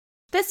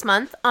This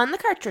month on the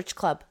Cartridge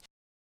Club.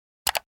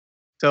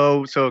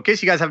 So in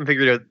case you guys haven't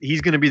figured out, he's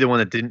going to be the one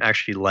that didn't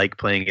actually like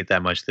playing it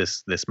that much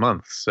this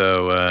month.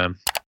 So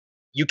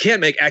you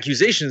can't make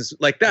accusations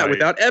like that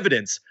without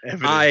evidence.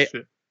 I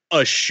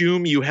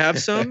assume you have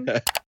some.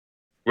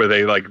 Where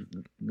they like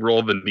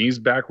roll the knees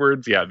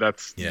backwards. Yeah,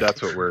 that's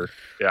what we're.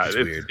 Yeah,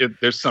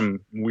 there's some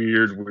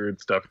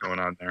weird stuff going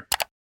on there.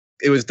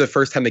 It was the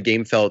first time the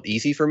game felt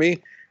easy for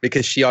me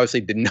because she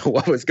obviously didn't know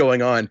what was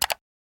going on.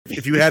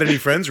 If you had any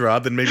friends,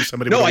 Rob, then maybe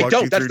somebody would No, have I walked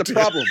you don't. That's through the too.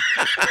 problem.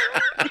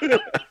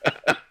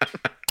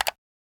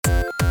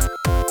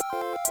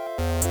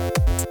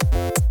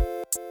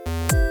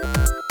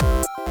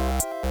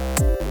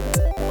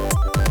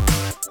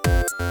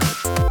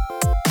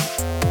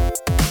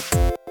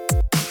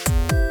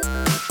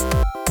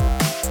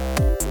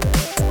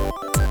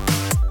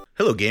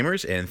 Hello,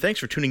 gamers, and thanks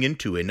for tuning in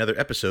to another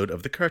episode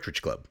of the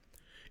Cartridge Club.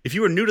 If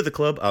you are new to the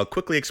club, I'll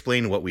quickly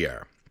explain what we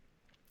are.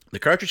 The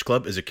Cartridge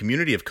Club is a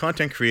community of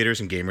content creators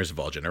and gamers of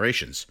all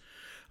generations.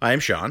 I am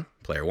Sean,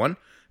 Player 1,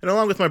 and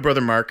along with my brother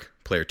Mark,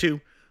 Player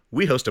 2,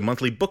 we host a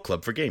monthly book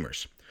club for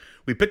gamers.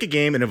 We pick a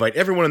game and invite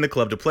everyone in the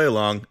club to play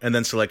along, and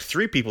then select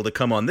 3 people to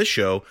come on this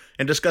show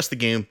and discuss the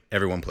game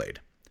everyone played.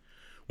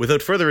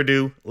 Without further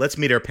ado, let's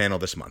meet our panel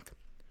this month.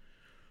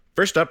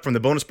 First up from the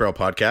Bonus Barrel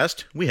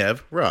podcast, we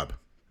have Rob.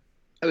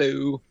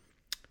 Hello.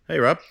 Hey,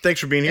 Rob. Thanks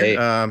for being here. Hey,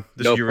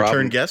 this is your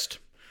return guest.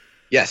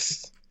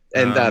 Yes.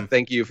 And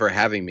thank you for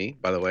having me,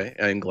 by the way.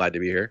 I'm glad to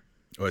be here.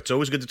 Oh, it's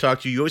always good to talk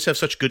to you. You always have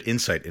such good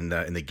insight in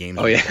the games.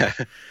 Oh, yeah.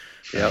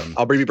 Yeah.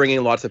 I'll be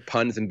bringing lots of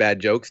puns and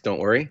bad jokes. Don't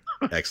worry.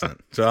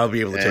 Excellent. So I'll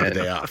be able to take a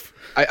day off.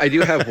 I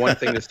do have one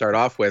thing to start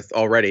off with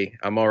already.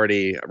 I'm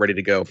already ready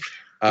to go.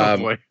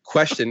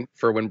 Question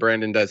for when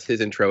Brandon does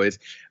his intro is,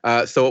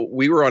 so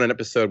we were on an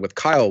episode with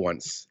Kyle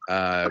once.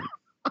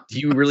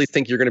 Do you really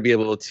think you're going to be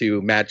able to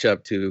match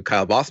up to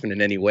Kyle Bossman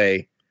in any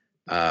way?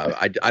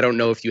 I don't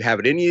know if you have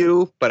it in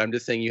you, but I'm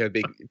just saying you have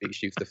big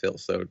shoes to fill.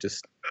 So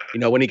just,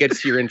 when he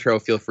gets to your intro,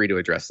 feel free to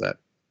address that.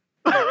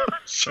 All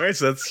right,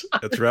 so that's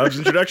Rob's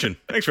introduction.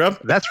 Thanks, Rob.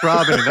 That's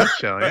Rob in a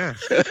nutshell, yeah.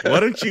 Why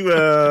don't you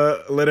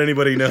let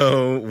everybody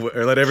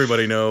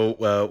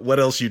know what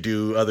else you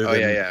do other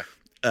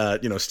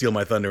than steal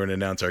my thunder and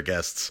announce our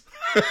guests.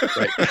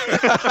 Right.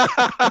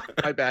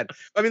 My bad.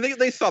 I mean,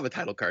 they saw the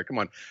title card. Come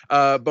on.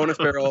 Bonus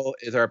Barrel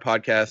is our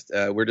podcast.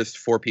 We're just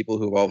 4 people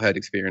who've all had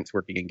experience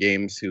working in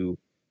games who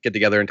get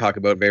together and talk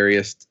about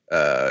various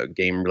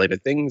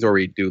game-related things, or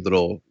we do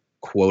little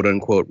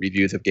quote-unquote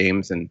reviews of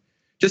games and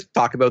just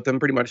talk about them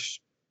pretty much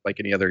like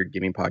any other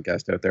gaming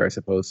podcast out there, I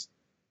suppose.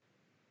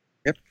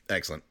 Yep.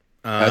 Excellent.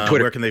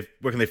 Twitter.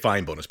 Where can they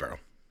find Bonus Barrel?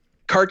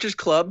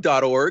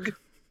 cartridgeclub.org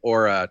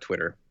or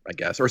Twitter, I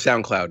guess, or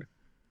SoundCloud.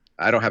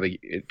 I don't have a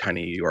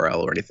tiny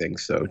URL or anything,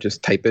 so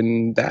just type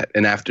in that,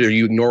 and after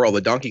you ignore all the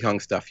Donkey Kong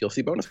stuff, you'll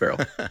see Bonus Barrel.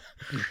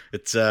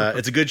 It's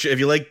a good show. If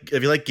you like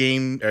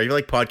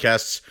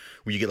podcasts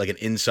where you get like an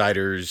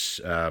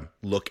insider's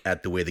look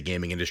at the way the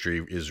gaming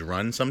industry is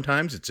run,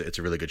 sometimes it's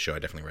a really good show. I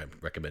definitely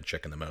recommend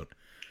checking them out.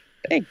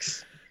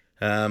 Thanks.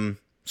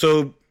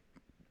 So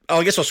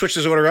I guess I'll switch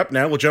this order up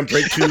now. We'll jump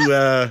right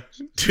to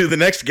the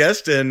next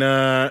guest, and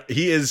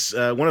he is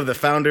one of the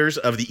founders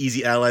of the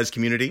Easy Allies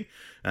community.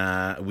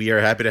 We are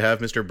happy to have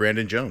Mr.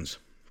 Brandon Jones.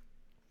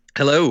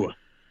 Hello.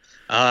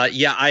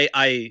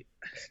 I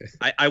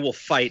will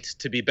fight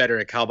to be better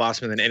at Kyle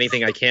Bossman than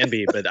anything I can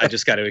be, but I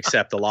just got to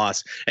accept the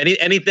loss.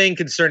 Anything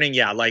concerning,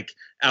 like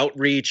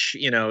outreach,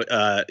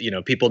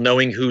 people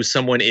knowing who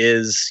someone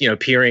is,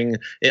 peering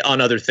on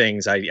other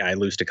things, I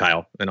lose to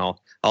Kyle, and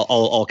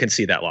I'll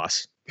concede that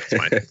loss.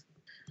 It's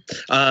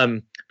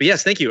fine. But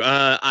yes, thank you.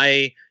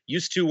 I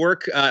used to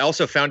work, I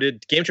also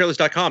founded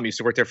GameTrailers.com, used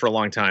to work there for a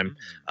long time.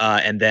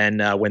 And then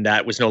when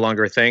that was no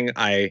longer a thing,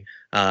 I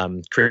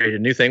created a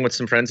new thing with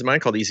some friends of mine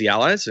called Easy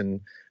Allies.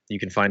 And you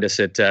can find us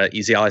at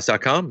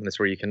easyallies.com. And that's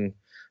where you can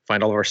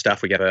find all of our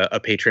stuff. We got a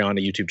Patreon,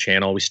 a YouTube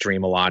channel. We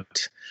stream a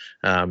lot.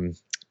 And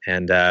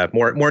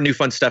more new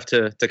fun stuff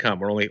to come.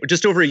 We're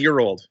just over a year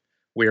old.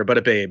 We are but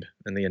a babe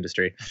in the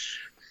industry.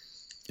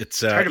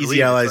 It's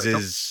Easy Allies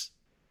is...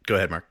 Go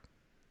ahead, Mark.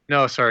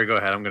 No, sorry. Go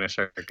ahead. I'm going to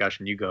start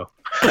gushing. You go.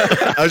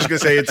 I was just going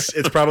to say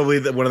it's probably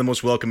one of the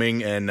most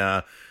welcoming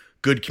and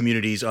good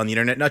communities on the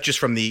internet. Not just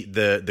from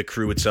the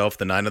crew itself,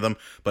 the 9 of them,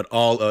 but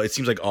all. It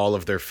seems like all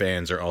of their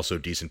fans are also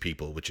decent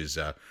people, which is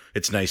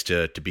it's nice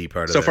to be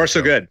part of. So far,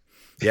 so good.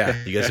 Yeah,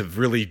 you guys have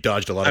really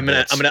dodged a lot of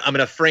bullets.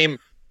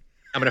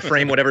 I'm gonna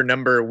frame whatever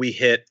number we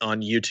hit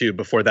on YouTube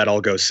before that all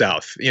goes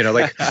south.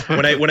 Like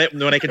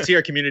when I can see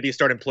our community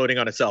start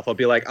imploding on itself, I'll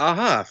be like,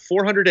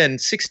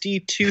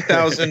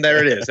 462,000.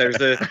 There it is. There's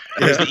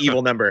the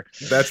evil number.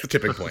 That's the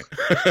tipping point.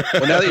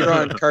 Well, now that you're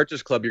on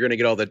Cartridge Club, you're gonna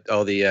get all the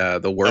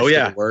worst.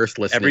 The worst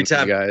listening every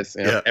time, to you guys.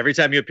 Yeah. Every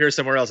time you appear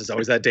somewhere else, it's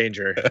always that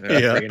danger.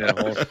 Bringing in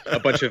a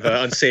bunch of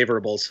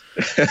unsavorables.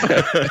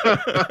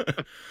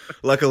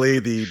 Luckily,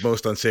 the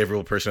most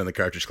unsavourable person in the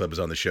Cartridge Club is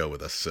on the show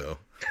with us, so.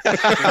 And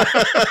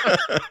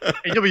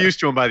you'll be used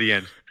to him by the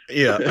end.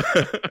 Yeah.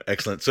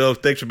 Excellent. So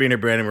thanks for being here,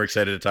 Brandon. We're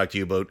excited to talk to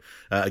you about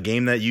a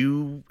game that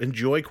you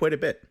enjoy quite a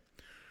bit.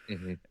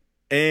 Mm-hmm.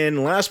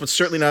 And last but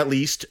certainly not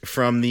least,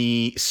 from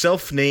the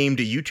self-named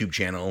YouTube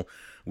channel,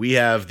 we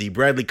have the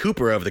Bradley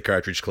Cooper of the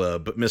Cartridge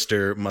Club,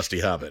 Mr.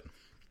 Musty Hobbit.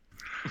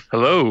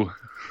 Hello.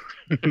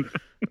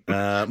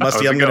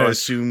 Musty, I'm going to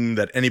assume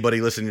that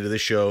anybody listening to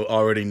this show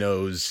already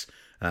knows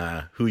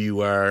who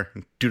you are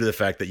due to the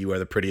fact that you are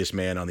the prettiest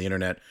man on the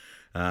internet.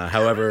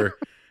 However,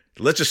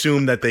 let's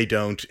assume that they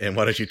don't, and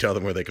why don't you tell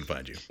them where they can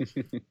find you?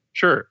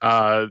 Sure.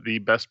 The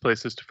best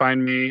places to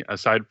find me,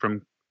 aside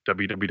from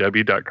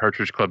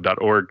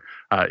www.cartridgeclub.org,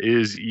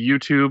 is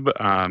YouTube.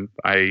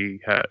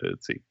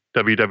 Let's see,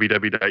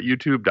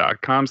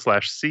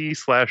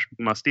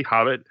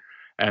 www.youtube.com/c/mustyhobbit,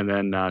 and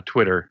then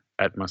Twitter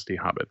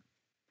 @mustyhobbit.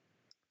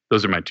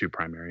 Those are my two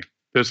primary.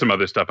 There's some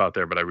other stuff out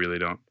there, but I really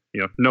don't.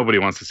 Nobody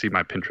wants to see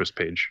my Pinterest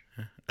page.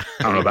 I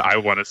don't know that I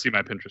want to see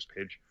my Pinterest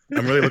page.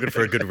 I'm really looking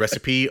for a good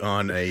recipe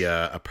on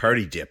a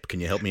party dip. Can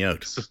you help me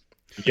out?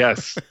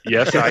 Yes,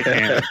 I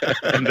can.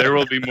 And there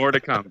will be more to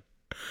come.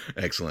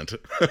 Excellent.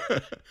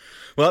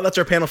 Well, that's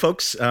our panel,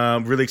 folks.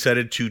 Really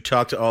excited to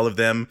talk to all of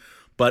them.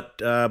 But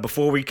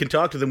before we can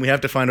talk to them, we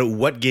have to find out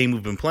what game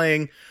we've been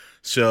playing.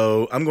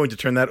 So I'm going to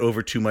turn that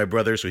over to my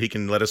brother so he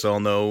can let us all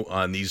know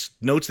on these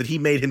notes that he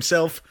made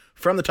himself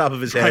from the top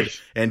of his head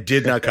and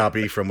did not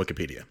copy from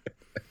Wikipedia.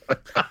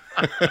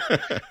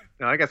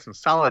 No, I got some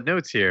solid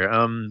notes here.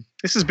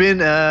 This has been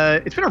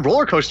it's been a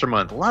roller coaster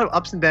month. A lot of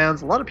ups and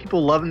downs. A lot of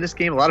people loving this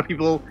game. A lot of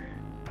people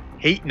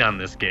hating on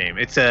this game.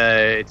 It's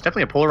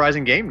definitely a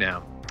polarizing game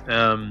now.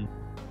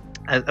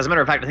 As a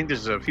matter of fact, I think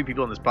there's a few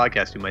people on this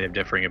podcast who might have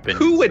differing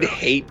opinions. Who would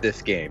hate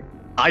this game?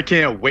 I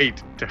can't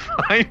wait to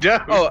find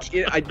out. Oh,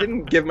 I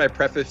didn't give my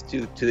preface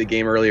to the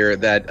game earlier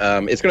that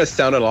it's going to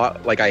sound a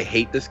lot like I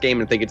hate this game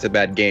and think it's a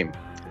bad game.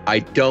 I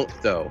don't,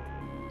 though.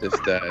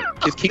 Just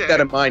keep that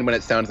in mind when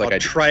it sounds like I'll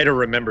try to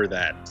remember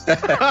that.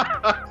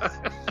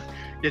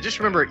 Yeah, just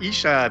remember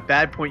each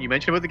bad point you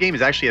mentioned about the game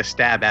is actually a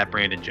stab at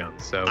Brandon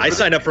Jones. So I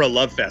signed up for a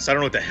love fest. I don't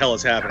know what the hell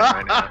is happening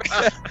right now.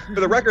 For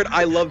the record,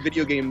 I love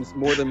video games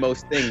more than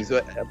most things,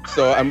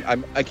 so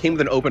I came with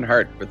an open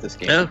heart with this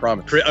game. I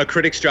promise. A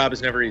critic's job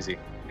is never easy.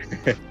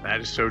 That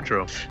is so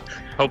true.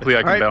 Hopefully,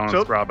 I can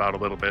balance Rob out a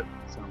little bit.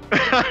 So.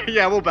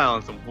 Yeah, we'll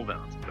balance them. Don't worry.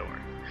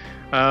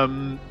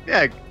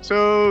 Yeah.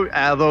 So,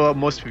 although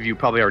most of you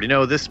probably already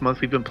know, this month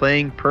we've been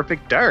playing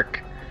Perfect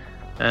Dark.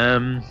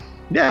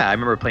 Yeah, I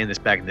remember playing this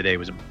back in the day. It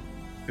was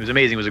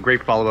amazing. It was a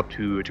great follow-up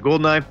to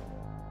GoldenEye.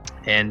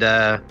 And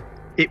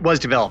it was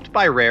developed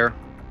by Rare,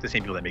 the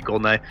same people that made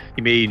GoldenEye.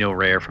 You may know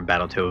Rare from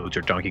Battletoads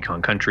or Donkey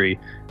Kong Country,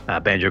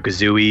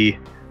 Banjo-Kazooie,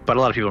 but a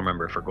lot of people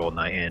remember it for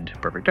GoldenEye and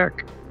Perfect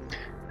Dark.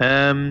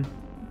 Yeah,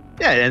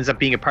 it ends up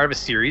being a part of a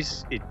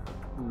series.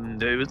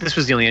 This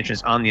was the only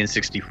entrance on the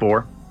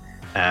N64,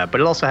 but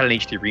it also had an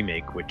HD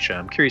remake, which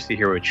I'm curious to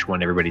hear which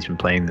one everybody's been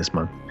playing this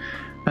month.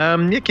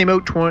 It came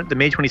out the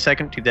May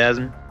 22nd,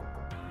 2000.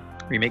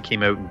 Remake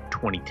came out in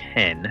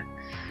 2010.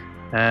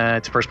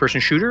 It's a first-person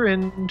shooter,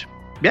 and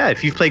yeah,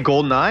 if you've played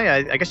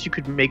GoldenEye, I guess you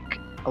could make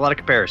a lot of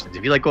comparisons.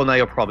 If you like GoldenEye,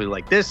 you'll probably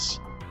like this,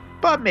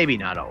 but maybe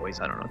not always.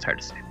 I don't know. It's hard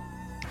to say.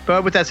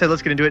 But with that said,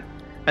 let's get into it.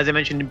 As I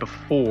mentioned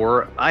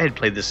before, I had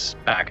played this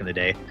back in the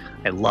day.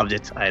 I loved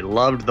it. I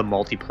loved the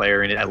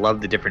multiplayer in it. I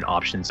loved the different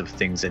options of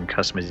things and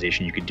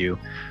customization you could do.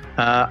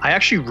 I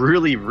actually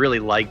really, really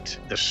liked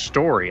the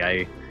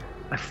story.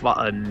 When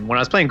I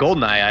was playing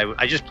GoldenEye,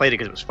 I just played it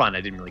because it was fun. I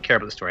didn't really care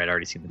about the story. I'd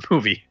already seen the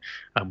movie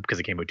because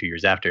it came out 2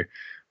 years after.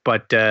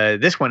 But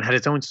this one had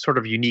its own sort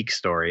of unique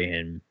story,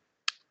 and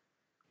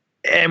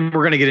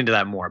we're going to get into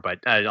that more. But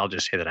I'll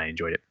just say that I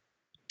enjoyed it.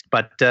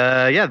 But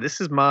yeah, this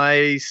is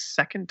my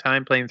second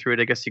time playing through it,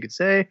 I guess you could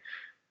say.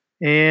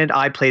 And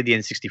I played the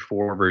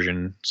N64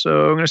 version.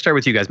 So I'm going to start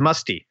with you guys.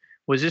 Musty,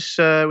 was this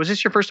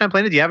your first time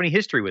playing it? Do you have any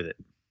history with it?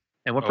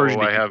 And what version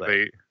did you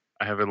play?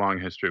 I have a long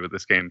history with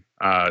this game.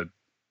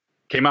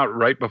 Came out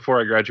right before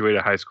I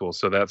graduated high school,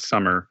 so that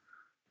summer,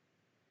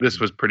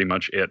 this was pretty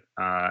much it.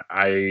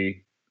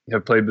 I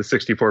have played the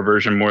 64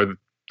 version more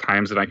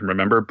times than I can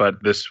remember,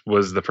 but this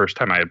was the first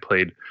time I had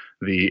played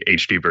the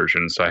HD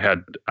version. So I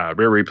had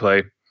Rare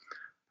Replay,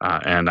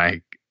 and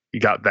I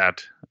got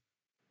that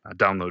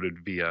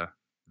downloaded via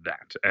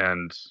that,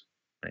 and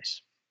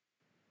nice.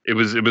 It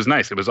was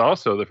nice. It was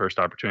also the first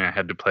opportunity I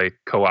had to play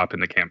co-op in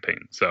the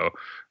campaign, so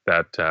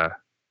that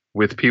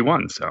with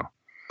P1. So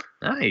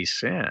nice,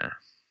 yeah.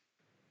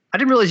 I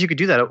didn't realize you could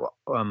do that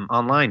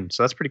online,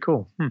 so that's pretty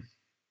cool.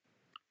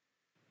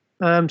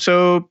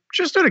 So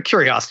just out of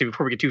curiosity,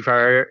 before we get too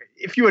far,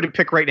 if you were to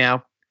pick right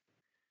now,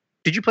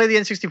 did you play the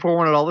N64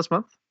 one at all this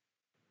month?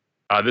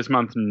 This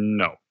month,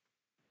 no.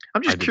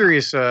 I'm just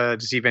curious to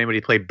see if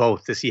anybody played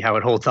both to see how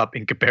it holds up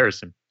in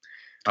comparison.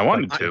 I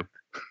wanted to.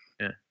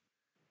 Yeah.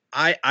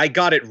 I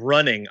got it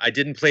running. I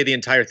didn't play the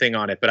entire thing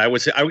on it, but I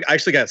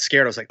actually got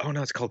scared. I was like, oh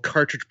no, it's called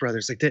Cartridge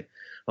Brothers. Like that.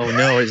 Oh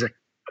no, is it?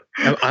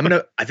 I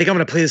think I'm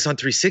gonna play this on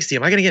 360.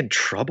 Am I gonna get in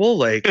trouble?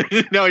 Like,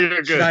 no, you're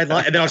good. Should I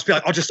lie? And then I'll just be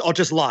like, I'll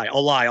just lie.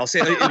 I'll lie. I'll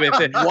say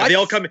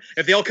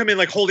if they all come in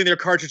like holding their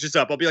cartridges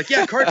up, I'll be like,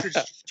 yeah, cartridge,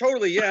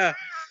 totally, yeah.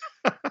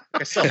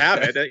 I still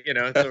have it,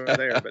 it's over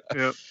there. But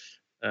yep.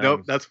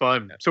 Nope, that's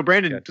fine. So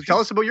Brandon, tell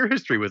us about your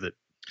history with it.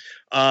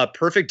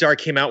 Perfect Dark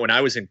came out when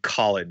I was in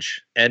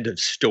college. End of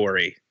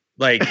story.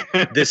 Like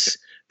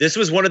this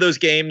was one of those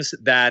games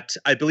that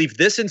I believe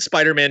this and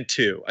Spider-Man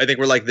 2, I think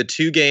were like the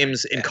two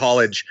games in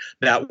college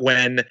that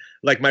when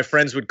like my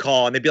friends would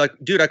call and they'd be like,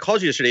 dude, I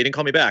called you yesterday. You didn't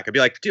call me back. I'd be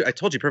like, dude, I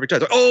told you Perfect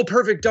Dark. Like, oh,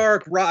 Perfect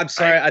Dark. Rob,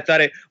 sorry. I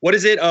thought what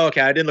is it? Oh, okay.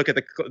 I didn't look at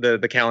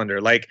the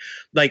calendar. Like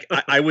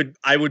I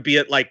would be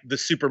at like the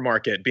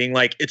supermarket being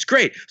like, it's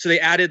great. So they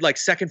added like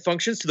second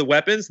functions to the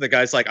weapons. And the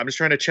guy's like, I'm just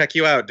trying to check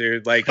you out,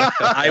 dude. Like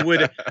I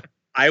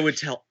would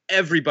tell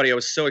everybody I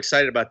was so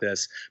excited about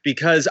this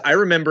because I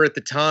remember at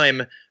the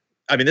time,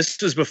 I mean,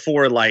 this was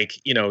before like,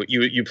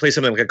 you play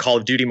something like a Call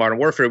of Duty Modern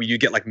Warfare where you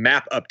get like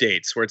map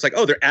updates where it's like,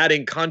 oh, they're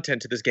adding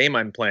content to this game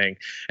I'm playing.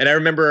 And I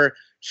remember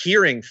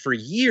hearing for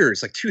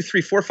years, like 2,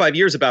 3, 4, 5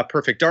 years about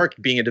Perfect Dark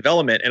being in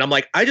development. And I'm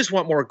like, I just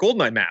want more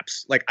GoldenEye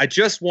maps. Like, I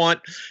just want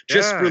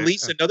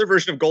release another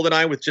version of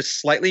GoldenEye with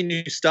just slightly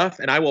new stuff.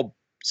 And I will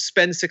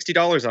spend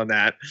 $60 on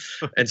that.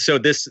 And so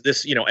this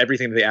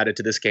everything that they added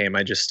to this game,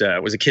 I just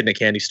was a kid in a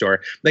candy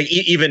store, like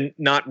even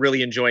not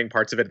really enjoying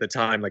parts of it at the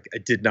time. Like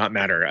it did not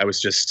matter. I was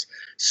just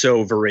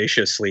so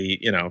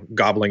voraciously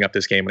gobbling up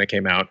this game when it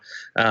came out.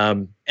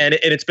 And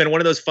it's been one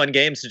of those fun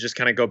games to just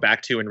kind of go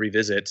back to and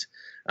revisit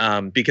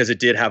because it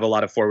did have a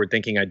lot of forward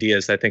thinking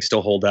ideas that I think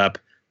still hold up.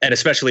 And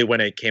especially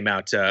when it came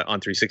out on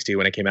 360,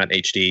 when it came out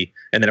in HD,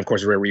 and then of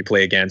course Rare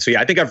Replay again. So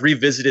yeah, I think I've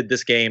revisited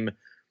this game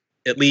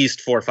at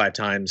least 4 or 5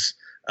 times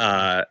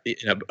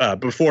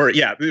before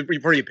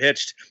you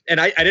pitched. And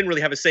I didn't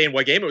really have a say in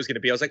what game it was going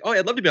to be. I was like, oh,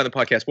 I'd love to be on the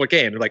podcast. What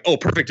game? They're like, oh,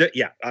 Perfect.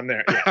 Yeah, I'm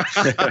there.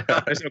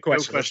 Yeah. There's no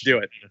question. Let's do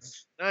it.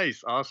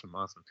 Nice. Awesome.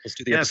 Let's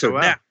do the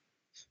episode now.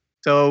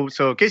 So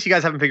in case you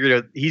guys haven't figured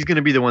out, he's going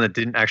to be the one that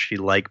didn't actually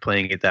like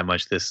playing it that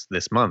much this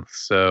month.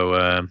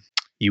 So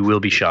you will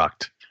be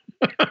shocked.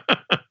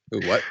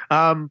 Ooh, what?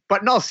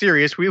 But in all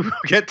serious, we will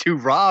get to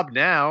Rob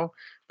now.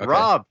 Okay.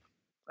 Rob.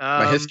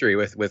 My history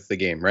with the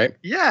game, right?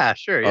 Yeah,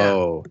 sure. Yeah.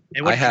 Oh,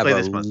 I have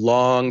a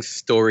long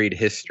storied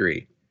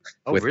history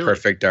with really?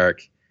 Perfect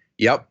Dark.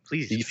 Yep.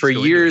 Please. For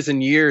years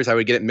and years, I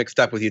would get it mixed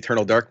up with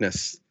Eternal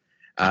Darkness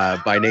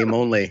by name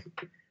only.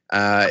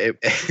 And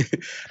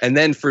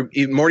then for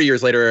more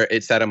years later,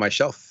 it sat on my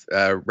shelf,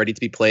 ready to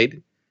be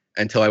played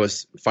until I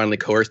was finally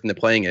coerced into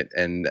playing it.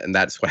 And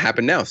that's what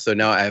happened now. So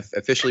now I've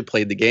officially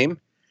played the game.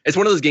 It's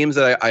one of those games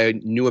that I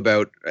knew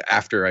about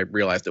after I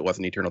realized it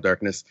wasn't Eternal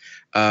Darkness,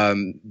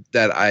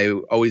 that I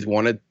always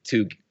wanted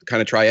to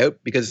kind of try out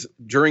because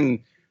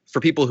for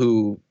people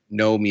who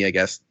know me, I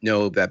guess,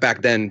 know that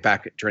back during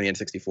the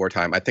N64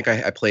 time, I think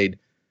I played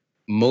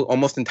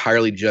almost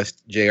entirely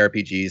just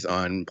JRPGs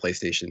on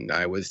PlayStation.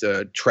 I was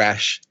a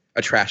trash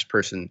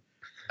person.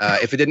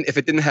 If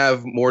it didn't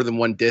have more than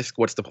one disc,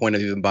 what's the point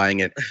of even buying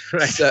it?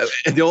 Right. So,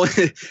 the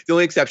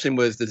only exception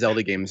was the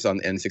Zelda games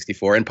on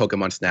N64 and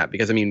Pokemon Snap,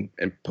 because and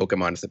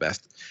Pokemon is the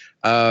best.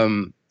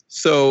 And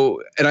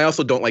I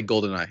also don't like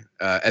GoldenEye.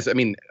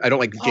 I don't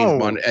like James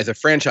Bond as a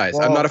franchise.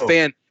 Whoa. I'm not a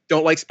fan.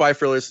 Don't like spy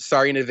thrillers.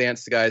 Sorry in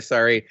advance, guys.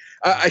 Sorry.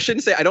 I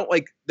shouldn't say I don't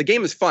like. The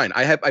game is fine.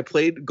 I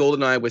played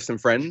GoldenEye with some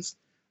friends,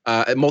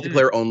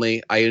 multiplayer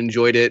only. I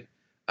enjoyed it.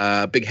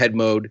 Big head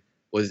mode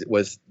was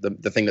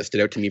the thing that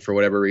stood out to me for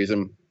whatever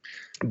reason.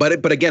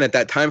 But again, at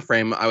that time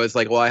frame, I was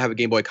like, well, I have a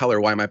Game Boy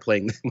Color. Why am I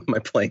playing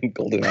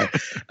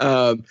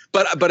GoldenEye?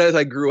 But as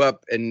I grew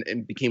up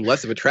and became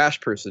less of a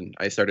trash person,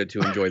 I started to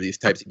enjoy these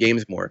types of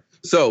games more.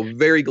 So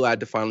very glad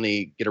to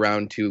finally get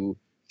around to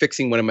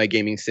fixing one of my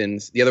gaming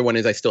sins. The other one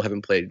is I still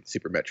haven't played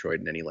Super Metroid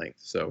in any length.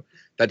 So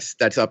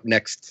that's up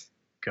next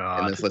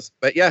in this list.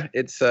 But yeah,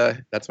 it's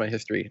that's my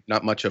history.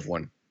 Not much of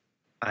one.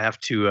 I have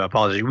to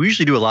apologize. We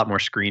usually do a lot more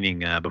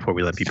screening before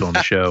we let people on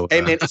the show.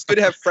 Hey man, it's good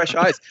to have fresh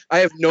eyes. I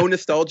have no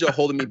nostalgia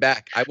holding me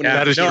back. I'm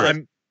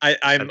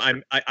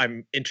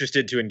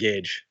interested to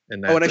engage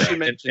in that. Oh, and I should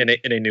mention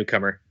in a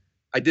newcomer.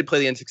 I did play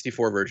the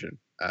N64 version,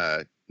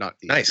 not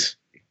the nice.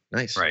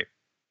 Right.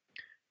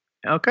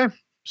 Okay,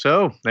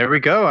 so there we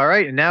go. All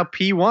right, and now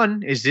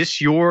P1. Is this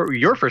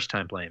your first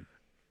time playing?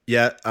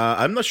 Yeah,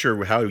 I'm not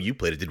sure how you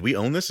played it. Did we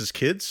own this as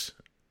kids?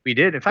 We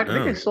did. In fact, I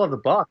think I still have the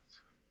box.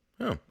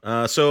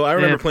 Oh, so I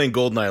remember playing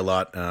GoldenEye a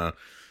lot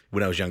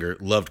when I was younger.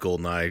 Loved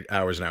GoldenEye,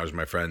 hours and hours with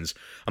my friends.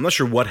 I'm not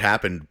sure what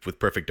happened with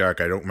Perfect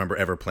Dark. I don't remember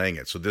ever playing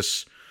it. So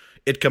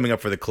it coming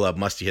up for the club,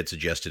 Musty had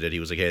suggested it.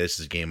 He was like, hey, this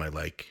is a game I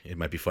like. It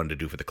might be fun to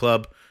do for the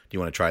club. Do you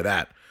want to try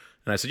that?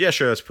 And I said, yeah,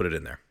 sure, let's put it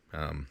in there.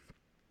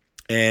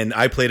 And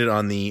I played it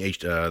on the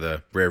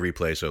Rare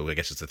Replay, so I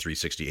guess it's the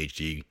 360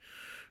 HD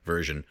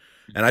version.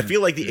 And I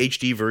feel like the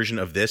HD version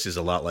of this is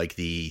a lot like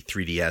the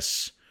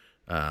 3DS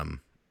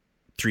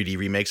 3D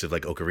remakes of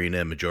like Ocarina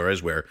and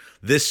Majora's, where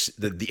the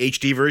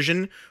HD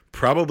version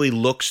probably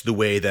looks the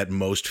way that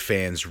most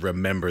fans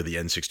remember the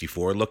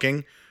N64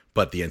 looking,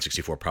 but the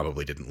N64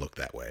 probably didn't look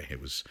that way.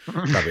 It was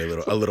probably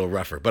a little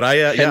rougher. But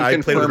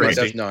I played with it.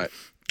 Does not.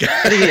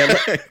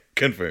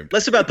 Confirmed.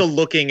 Less about the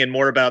looking and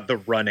more about the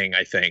running.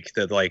 I think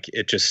that like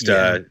it just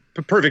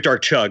Perfect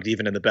Dark chugged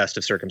even in the best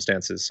of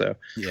circumstances. So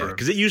yeah,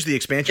 because it used the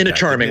expansion in a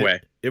charming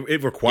way.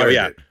 It required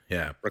it.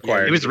 Yeah,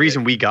 required. It was the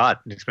reason we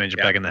got an expansion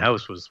pack in the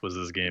house was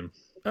this game.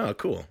 Oh,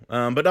 cool.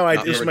 But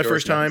no, this is my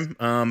first time,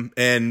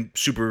 and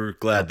super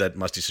glad that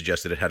Musty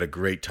suggested it. Had a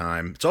great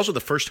time. It's also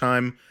the first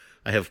time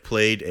I have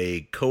played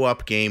a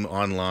co-op game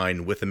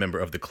online with a member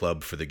of the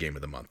club for the game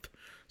of the month.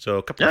 So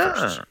a couple of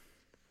firsts.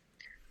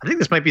 I think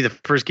this might be the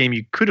first game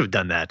you could have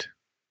done that.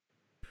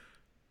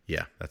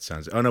 Yeah, that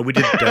sounds. Oh no, we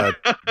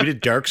did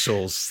Dark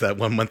Souls that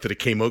one month that it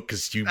came out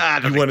because you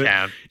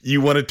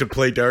wanted to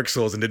play Dark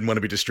Souls and didn't want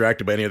to be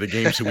distracted by any other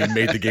games, so we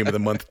made the game of the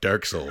month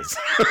Dark Souls.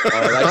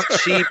 Oh,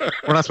 that's cheap.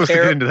 We're not supposed to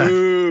get into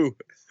that.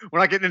 We're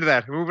not getting into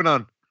that. We're moving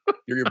on.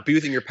 You're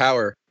abusing your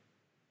power.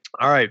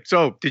 All right.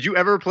 So, did you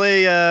ever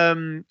play?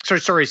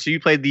 Sorry. So you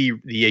played the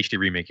HD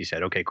remake. You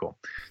said, okay, cool.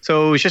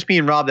 So it's just me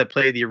and Rob that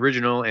played the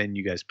original, and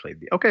you guys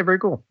played the. Okay, very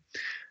cool.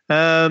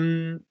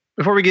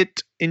 Before we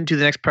get into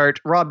the next part,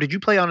 Rob, did you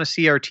play on a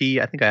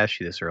CRT? I think I asked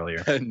you this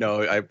earlier.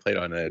 No, I played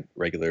on a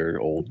regular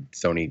old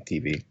Sony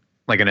TV,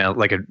 like a new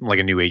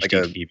HD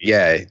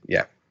TV.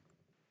 Yeah.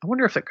 I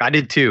wonder if I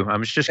did too. I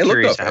was just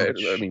curious. I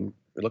mean,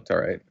 it looked all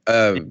right.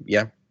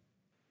 Yeah.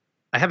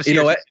 I have a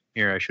CRT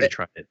here. I should have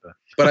tried it,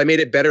 but I made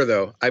it better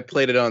though. I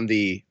played it on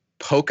the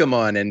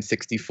Pokemon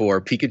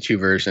N64 Pikachu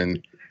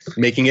version,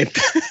 making it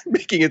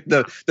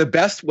the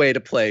best way to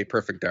play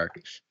Perfect Dark.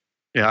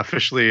 Yeah,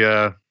 officially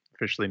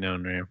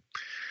known right now.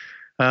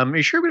 Are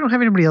you sure we don't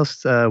have anybody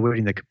else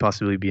waiting that could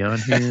possibly be on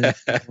here?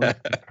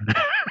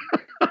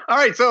 All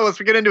right, so let's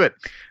get into it.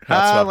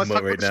 Let's talk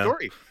about the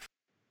story.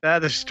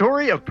 The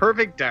story of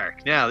Perfect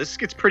Dark. Now, this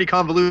gets pretty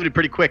convoluted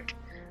pretty quick.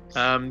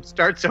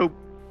 Starts out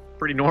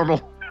pretty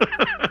normal.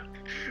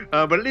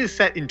 But it is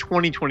set in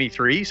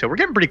 2023, so we're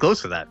getting pretty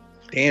close to that.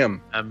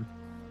 Damn.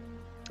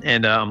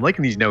 And I'm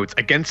liking these notes.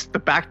 Against the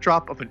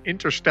backdrop of an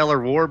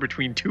interstellar war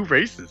between two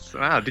races.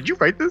 Wow, did you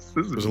write this?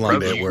 This it was a long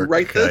day at work.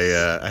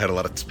 I had a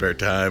lot of spare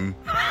time.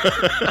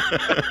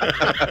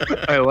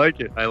 I like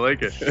it.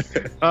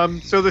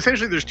 So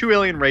essentially, there's two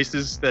alien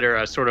races that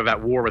are sort of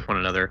at war with one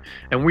another,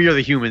 and we are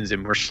the humans,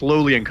 and we're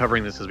slowly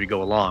uncovering this as we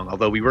go along.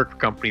 Although we work for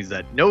companies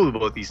that know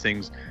about these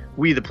things,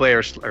 we, the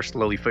players, are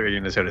slowly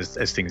figuring this out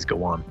as things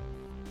go on.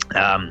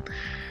 And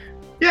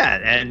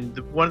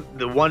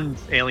the one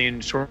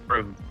alien sort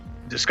of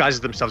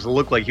disguises themselves to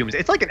look like humans.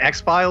 It's like an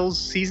X-Files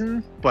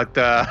season, but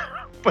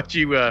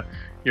you're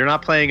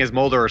not playing as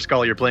Mulder or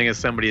Scully. You're playing as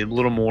somebody a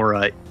little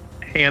more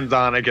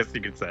hands-on, I guess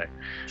you could say.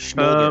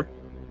 Schmolder.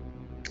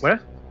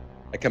 What?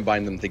 I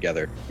combined them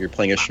together. You're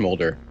playing as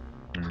Schmolder.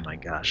 Oh my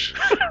gosh.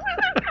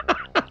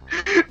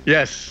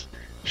 Yes,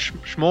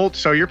 Schmold.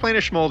 So you're playing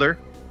as Schmolder,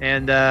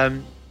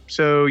 and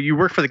so you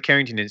work for the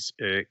Carrington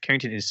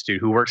Institute,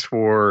 who works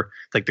for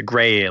like the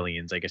gray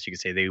aliens, I guess you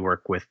could say. They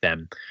work with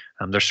them.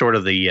 They're sort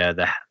of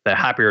the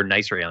happier,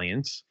 nicer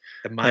aliens.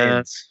 The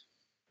Mayans.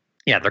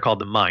 Yeah, they're called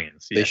the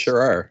Mayans. Yes. They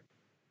sure are.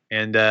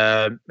 And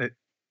oh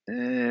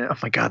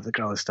my God, look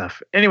at all this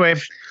stuff. Anyway,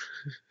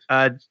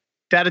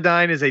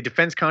 Datadyne is a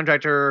defense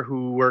contractor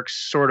who works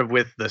sort of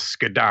with the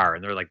Skadar,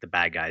 and they're like the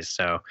bad guys.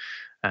 So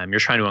you're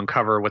trying to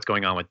uncover what's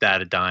going on with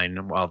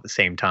Datadyne while at the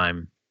same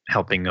time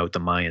helping out the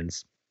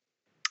Mayans.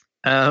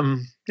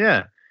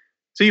 Yeah.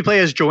 So you play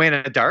as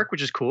Joanna Dark,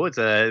 which is cool. It's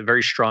a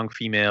very strong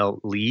female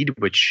lead,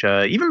 which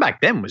even back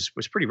then was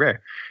pretty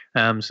rare.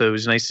 So it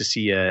was nice to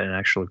see an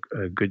actual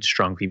good,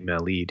 strong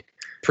female lead.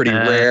 Pretty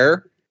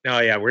rare. Oh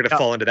yeah, we're gonna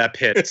fall into that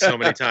pit so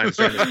many times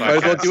during this podcast. Might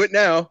as well do it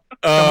now.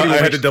 I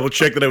had to double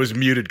check that I was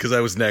muted because I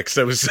was next.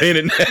 I was saying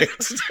it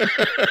next.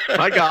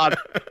 My God,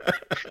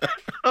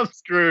 I'm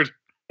screwed.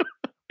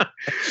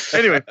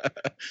 Anyway.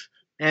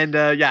 And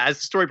as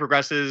the story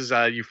progresses,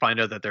 you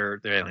find out that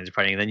they're aliens are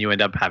fighting, and then you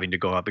end up having to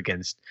go up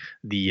against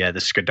the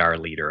Skadar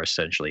leader.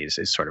 Essentially, is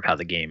sort of how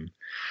the game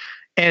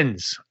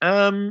ends.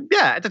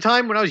 At the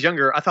time when I was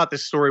younger, I thought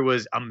this story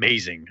was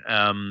amazing.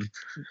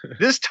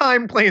 This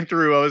time playing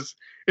through,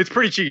 it's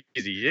pretty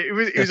cheesy.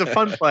 It was a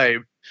fun play,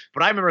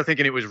 but I remember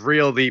thinking it was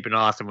real deep and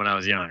awesome when I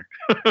was younger.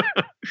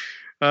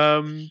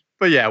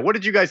 But yeah, what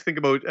did you guys think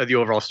about the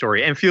overall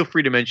story? And feel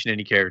free to mention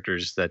any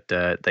characters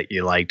that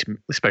you liked,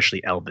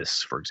 especially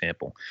Elvis, for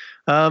example.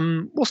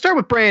 We'll start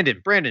with Brandon.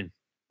 Brandon,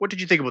 what did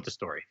you think about the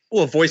story?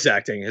 Well, voice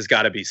acting has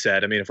got to be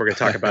said. I mean, if we're going to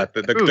talk about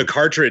the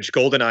cartridge,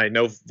 GoldenEye,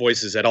 no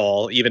voices at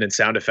all, even in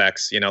sound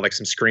effects, like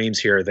some screams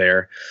here or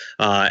there.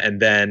 And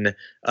then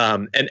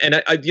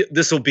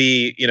this will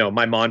be,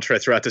 my mantra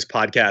throughout this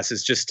podcast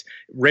is just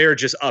Rare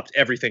just upped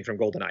everything from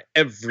GoldenEye,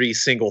 every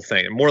single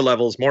thing. More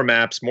levels, more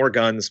maps, more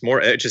guns, more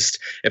just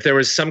if there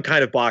was some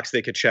kind of box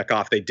they could check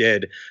off, they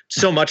did.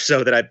 So much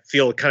so that I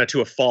feel kind of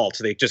to a fault.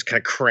 They just kind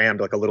of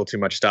crammed like a little too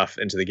much stuff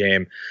into the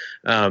game.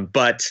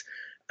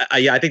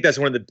 I think that's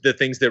one of the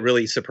things that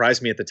really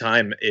surprised me at the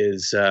time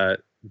is that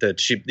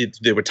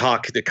they would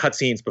talk the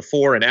cutscenes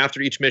before and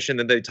after each mission.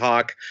 Then they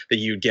talk that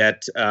you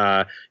get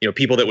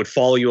people that would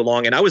follow you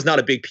along. And I was not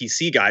a big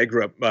PC guy. I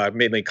grew up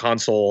mainly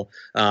console.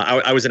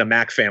 I was in a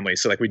Mac family,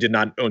 so like we did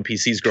not own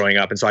PCs growing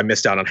up, and so I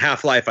missed out on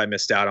Half-Life. I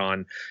missed out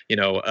on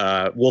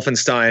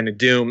Wolfenstein,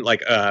 Doom. I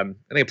think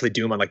I played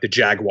Doom on like the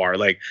Jaguar.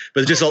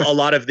 But just a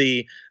lot of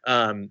the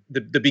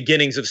the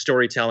beginnings of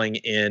storytelling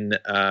in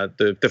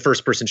the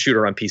first person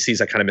shooter on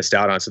PCs I kind of missed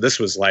out on. So this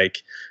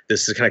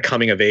is kind of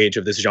coming of age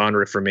of this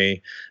genre for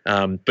me.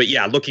 But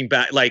yeah, looking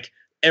back, like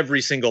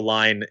every single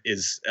line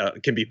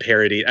can be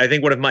parodied. I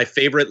think one of my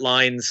favorite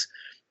lines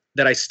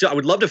that I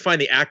would love to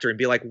find the actor and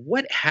be like,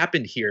 what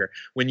happened here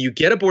when you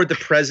get aboard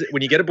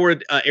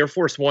Air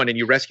Force One and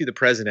you rescue the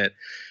president?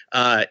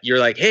 You're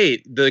like,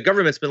 hey, the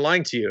government's been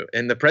lying to you,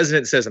 and the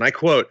president says, and I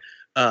quote,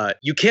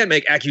 "You can't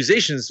make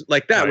accusations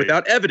like that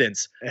without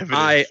evidence.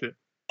 I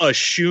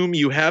assume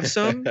you have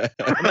some."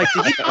 I'm like,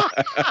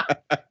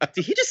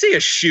 did he just say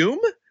assume?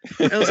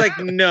 And I was like,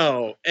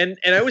 no. And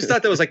I always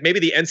thought that was like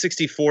maybe the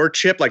N64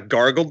 chip like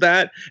gargled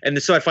that.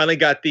 And so I finally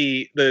got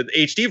the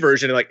HD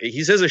version, and like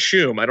he says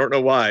assume. I don't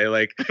know why.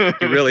 Like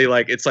he really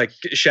it's like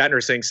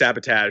Shatner saying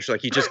sabotage. Like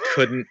he just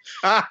couldn't.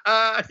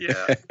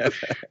 Yeah.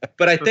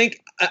 But I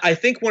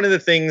think one of the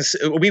things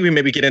we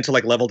maybe get into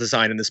like level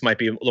design, and this might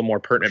be a little more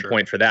pertinent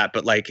point for that.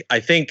 But like I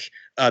think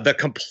the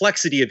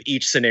complexity of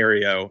each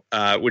scenario,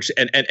 which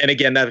and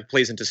again that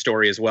plays into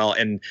story as well,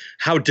 and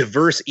how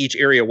diverse each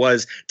area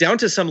was, down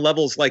to some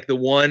levels like the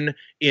one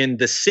in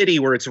the city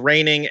where it's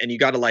raining and you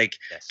got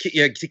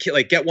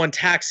to get one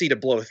taxi to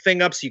blow a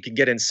thing up so you can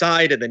get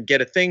inside, and then get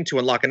a thing to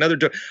unlock another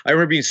door. I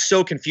remember being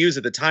so confused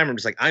at the time. I'm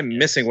just like, I'm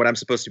missing what I'm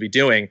supposed to be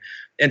doing.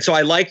 And so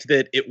I liked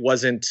that it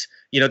wasn't,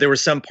 there were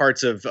some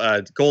parts of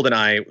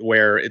GoldenEye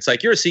where it's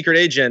like, you're a secret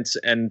agent,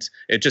 and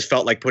it just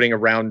felt like putting a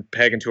round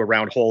peg into a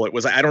round hole. It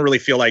was, I don't really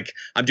feel like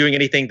I'm doing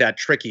anything that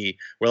tricky,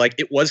 where like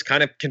it was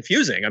kind of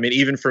confusing. I mean,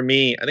 even for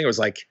me, I think it was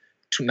like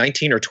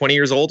 19 or 20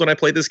 years old when I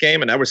played this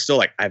game, and I was still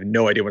like, I have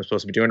no idea what I'm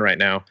supposed to be doing right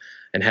now,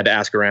 and had to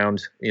ask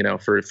around,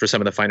 for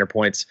some of the finer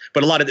points.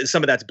 But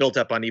some of that's built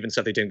up on even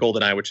stuff they did in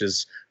GoldenEye, which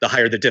is the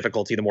higher the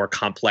difficulty, the more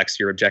complex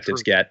your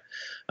objectives get.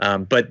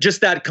 But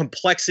just that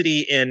complexity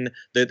in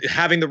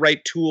having the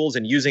right tools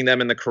and using them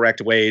in the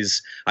correct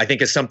ways, I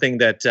think is something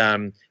that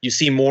you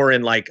see more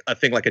in like a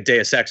thing like a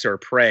Deus Ex or a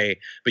Prey,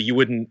 but you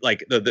wouldn't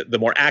like the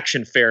more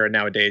action fare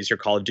nowadays. Your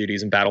Call of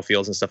Duties and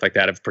Battlefields and stuff like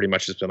that have pretty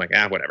much just been like,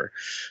 whatever.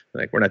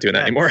 Like we're not doing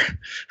that anymore.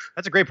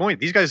 That's a great point.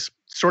 These guys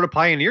sort of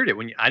pioneered it.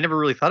 I never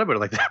really thought about it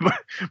like that,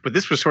 but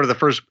this was sort of the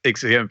first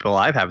example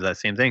I've had of that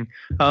same thing.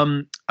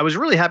 I was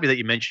really happy that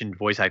you mentioned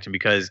voice acting,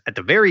 because at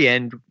the very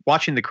end,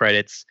 watching the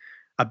credits,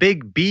 a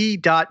big B.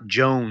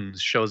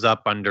 Jones shows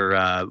up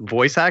under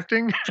voice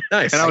acting.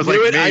 Nice. And I was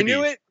I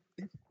knew it.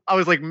 I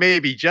was like,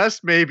 maybe,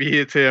 just maybe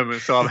it's him.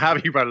 And so I'm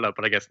happy you brought it up,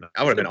 but I guess not.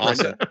 That would have been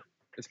awesome.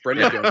 It's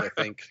Brendan Jones,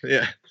 I think.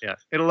 Yeah. Yeah.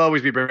 It'll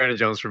always be Brandon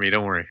Jones for me.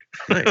 Don't worry.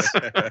 Nice.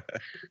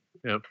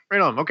 Yeah. Right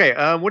on. Okay.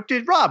 What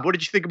did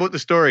you think about the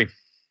story?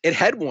 It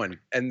had one,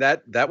 and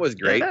that was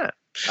great. Yeah.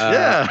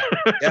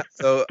 Yeah.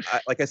 So,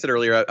 like I said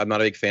earlier, I'm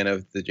not a big fan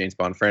of the James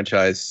Bond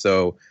franchise.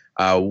 So,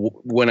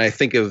 when I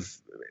think of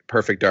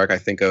Perfect Dark, I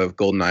think of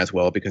GoldenEye as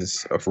well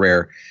because of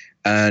Rare.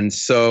 And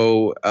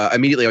so,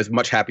 immediately, I was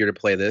much happier to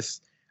play this.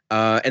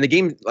 And the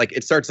game, like,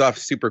 it starts off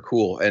super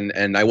cool,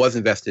 and I was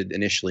invested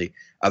initially.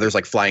 There's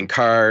like flying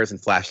cars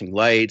and flashing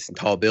lights and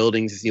tall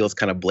buildings. It's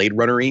kind of Blade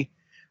Runner-y.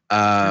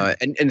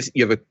 And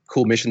you have a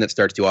cool mission that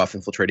starts you off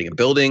infiltrating a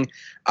building.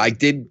 I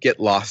did get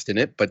lost in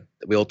it, but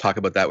we'll talk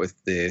about that with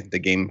the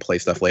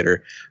gameplay stuff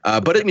later.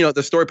 But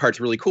the story part's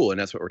really cool, and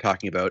that's what we're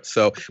talking about.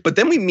 So, but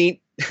then we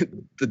meet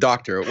the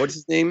doctor. What's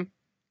his name?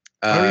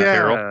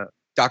 Carol.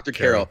 Dr.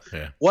 Carol.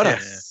 Yeah. What a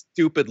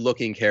stupid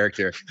looking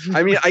character.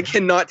 I mean, I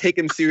cannot take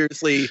him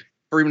seriously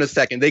for even a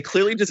second. They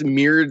clearly just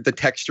mirrored the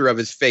texture of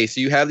his face.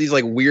 So you have these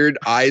like weird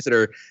eyes that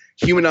are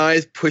human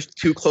eyes pushed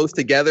too close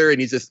together,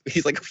 and he's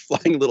like a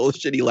flying little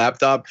shitty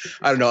laptop.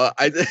 I don't know.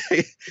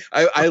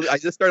 I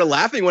just started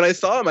laughing when I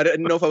saw him. I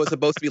didn't know if I was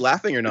supposed to be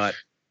laughing or not,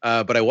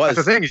 but I was.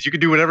 That's the thing, is you can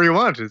do whatever you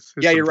want.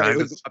 Yeah, you're right. It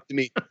was up to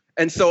me.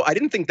 And so I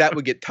didn't think that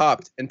would get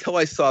topped until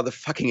I saw the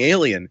fucking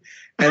alien,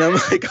 and I'm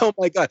like, oh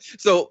my god.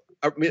 So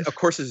I mean, of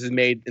course, this is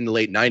made in the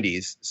late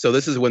 90s. So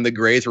this is when the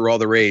Greys were all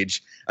the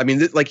rage. I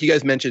mean, like you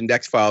guys mentioned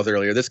X-Files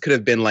earlier. This could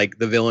have been like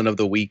the villain of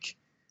the week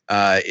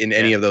in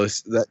any of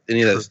those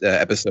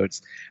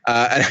episodes.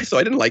 And so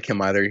I didn't like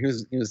him either.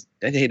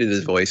 I hated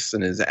his voice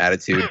and his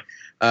attitude.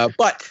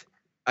 But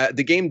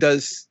the game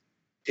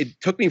it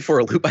took me for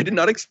a loop. I did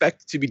not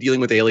expect to be dealing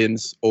with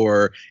aliens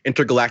or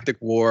intergalactic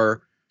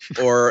war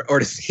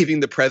or saving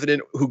the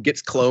president who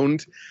gets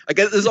cloned. I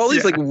guess there's all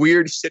these like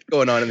weird shit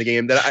going on in the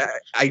game that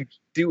I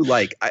do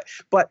like.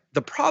 But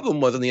the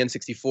problem was on the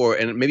N64,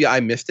 and maybe I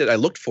missed it. I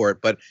looked for it,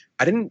 but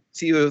I didn't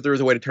see if there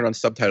was a way to turn on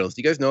subtitles.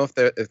 Do you guys know if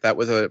that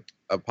was a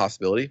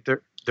possibility?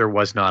 There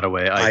was not a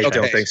way. I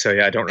don't think so.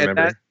 Yeah, I don't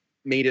remember. And that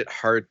made it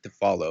hard to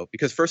follow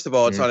because first of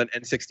all, it's on an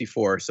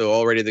N64, so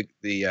already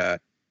the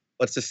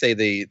let's just say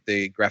the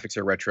graphics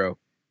are retro,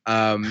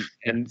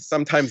 and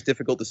sometimes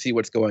difficult to see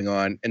what's going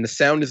on, and the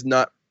sound is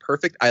not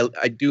perfect.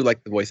 I do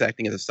like the voice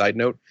acting as a side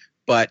note,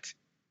 but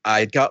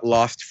I got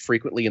lost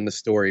frequently in the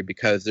story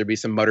because there'd be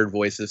some muttered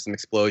voices, some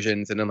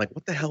explosions, and I'm like,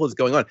 what the hell is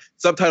going on?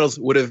 Subtitles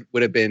would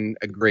have been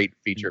a great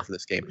feature for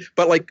this game.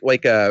 But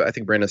like I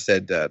think Brenda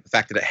said, the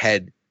fact that it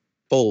had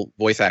full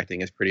voice acting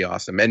is pretty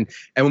awesome. And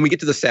when we get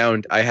to the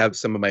sound, I have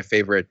some of my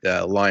favorite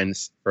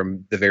lines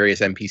from the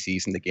various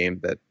NPCs in the game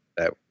that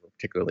were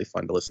particularly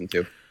fun to listen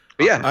to.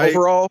 But yeah,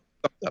 overall,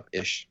 thumbs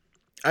up-ish.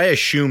 I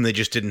assume they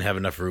just didn't have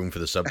enough room for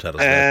the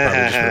subtitles.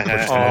 Probably just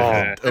pushed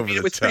them over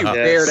it was the top. pretty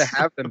rare to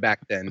have them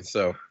back then.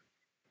 So,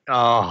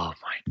 oh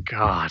my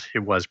God, it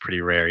was pretty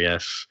rare.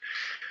 Yes,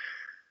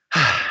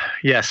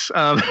 yes.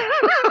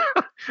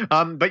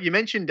 But you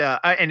mentioned,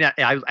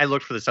 I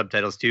looked for the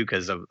subtitles too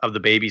because of the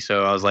baby.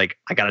 So I was like,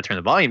 I got to turn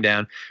the volume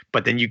down.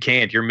 But then you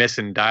can't. You're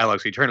missing dialogue.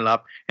 So you turn it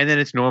up, and then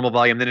it's normal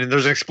volume. Then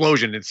there's an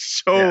explosion.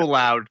 It's so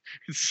loud.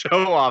 It's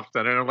so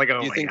often. And I'm like,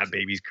 oh my God,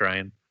 baby's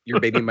crying. Your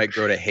baby might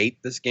grow to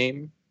hate this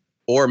game,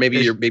 or maybe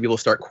your baby will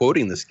start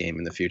quoting this game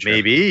in the future.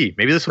 Maybe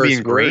this will be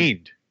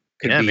ingrained.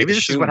 Yeah, maybe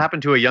this is what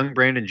happened to a young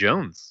Brandon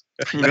Jones.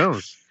 Who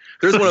knows?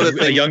 There's one other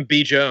thing. A young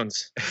B.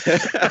 Jones.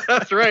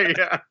 That's right.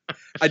 Yeah.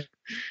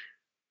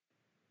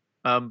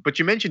 But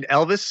you mentioned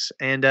Elvis,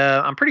 and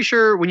I'm pretty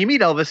sure when you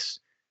meet Elvis,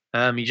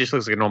 he just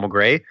looks like a normal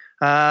gray.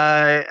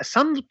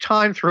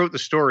 Sometime throughout the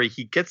story,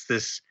 he gets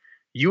this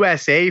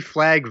USA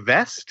flag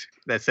vest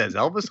that says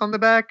Elvis on the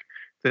back.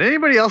 Did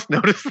anybody else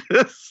notice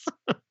this?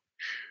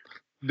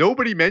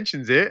 Nobody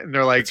mentions it, and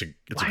they're like, "It's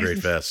a great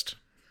vest."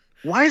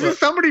 Why isn't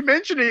somebody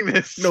mentioning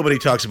this? Nobody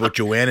talks about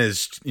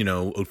Joanna's,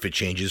 outfit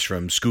changes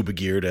from scuba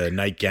gear to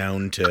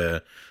nightgown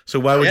to. So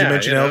why would you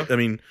mention Elvis? I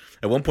mean,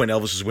 at one point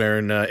Elvis was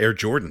wearing Air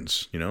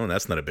Jordans, and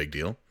that's not a big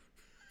deal.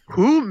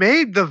 Who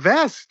made the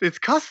vest? It's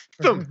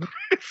custom.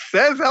 It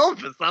says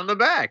Elvis on the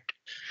back.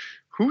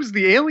 Who's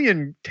the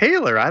alien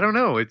tailor? I don't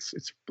know. It's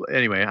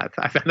anyway.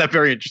 I found that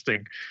very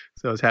interesting.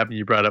 So I was happy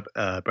you brought up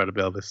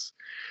Elvis.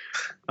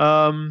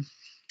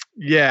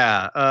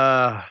 Yeah.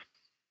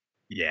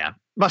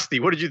 Musty,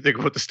 what did you think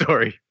about the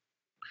story?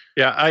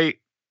 Yeah,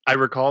 I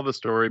recall the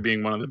story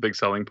being one of the big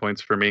selling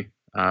points for me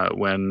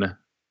when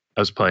I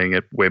was playing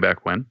it way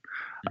back when.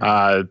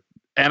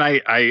 And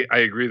I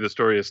agree the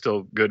story is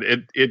still good.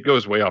 It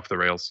goes way off the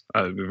rails.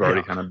 We've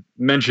already kind of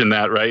mentioned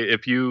that, right?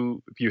 If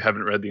you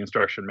haven't read the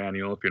instruction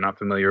manual, if you're not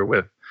familiar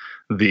with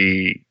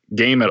the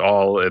game at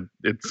all,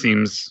 it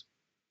seems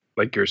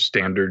like your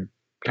standard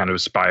kind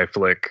of spy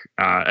flick,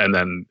 and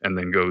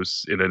then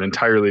goes in an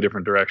entirely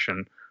different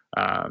direction.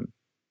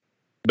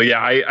 But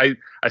yeah,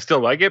 I still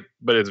like it,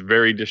 but it's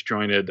very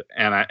disjointed,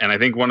 and I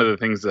think one of the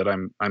things that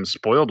I'm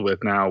spoiled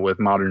with now with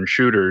modern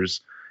shooters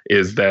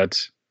is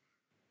that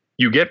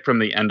you get from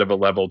the end of a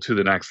level to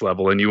the next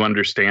level, and you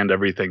understand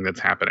everything that's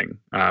happening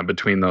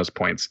between those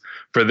points.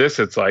 For this,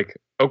 it's like,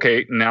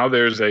 okay, now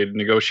there's a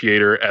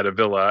negotiator at a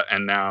villa,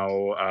 and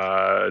now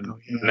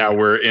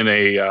we're in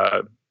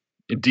a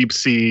deep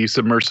sea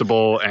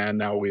submersible, and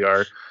now we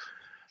are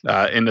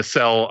in a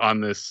cell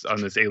on this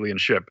alien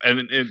ship,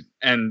 and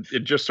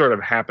it just sort of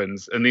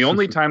happens. And the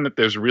only time that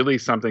there's really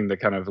something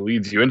that kind of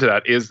leads you into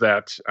that is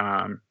that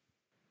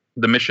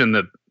the mission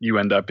that you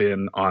end up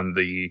in on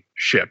the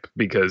ship,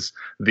 because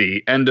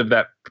the end of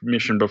that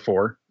mission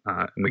before,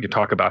 and we could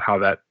talk about how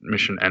that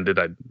mission ended.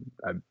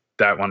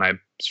 That one I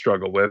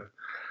struggle with.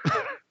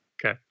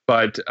 Okay,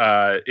 but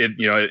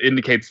it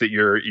indicates that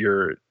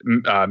you're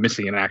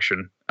missing in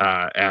action,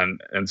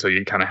 and so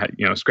you kind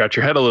of scratch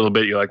your head a little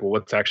bit. You're like, well,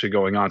 what's actually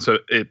going on? So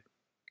it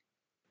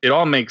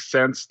all makes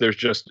sense. There's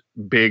just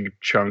big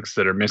chunks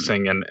that are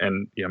missing,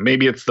 and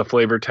maybe it's the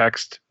flavor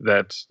text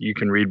that you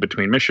can read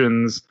between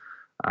missions.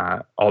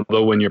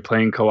 Although when you're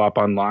playing co-op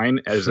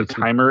online as a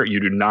timer, you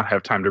do not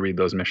have time to read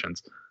those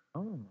missions.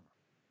 Oh.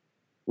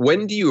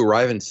 When do you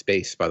arrive in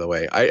space, by the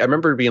way? I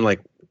remember being like,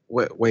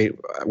 wait,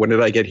 when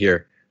did I get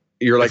here?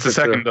 You're like the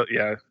second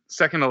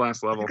to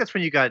last level. I think that's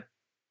when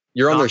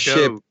you're on the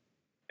ship.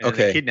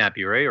 Okay. They kidnap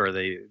you, right? Or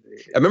they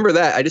I remember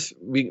that.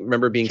 We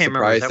remember being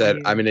surprised that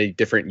I'm in a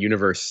different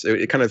universe.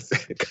 It kind of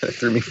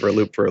threw me for a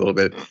loop for a little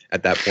bit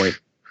at that point.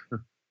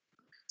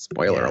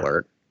 Spoiler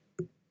alert.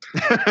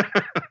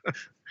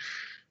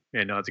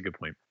 Yeah, no, that's a good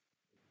point.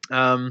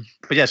 But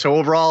yeah, so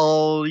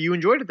overall, you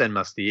enjoyed it then,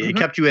 Musty. It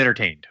kept you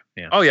entertained.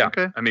 Yeah. Oh yeah.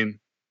 Okay. I mean,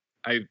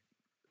 I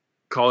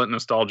call it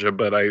nostalgia,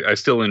 but I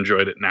still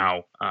enjoyed it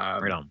now.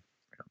 Right on.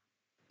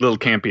 A little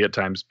campy at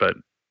times, but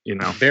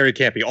very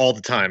campy all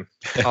the time.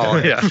 Oh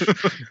yeah,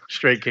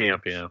 straight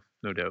camp. Yeah,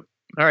 no doubt.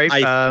 All right.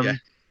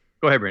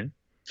 Go ahead, Brandon.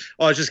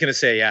 Oh, I was just gonna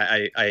say,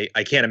 yeah,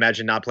 I can't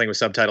imagine not playing with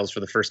subtitles for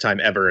the first time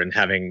ever and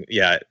having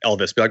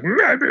Elvis be like, you're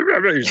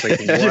just like,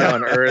 what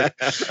on earth?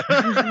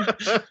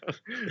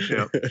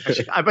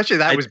 I bet you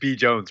that was B.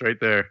 Jones right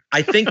there.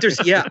 I think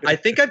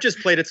I've just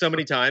played it so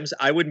many times.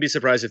 I wouldn't be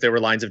surprised if there were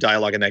lines of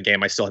dialogue in that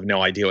game. I still have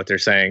no idea what they're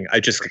saying.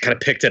 I just kind of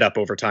picked it up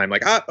over time,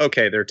 like,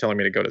 okay, they're telling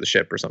me to go to the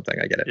ship or something.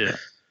 I get it.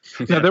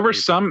 Yeah. There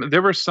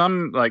were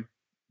some like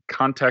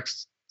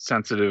context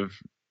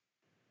sensitive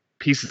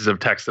pieces of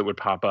text that would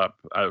pop up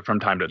from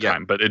time to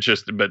time, but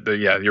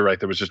you're right.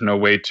 There was just no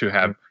way to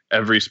have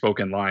every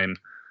spoken line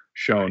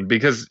shown,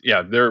 because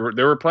there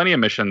were plenty of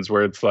missions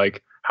where it's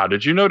like, how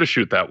did you know to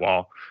shoot that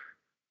wall?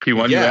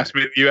 P1,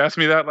 you asked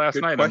me that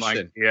last night. Question. I'm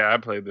like, yeah, I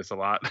played this a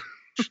lot.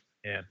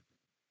 Yeah,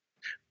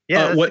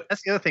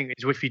 that's the other thing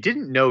is if you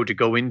didn't know to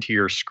go into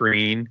your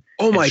screen.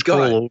 Oh my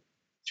god.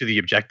 to the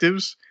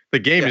objectives, the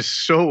game is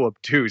so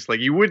obtuse. Like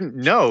you wouldn't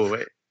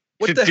know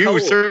What to the do hell?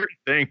 certain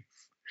things.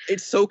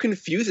 It's so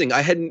confusing.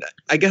 I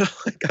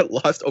got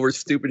lost over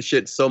stupid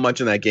shit so much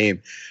in that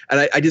game,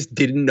 and I just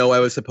didn't know I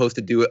was supposed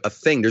to do a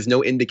thing. There's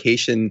no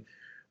indication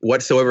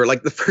whatsoever.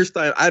 Like the first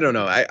time, I don't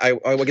know. I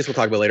guess we'll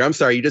talk about it later. I'm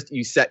sorry.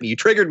 You set me. You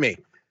triggered me.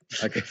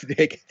 Okay,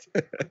 take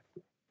it.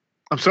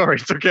 I'm sorry.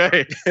 It's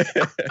okay.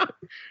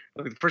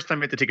 The first time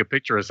I had to take a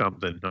picture of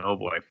something. Oh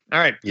boy. All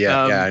right.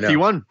 Yeah, I know.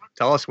 P1,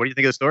 tell us, what do you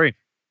think of the story?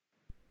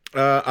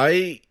 If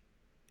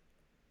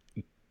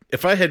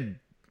I had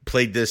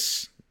played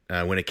this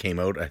when it came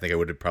out, I think I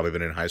would have probably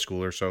been in high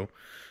school or so,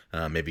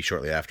 maybe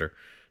shortly after.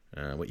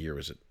 What year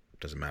was it?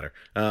 Doesn't matter.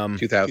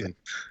 2000.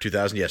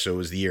 2000, yeah, so it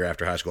was the year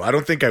after high school. I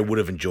don't think I would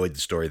have enjoyed the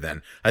story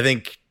then. I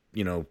think,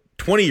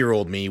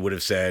 20-year-old me would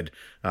have said,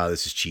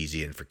 this is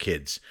cheesy and for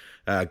kids.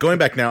 Going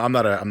back now, I'm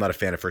not a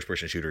fan of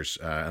first-person shooters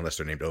unless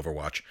they're named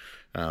Overwatch.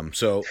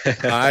 So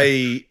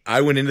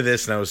I went into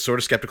this and I was sort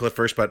of skeptical at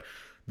first, but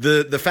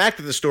the fact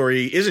that the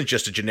story isn't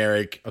just a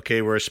generic,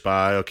 okay, we're a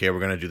spy, okay, we're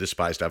going to do the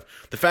spy stuff.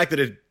 The fact that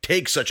it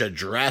takes such a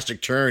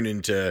drastic turn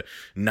into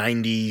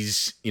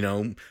 90s,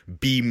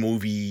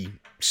 B-movie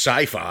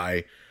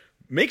sci-fi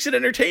makes it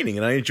entertaining,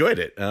 and I enjoyed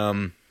it.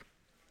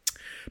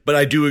 But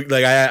I do,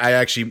 like, I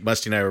actually,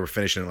 Musty and I were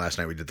finishing it last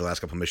night. We did the last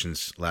couple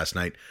missions last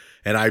night,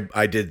 and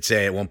I did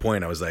say at one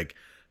point, I was like,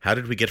 how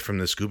did we get from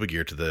the scuba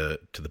gear to the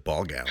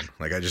ball gown?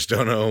 Like, I just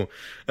don't know.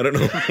 I don't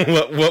know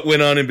what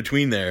went on in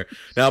between there.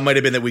 Now, it might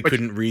have been that we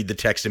couldn't read the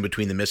text in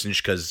between the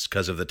missions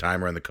because of the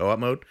timer and the co-op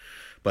mode.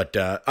 But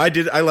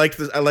I liked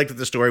that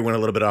the story went a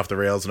little bit off the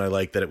rails, and I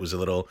liked that it was a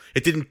little.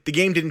 The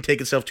game didn't take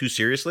itself too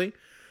seriously.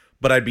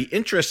 But I'd be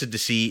interested to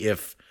see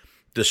if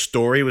the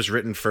story was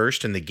written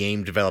first and the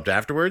game developed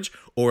afterwards,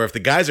 or if the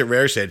guys at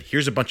Rare said,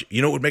 "Here's a bunch.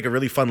 What would make a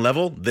really fun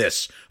level?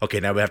 This. Okay,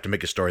 now we have to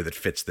make a story that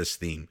fits this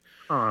theme."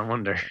 Oh, I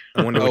wonder.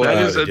 What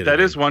that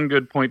is one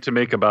good point to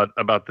make about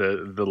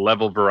the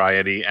level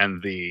variety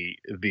and the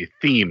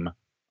theme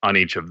on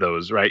each of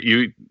those, right?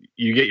 You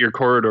get your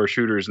corridor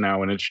shooters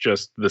now, and it's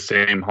just the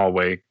same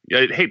hallway.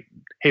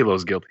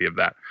 Halo's guilty of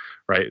that,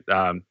 right?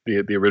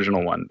 The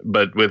original one,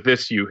 but with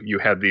this, you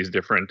had these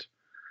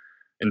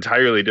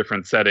entirely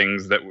different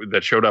settings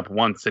that showed up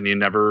once, and you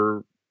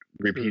never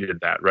repeated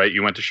that, right?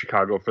 You went to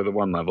Chicago for the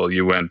one level,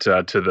 you went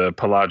to the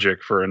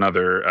Pelagic for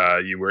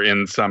another. You were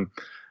in some.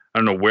 I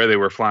don't know where they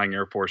were flying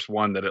Air Force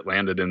One that it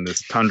landed in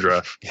this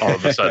tundra all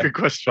of a sudden. Good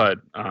question.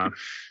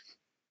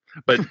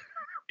 But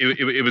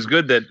it was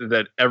good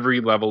that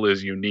every level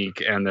is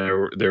unique, and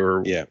there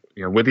were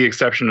with the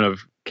exception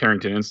of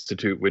Carrington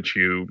Institute, which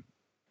you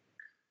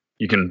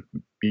can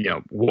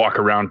walk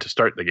around to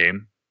start the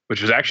game,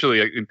 which was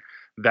actually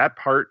that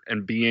part,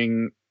 and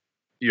being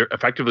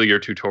effectively your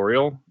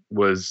tutorial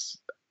was,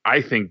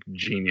 I think,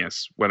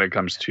 genius when it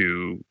comes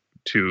to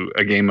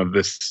a game of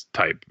this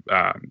type,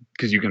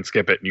 because you can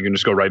skip it and you can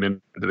just go right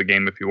into the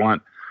game if you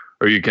want,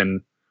 or you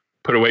can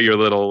put away your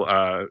little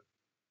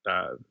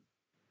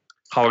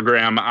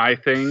hologram eye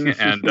thing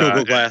and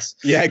Google Glass.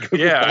 Google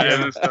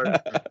Glass.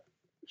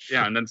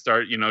 And then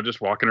start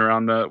just walking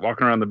around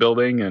the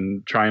building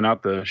and trying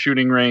out the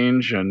shooting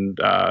range and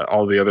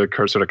all the other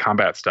sort of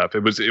combat stuff.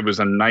 It was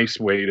a nice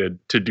way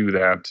to do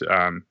that,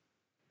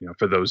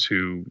 for those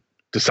who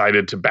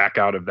decided to back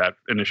out of that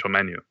initial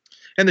menu.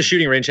 And the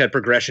shooting range had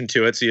progression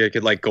to it, so you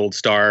could like gold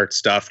star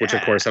stuff, which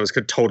of course I was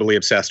totally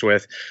obsessed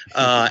with.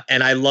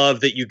 And I love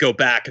that you go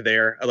back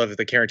there. I love that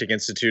the Carrington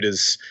Institute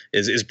is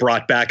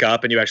brought back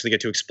up, and you actually get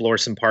to explore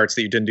some parts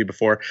that you didn't do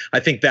before. I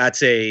think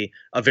that's a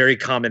very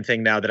common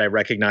thing now that I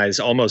recognize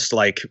almost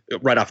like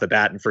right off the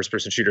bat in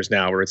first-person shooters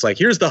now, where it's like,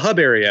 here's the hub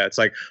area. It's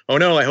like, oh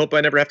no, I hope I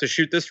never have to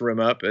shoot this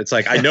room up. It's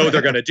like, I know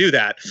they're going to do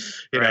that,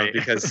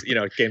 because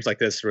games like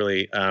this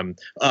really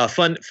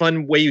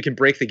fun way you can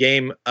break the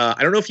game.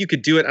 I don't know if you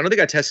could do it. I don't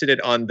think I tested it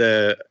on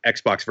the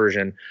Xbox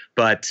version,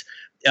 but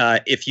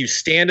if you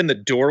stand in the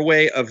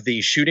doorway of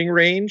the shooting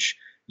range,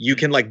 you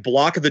can like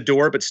block the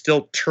door but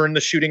still turn the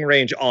shooting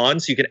range on,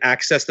 so you can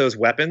access those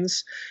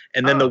weapons.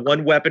 And then the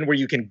one weapon where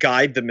you can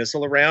guide the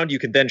missile around, you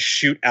can then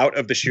shoot out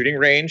of the shooting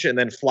range and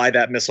then fly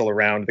that missile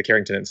around the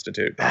Carrington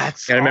Institute.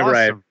 That's and awesome.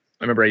 I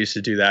remember I used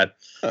to do that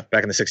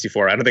back in the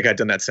 64. I don't think I'd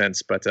done that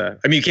since, but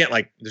you can't,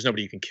 like, there's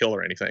nobody you can kill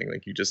or anything.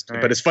 Like, you just,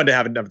 but it's fun to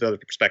have another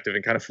perspective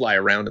and kind of fly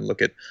around and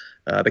look at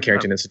the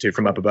Carrington Institute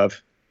from up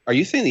above. Are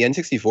you saying the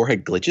N64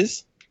 had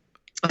glitches?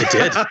 It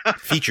did.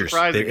 Features.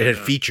 It had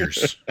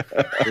features.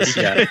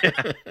 Yeah.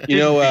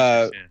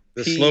 The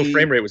slow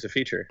frame rate was a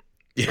feature.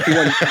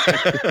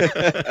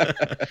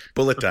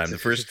 Bullet time. The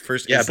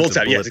first. Yeah, bullet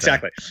time. Yes,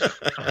 exactly.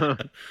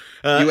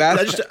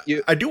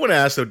 I do want to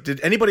ask though.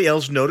 Did anybody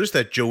else notice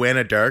that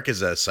Joanna Dark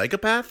is a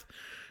psychopath?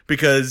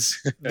 because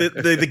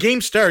the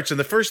game starts and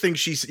the first thing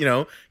she's,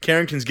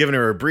 Carrington's giving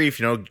her a brief,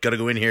 got to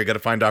go in here, got to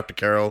find Dr.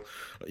 Carroll,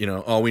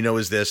 all we know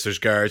is this, there's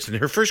guards. And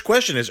her first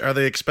question is, are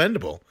they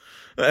expendable?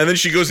 And then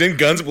she goes in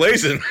guns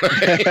blazing.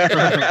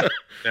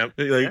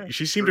 Yep.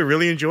 She seemed to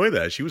really enjoy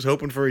that. She was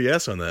hoping for a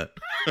yes on that.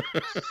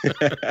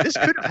 This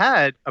could have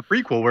had a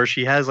prequel where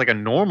she has like a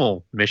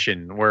normal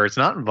mission where it's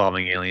not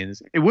involving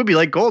aliens. It would be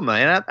like GoldenEye.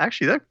 And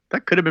actually,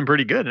 that could have been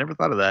pretty good. I never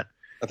thought of that.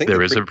 I think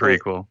There is a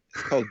prequel.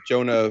 It's called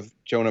Joan of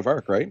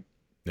Arc, right?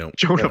 No,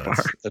 Joan of that's-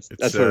 Arc. That's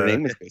It's, what her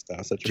name was based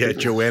off. Such a Yeah,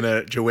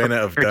 prequel. Joanna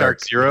of Perfect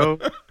Dark Zero.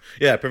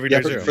 Yeah, Perfect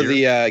Yeah, Dark Zero. for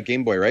the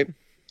Game Boy, right?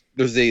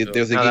 There's a No,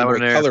 Game that Boy one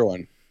there. Color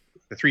one.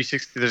 The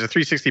 360. There's a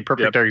 360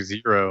 Perfect Yep. Dark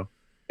Zero.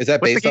 Is that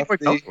What's the based Game off Boy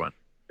the? Color one?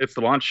 It's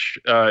the launch.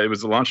 It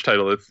was the launch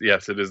title. It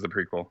is the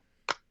prequel.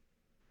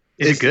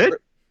 Is it good?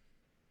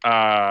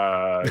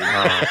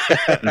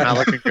 Not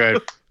looking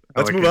good.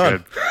 Let's move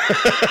on.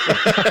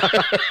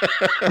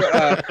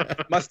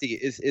 Musty,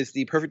 is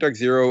the Perfect Dark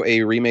Zero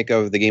a remake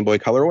of the Game Boy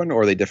Color one,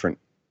 or are they different?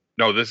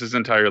 No, this is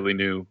entirely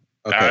new.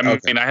 Okay, I okay.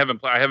 mean, I haven't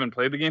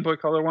played the Game Boy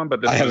Color one,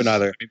 but this I haven't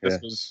either, I mean, this yeah.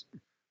 was.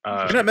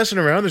 You're not messing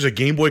around. There's a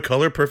Game Boy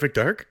Color Perfect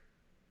Dark.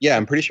 Yeah,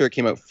 I'm pretty sure it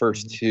came out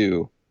first Mm-hmm.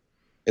 too.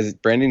 Is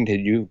it Brandon?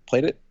 Did you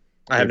played it?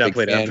 I have You're a not big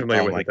played it. I'm fan?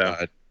 familiar Oh with my it though.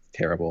 God,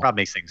 terrible. Rob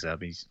makes things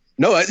up. He's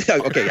No,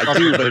 okay, I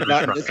do, but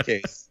not in this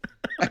case.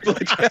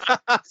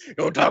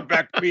 Don't talk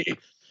back to me.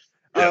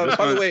 Yeah, this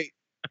By the was- way,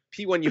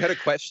 P1, you had a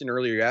question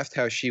earlier. You asked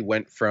how she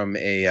went from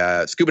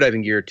a scuba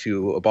diving gear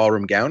to a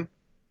ballroom gown.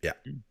 Yeah.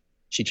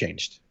 She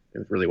changed.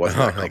 It really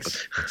wasn't. Oh, that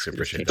thanks. complicated. Thanks. I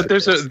appreciate But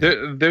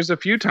that. there's a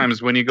few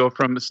times when you go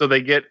from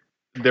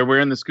they're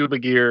wearing the scuba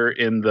gear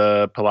in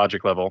the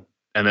pelagic level,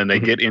 and then they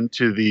Mhm. get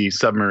into the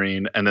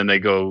submarine, and then they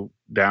go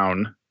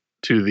down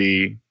to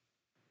the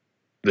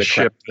The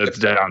ship crash that's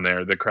ship. down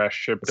there, the crash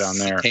ship down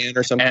there. Tan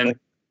or something. And like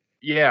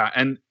yeah,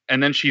 and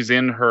then she's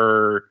in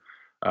her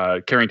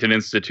Carrington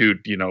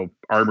Institute,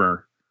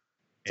 armor.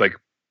 It's like,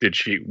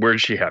 where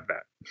did she have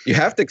that? You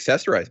have to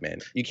accessorize, man.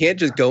 You can't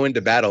just go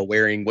into battle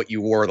wearing what you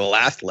wore the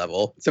last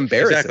level. It's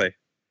embarrassing. Exactly.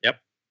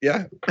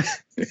 Yeah.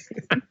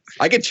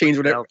 I get changed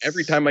whenever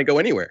every time I go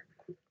anywhere.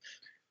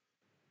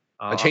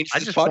 I changed I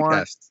this just want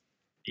podcast.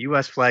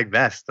 U.S. flag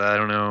vest. I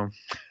don't know.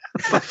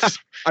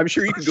 I'm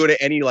sure you can go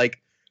to any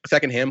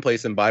secondhand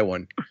place and buy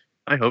one.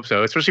 I hope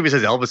so. Especially if it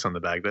says Elvis on the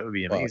back. That would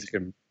be Well, amazing. you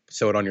can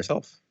sew it on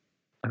yourself.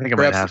 I think I might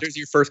Perhaps have. there's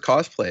your first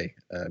cosplay,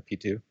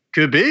 P2.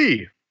 Could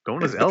be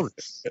going as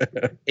Elvis.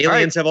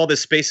 Aliens have all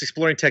this space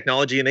exploring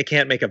technology and they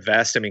can't make a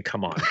vest. I mean,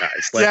 come on,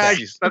 guys. Yeah,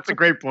 Let's, that's a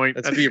great point.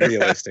 let's be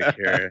realistic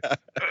here.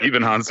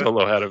 Even Han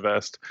Solo had a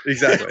vest.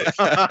 Exactly.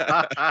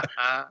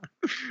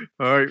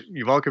 All right,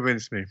 you've all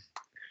convinced me.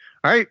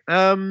 All right.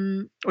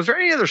 Was there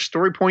any other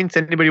story points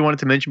anybody wanted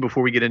to mention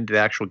before we get into the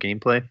actual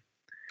gameplay? I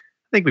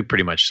think we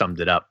pretty much summed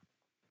it up.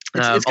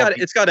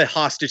 It's got a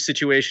hostage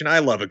situation. I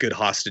love a good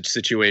hostage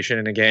situation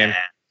in a game. Yeah.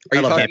 Are you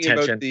I love the talking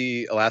about attention.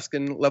 the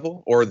Alaskan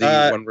level or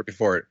the one right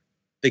before it?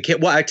 They can't.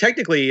 Well, I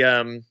technically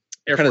Air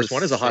Kinda Force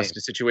One is a same.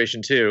 hostage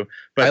situation too.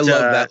 But I love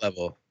that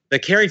level. The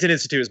Carrington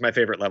Institute is my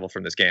favorite level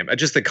from this game.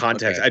 Just the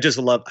context. Okay.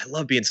 I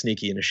love being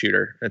sneaky in a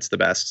shooter. That's the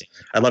best.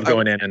 I love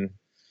going in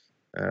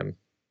and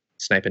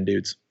sniping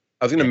dudes.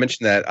 I was going to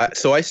mention that.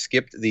 So I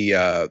skipped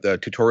the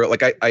tutorial.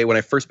 Like I when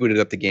I first booted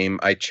up the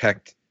game, I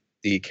checked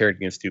the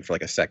Carrington Institute for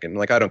like a second.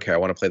 Like I don't care. I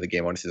want to play the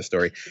game. I want to see the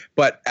story.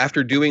 But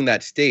after doing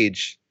that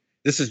stage,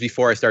 this is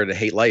before I started to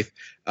hate life.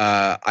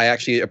 I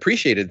actually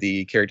appreciated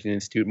the Carrington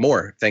Institute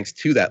more thanks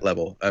to that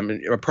level. I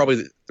mean, probably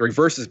the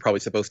reverse is probably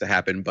supposed to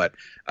happen, but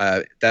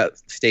that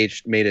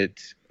stage made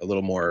it a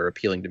little more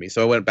appealing to me.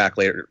 So I went back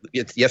later.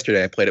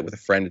 Yesterday, I played it with a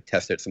friend to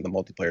test it, some of the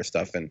multiplayer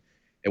stuff, and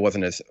it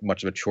wasn't as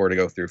much of a chore to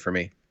go through for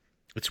me.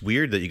 It's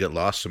weird that you get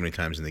lost so many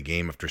times in the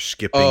game after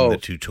skipping the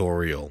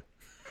tutorial.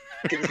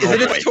 Is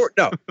it a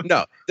tutorial?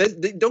 No.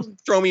 They don't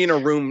throw me in a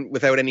room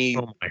without any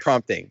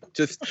prompting.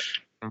 Just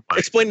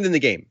explain it in the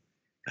game.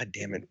 God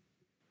damn it.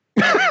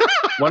 I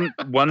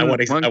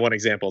want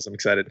examples. I'm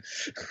excited.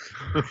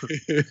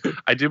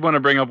 I did want to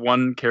bring up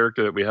one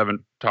character that we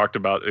haven't talked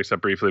about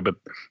except briefly, but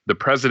the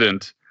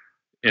president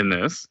in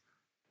this,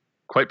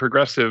 quite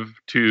progressive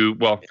to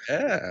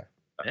to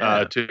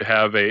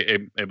have a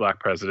black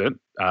president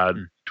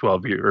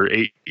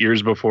 8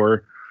 years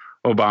before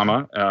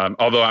Obama.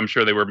 Although I'm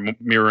sure they were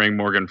mirroring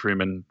Morgan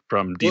Freeman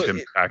from Deep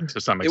Impact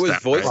to some extent.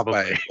 It was voiced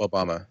by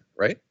Obama,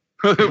 right?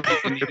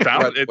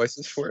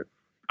 Voices for it.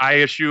 I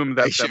assume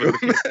that was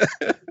the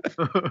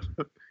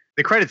case.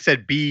 The credit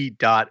said B.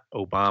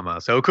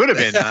 Obama, so it could have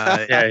been.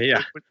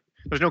 Yeah.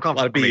 There's no A lot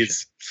of confirmation.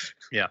 bees.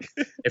 Yeah.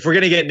 If we're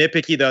gonna get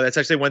nitpicky, though, that's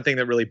actually one thing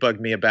that really bugged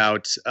me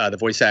about the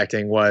voice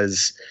acting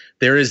was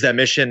there is that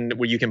mission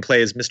where you can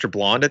play as Mr.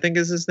 Blonde, I think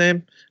is his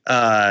name,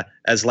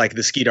 as like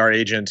the Skeetar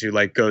agent who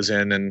like goes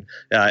in and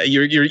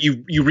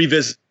you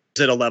revisit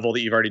a level that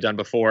you've already done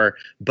before,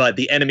 but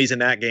the enemies in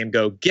that game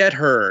go get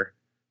her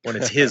when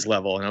it's his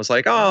level, and I was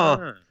like,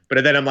 oh.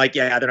 But then I'm like,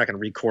 yeah, they're not going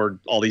to record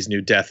all these new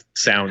death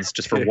sounds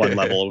just for one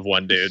level of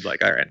one dude.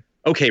 Like, all right,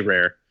 okay,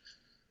 Rare,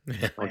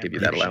 I'll give you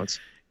that allowance.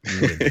 You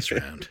win this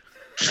round.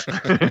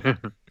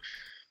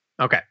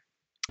 Okay.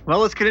 Well,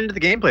 let's get into the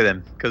gameplay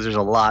then, because there's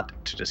a lot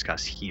to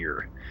discuss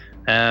here.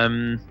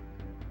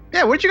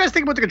 Yeah, what did you guys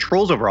think about the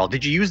controls overall?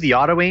 Did you use the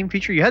auto aim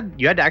feature? You had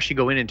to actually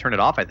go in and turn it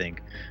off, I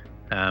think.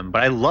 But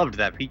I loved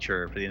that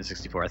feature for the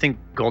N64. I think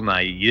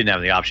GoldenEye, you didn't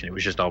have the option; it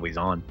was just always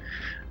on.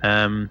 Oh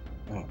man,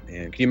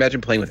 can you imagine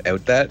playing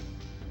without that?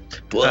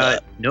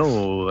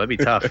 No, that'd be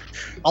tough.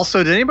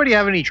 Also, did anybody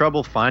have any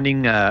trouble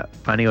finding out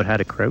how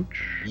to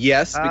crouch?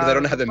 Yes, because I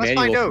don't have the let's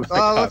manual.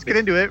 Find out. Let's get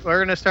into it. We're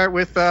gonna start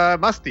with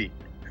Musty.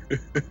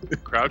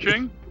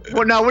 Crouching?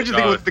 Well, now, what do you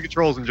think about the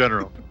controls in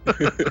general?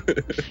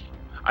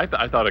 I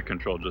thought it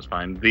controlled just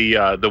fine.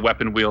 The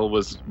weapon wheel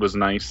was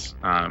nice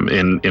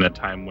in a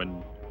time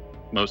when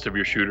most of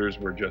your shooters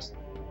were just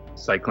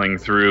cycling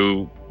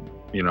through,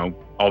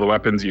 all the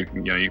weapons. You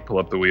pull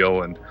up the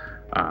wheel, and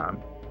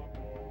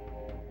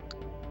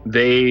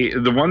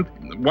the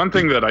one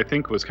thing that I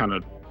think was kind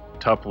of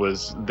tough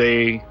was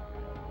they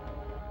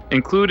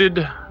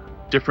included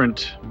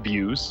different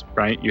views,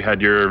 right? You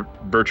had your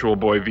Virtual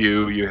Boy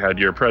view, you had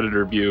your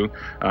Predator view.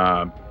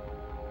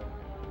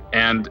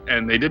 And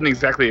they didn't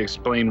exactly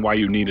explain why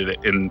you needed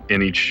it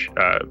in each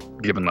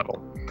given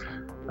level,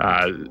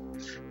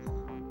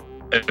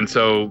 and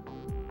so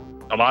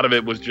a lot of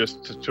it was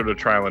just sort of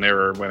trial and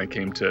error when it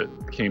came to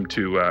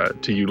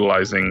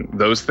utilizing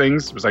those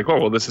things. It was like, oh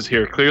well, this is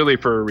here clearly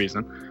for a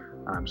reason,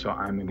 so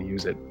I'm going to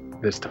use it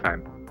this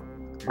time.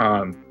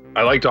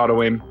 I liked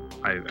auto aim.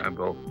 I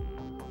will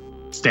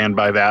stand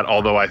by that.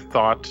 Although I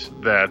thought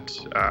that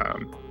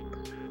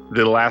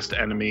the last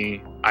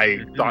enemy, I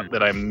thought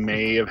that I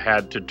may have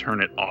had to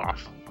turn it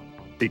off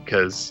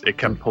because it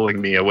kept pulling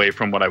me away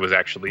from what I was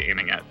actually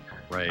aiming at.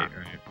 Right. Yeah.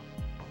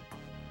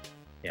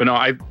 But no,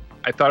 I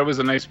thought it was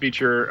a nice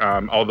feature.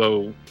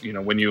 Although,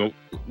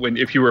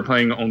 if you were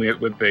playing only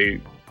with a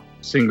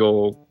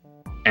single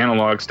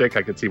analog stick,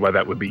 I could see why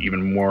that would be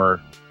even more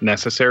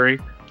necessary.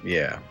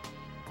 Yeah.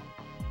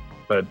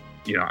 But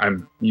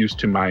I'm used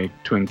to my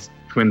twin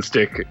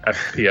stick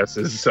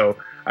FPSs, so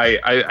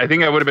I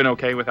think I would have been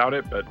okay without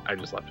it, but I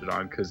just left it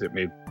on because it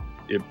made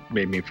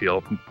me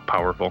feel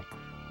powerful.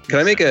 Can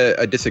I make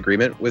a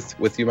disagreement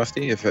with you,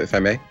 Musty, if I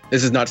may?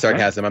 This is not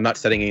sarcasm. I'm not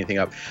setting anything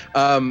up.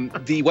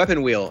 The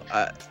weapon wheel.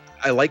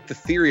 I like the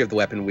theory of the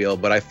weapon wheel,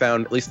 but I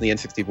found, at least in the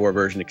N64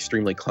 version,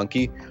 extremely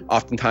clunky.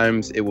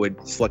 Oftentimes, it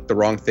would select the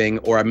wrong thing,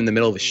 or I'm in the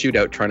middle of a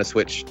shootout trying to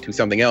switch to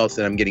something else,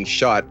 and I'm getting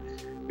shot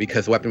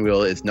because the weapon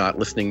wheel is not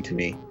listening to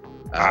me.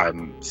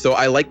 So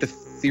I like the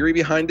theory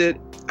behind it.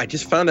 I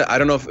just found that, I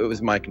don't know if it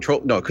was my control.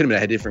 No, it couldn't have been.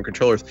 I had different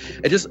controllers.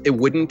 It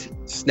wouldn't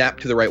snap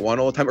to the right one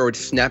all the time, or it would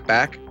snap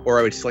back, or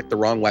I would select the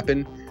wrong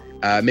weapon.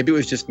 Maybe it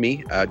was just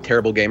me, a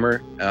terrible gamer,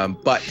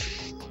 but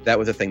that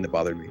was a thing that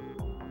bothered me.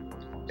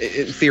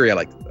 In theory, I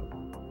liked it though.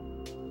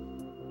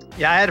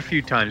 Yeah, I had a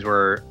few times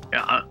where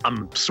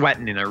I'm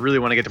sweating and I really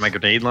want to get to my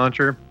grenade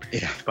launcher.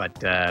 Yeah.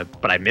 But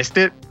I missed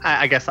it.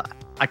 I guess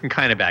I can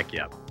kind of back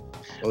you up.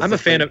 Well, I'm a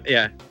fan of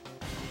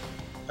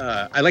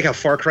I like how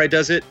Far Cry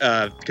does it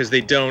because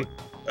they don't,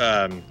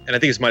 and I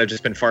think this might have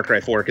just been Far Cry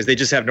 4 because they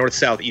just have north,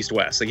 south, east,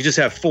 west. Like you just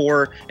have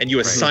 4 and you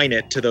assign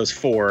it to those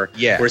 4.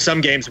 Yeah. Where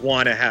some games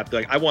want to have,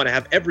 I want to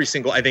have every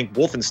single, I think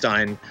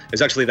Wolfenstein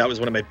that was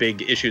one of my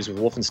big issues with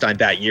Wolfenstein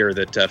that year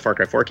that Far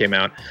Cry 4 came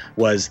out,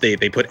 was they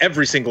put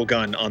every single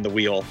gun on the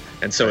wheel.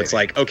 And so it's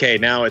like, okay,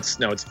 now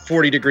it's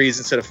 40 degrees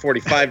instead of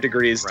 45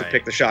 degrees to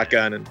pick the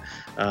shotgun. And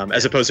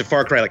as opposed to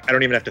Far Cry, I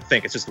don't even have to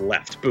think. It's just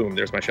left. Boom,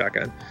 there's my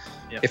shotgun.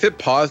 Yep. If it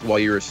paused while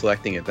you were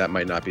selecting it, that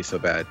might not be so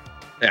bad.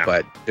 Yeah,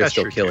 but they're that's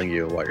still true, killing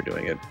you while you're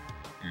doing it.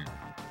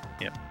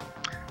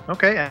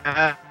 Okay.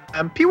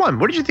 P1,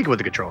 what did you think about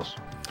the controls?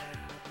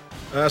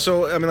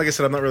 So, I mean, like I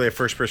said, I'm not really a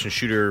first-person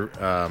shooter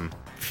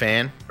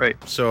fan. Right.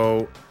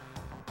 So,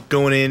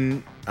 going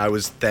in, I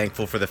was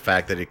thankful for the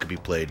fact that it could be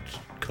played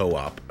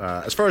co-op.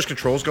 As far as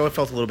controls go, it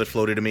felt a little bit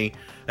floaty to me.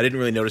 I didn't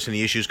really notice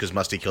any issues because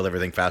Musty killed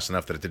everything fast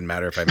enough that it didn't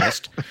matter if I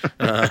missed.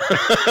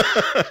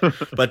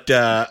 But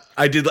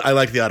I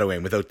like the auto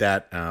aim. Without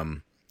that,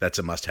 that's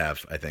a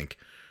must-have, I think.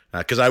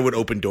 Because I would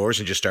open doors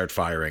and just start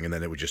firing, and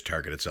then it would just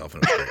target itself.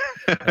 And it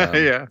was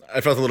great. Yeah. I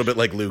felt a little bit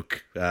like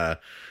Luke,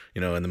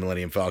 in the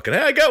Millennium Falcon.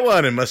 Hey, I got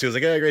one. And Musty was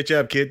like, great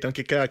job, kid. Don't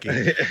get cocky.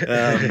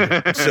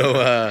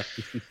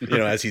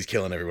 As he's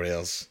killing everybody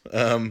else.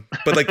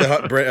 But like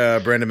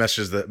Brandon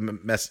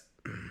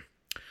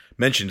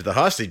mentioned the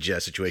hostage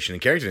situation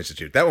in Carrington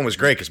Institute. That one was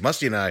great because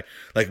Musty and I,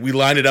 we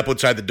lined it up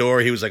outside the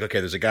door. He was like,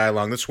 okay, there's a guy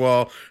along this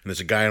wall and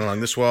there's a guy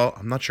along this wall.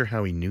 I'm not sure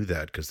how he knew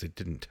that because they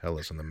didn't tell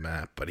us on the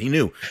map, but he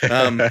knew.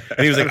 And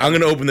he was like, I'm going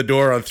to open the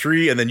door on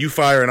 3 and then you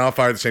fire and I'll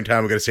fire at the same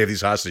time. We're going to save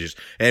these hostages.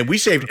 And we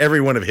saved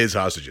every one of his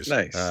hostages.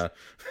 Nice.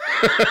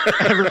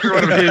 Every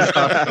one of his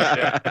hostages,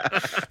 yeah.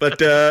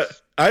 But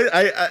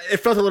it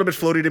felt a little bit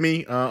floaty to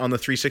me on the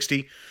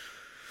 360.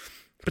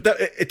 But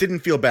it didn't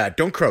feel bad.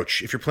 Don't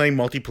crouch. If you're playing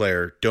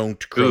multiplayer,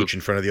 don't crouch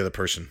in front of the other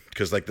person.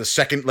 Because the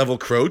second level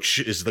crouch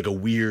is like a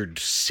weird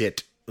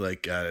sit.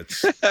 Don't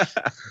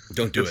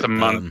do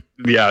it.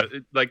 Yeah,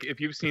 if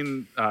you've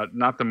seen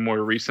not the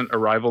more recent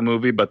Arrival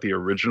movie, but the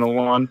original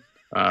one,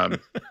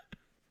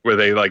 where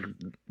they like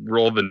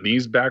roll the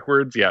knees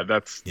backwards. Yeah,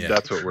 that's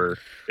what we're.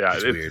 Yeah,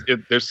 It's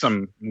weird. There's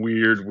some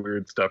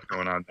weird stuff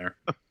going on there.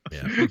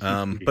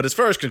 Yeah. But as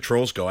far as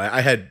controls go,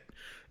 I had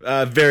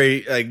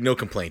very no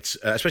complaints,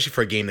 especially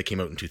for a game that came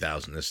out in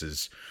 2000. This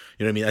is,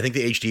 you know what I mean? I think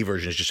the HD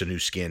version is just a new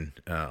skin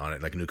on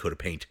it, like a new coat of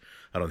paint.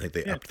 I don't think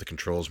they upped the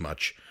controls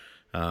much.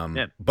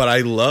 But I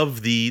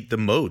love the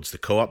modes, the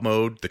co-op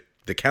mode,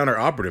 the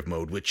counter-operative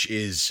mode, which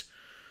is,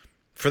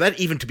 for that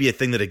even to be a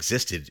thing that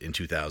existed in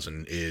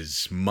 2000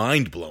 is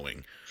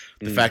mind-blowing.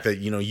 The fact that,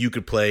 you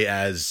could play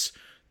as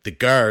the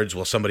guards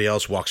while somebody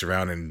else walks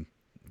around and,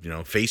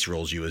 face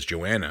rolls you as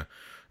Joanna.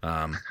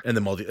 And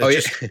the multi.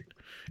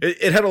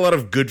 It had a lot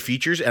of good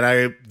features,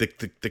 and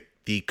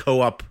the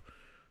co-op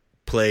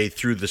play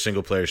through the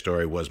single player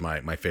story was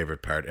my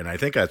favorite part, and I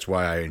think that's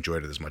why I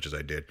enjoyed it as much as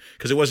I did,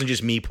 because it wasn't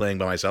just me playing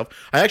by myself.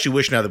 I actually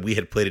wish now that we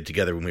had played it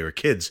together when we were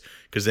kids,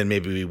 because then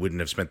maybe we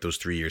wouldn't have spent those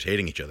 3 years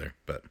hating each other.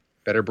 But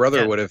better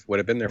brother would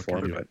have been there for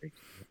him, but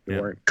we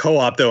weren't.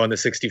 Co-op though on the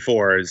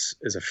 64 is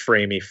a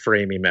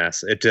framey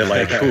mess. It did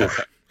like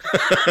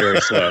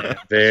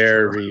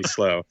very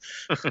slow.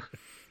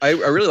 I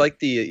really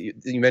like you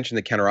mentioned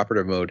the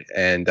counter-operative mode,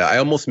 and I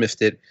almost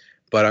missed it,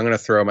 but I'm going to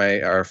throw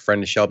our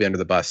friend Shelby under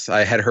the bus.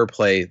 I had her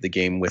play the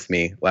game with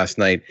me last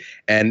night,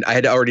 and I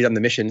had already done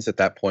the missions at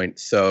that point,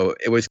 so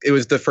it was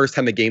the first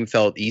time the game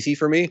felt easy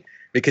for me,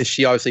 because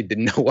she obviously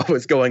didn't know what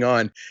was going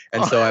on,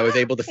 and so I was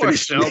able to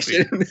finish the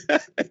mission.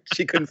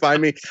 She couldn't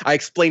find me. I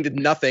explained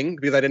nothing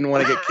because I didn't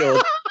want to get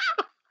killed,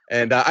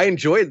 and I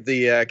enjoyed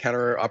the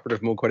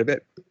counter-operative mode quite a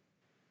bit.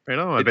 Right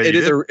on. It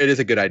is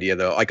a good idea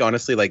though. Like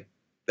honestly, like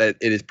that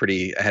it is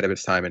pretty ahead of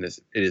its time, and it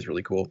is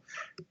really cool.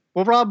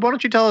 Well, Rob, why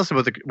don't you tell us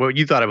about what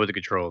you thought about the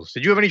controls?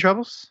 Did you have any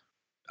troubles?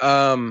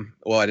 Well,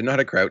 I didn't know how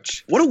to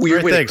crouch. What a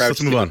weird way to crouch.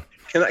 Let's move on.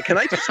 Can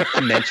I just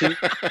mention?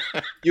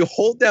 You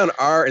hold down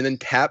R and then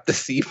tap the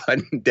C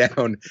button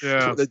down.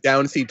 Yeah. The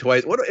down C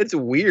twice. It's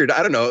weird.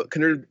 I don't know.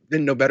 Can there have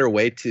been no better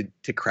way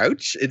to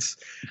crouch? It's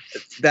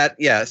that.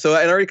 Yeah. So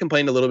I already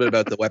complained a little bit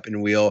about the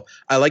weapon wheel.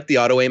 I like the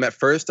auto aim at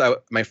first.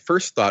 My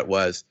first thought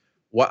was,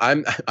 "What?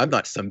 I'm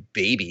not some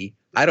baby.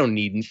 I don't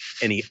need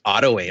any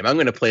auto aim. I'm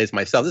going to play as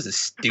myself. This is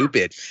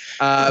stupid."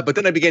 But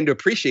then I began to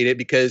appreciate it,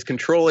 because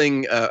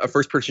controlling a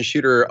first-person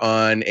shooter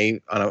on a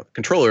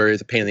controller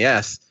is a pain in the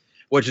ass.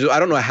 Which is, I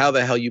don't know how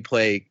the hell you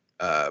play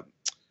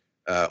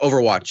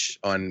Overwatch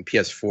on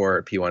PS4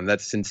 or P1.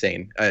 That's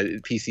insane.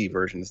 PC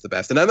version is the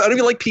best, and I don't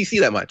even like PC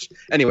that much.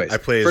 Anyways, I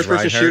play as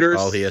first-person Reinhardt. shooters.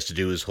 All he has to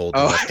do is hold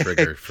the left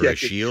trigger for his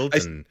shield, he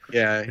can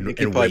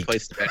probably wait. play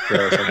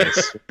Spectre or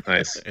something.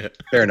 Nice.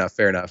 Fair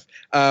enough.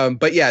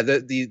 But yeah,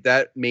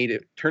 that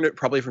turned it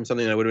probably from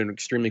something that would have been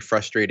extremely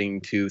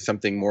frustrating to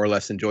something more or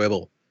less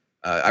enjoyable.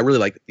 I really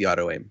like the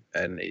auto aim,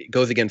 and it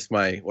goes against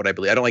what I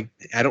believe. I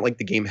don't like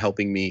the game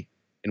helping me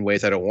in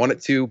ways I don't want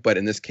it to, but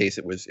in this case,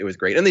 it was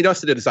great. And they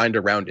also designed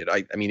around it.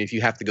 I mean, if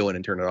you have to go in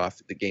and turn it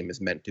off, the game is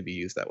meant to be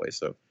used that way.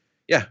 So,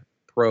 yeah,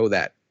 pro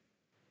that.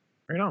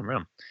 Right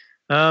on.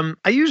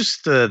 I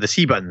used the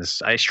C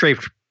buttons. I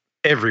strafed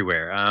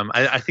everywhere.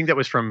 I think that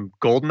was from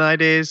GoldenEye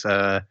days.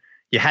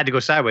 You had to go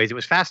sideways. It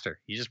was faster.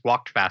 You just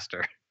walked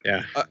faster.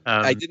 Yeah.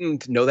 I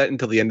didn't know that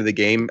until the end of the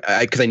game,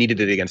 because I needed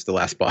it against the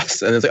last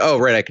boss. And it's like, oh,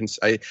 right,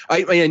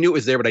 I knew it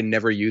was there, but I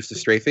never used the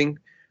strafing.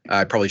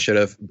 I probably should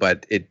have,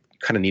 but it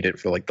kind of need it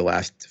for like the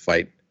last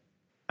fight.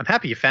 I'm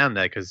happy you found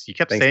that, because you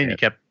kept saying you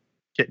kept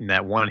getting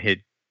that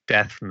one-hit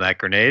death from that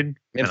grenade.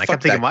 Man, and I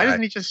kept thinking, why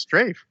doesn't he just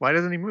strafe? Why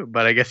doesn't he move?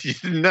 But I guess you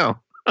didn't know.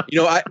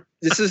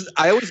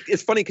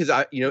 It's funny because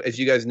as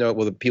you guys know,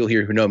 well, the people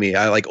here who know me,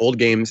 I like old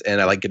games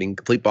and I like getting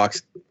complete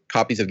box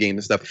copies of games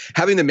and stuff.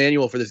 Having the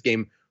manual for this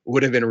game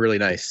would have been really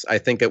nice. I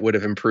think it would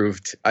have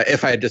improved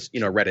if I had just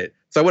read it.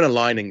 So I went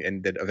online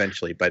and did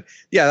eventually. But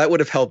yeah, that would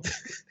have helped.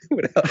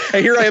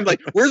 And here I am like,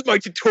 where's my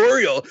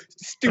tutorial?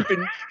 Stupid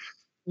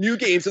new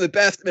games are the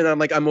best. And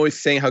I'm always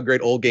saying how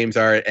great old games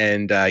are.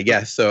 And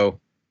so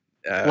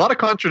a lot of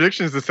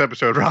contradictions this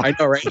episode, Rob. I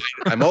know, right?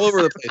 I'm all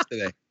over the place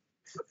today.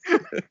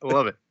 I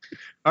love it.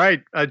 All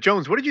right,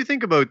 Jones, what did you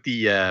think about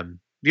the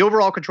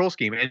overall control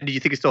scheme? And do you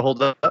think it still holds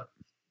up?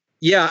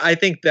 Yeah, I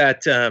think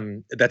that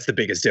that's the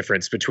biggest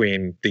difference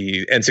between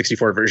the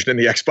N64 version and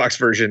the Xbox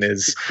version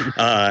is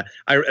I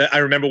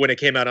remember when it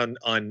came out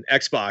on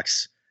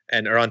Xbox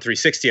or on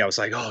 360, I was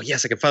like, oh,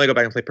 yes, I can finally go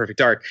back and play Perfect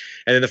Dark.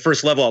 And then the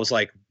first level, I was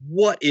like,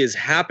 what is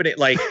happening?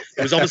 Like,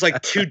 it was almost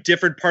like two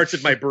different parts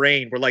of my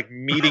brain were like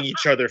meeting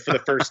each other for the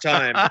first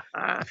time,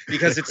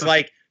 because it's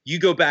like, you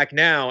go back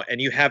now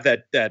and you have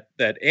that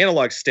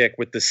analog stick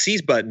with the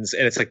seize buttons,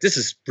 and it's like, this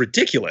is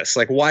ridiculous.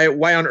 Like, why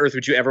on earth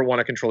would you ever want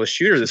to control a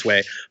shooter this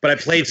way? But I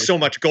played so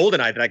much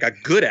GoldenEye that I got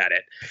good at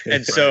it.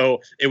 And so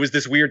it was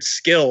this weird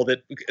skill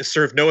that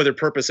served no other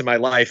purpose in my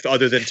life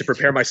other than to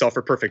prepare myself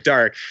for Perfect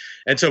Dark.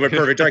 And so when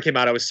Perfect Dark came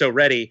out, I was so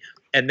ready.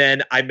 And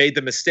then I made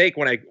the mistake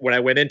when I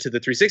went into the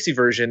 360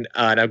 version,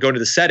 and I'm going to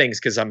the settings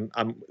because I'm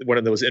one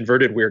of those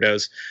inverted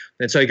weirdos.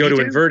 And so I go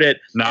to invert it,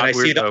 Not and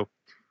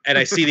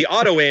I weirdo. see the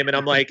auto aim, and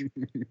I'm like,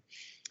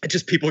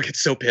 just people get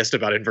so pissed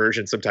about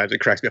inversion sometimes. It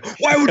cracks me up.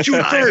 Why would you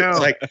invert? It's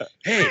like,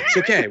 hey, it's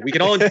okay. We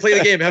can all play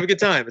the game, have a good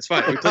time. It's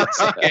fine. We played the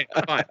same game.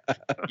 It's fine.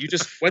 You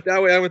just went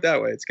that way, I went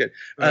that way. It's good.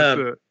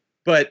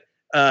 But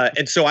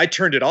and so I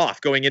turned it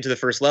off going into the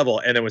first level,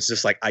 and it was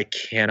just like, I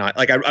cannot.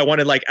 Like I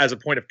wanted, like, as a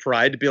point of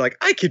pride to be like,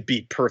 I could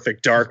beat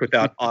Perfect Dark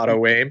without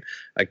auto aim.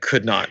 I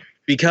could not,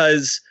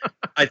 because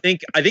I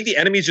think the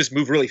enemies just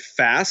move really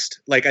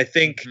fast. Like I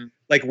think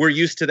like we're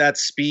used to that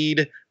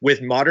speed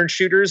with modern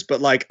shooters, but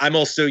like I'm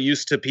also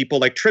used to people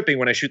like tripping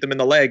when I shoot them in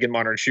the leg in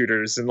modern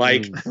shooters, and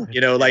like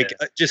like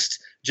just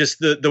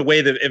the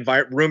way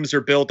the rooms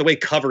are built, the way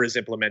cover is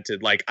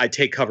implemented. Like I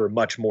take cover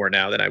much more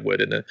now than I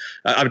would in the.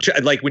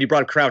 Like when you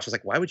brought up crouch, I was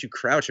like, why would you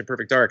crouch in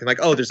Perfect Dark? And like,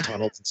 oh, there's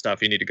tunnels and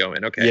stuff you need to go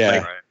in. Okay, yeah.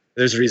 Like,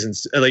 there's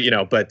reasons, like,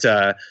 but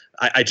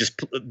I just,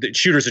 the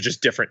shooters are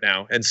just different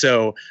now. And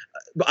so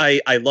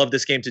I love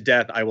this game to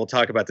death. I will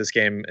talk about this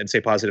game and say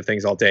positive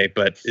things all day,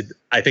 but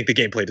I think the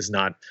gameplay does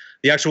not,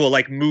 the actual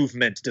like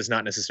movement does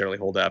not necessarily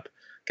hold up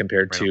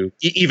compared to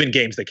even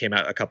games that came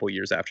out a couple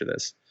years after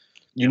this.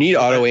 You need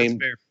auto aim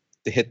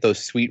to hit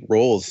those sweet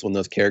rolls when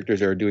those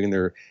characters are doing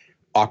their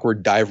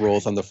awkward dive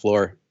rolls on the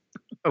floor.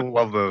 I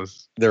love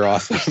those. They're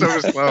awesome. So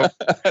slow.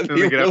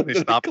 They get up and they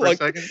stop for a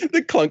second.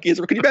 The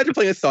clunkiest. Can you imagine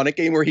playing a Sonic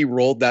game where he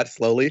rolled that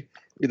slowly? It'd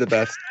be the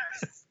best.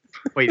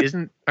 Wait,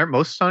 aren't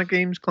most Sonic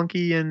games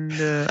clunky and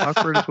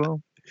awkward as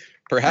well?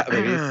 Perhaps.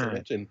 Maybe it's to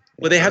mention.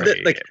 Well, they have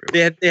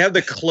they have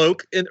the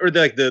cloak or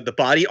the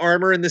body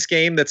armor in this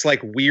game that's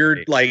like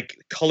weird, like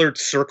colored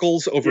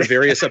circles over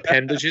various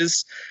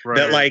appendages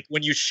that like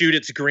when you shoot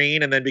it's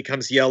green and then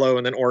becomes yellow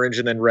and then orange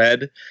and then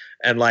red.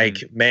 And like,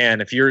 man,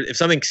 if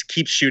something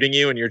keeps shooting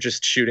you and you're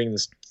just shooting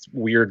this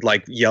weird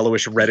like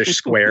yellowish reddish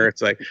square,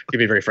 it's like, it can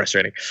be very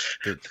frustrating.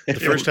 The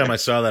first time I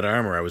saw that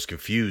armor, I was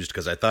confused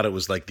because I thought it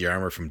was like the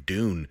armor from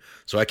Dune.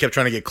 So I kept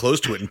trying to get close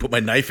to it and put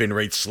my knife in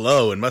right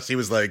slow. And Musty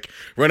was like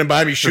running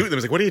by me shooting. I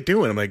was like, what are you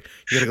doing? I'm like,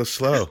 you gotta go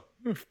slow.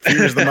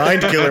 Fear is the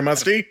mind killer,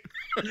 Musty.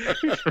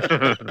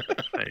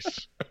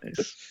 Nice.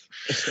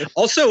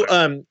 Also,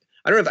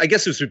 I don't know if, I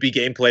guess this would be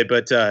gameplay,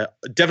 but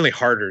definitely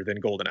harder than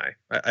GoldenEye.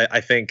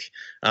 I think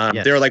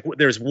yes.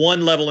 There's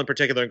one level in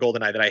particular in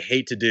GoldenEye that I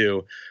hate to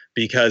do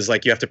because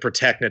like you have to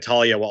protect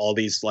Natalia while all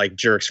these like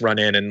jerks run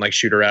in and like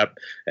shoot her up,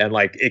 and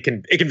like it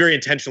can very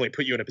intentionally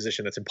put you in a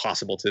position that's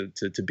impossible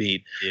to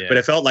beat. Yeah. But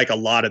it felt like a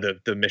lot of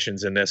the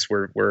missions in this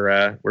were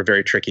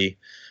very tricky,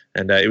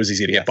 and it was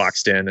easy to get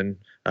boxed in, and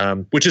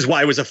which is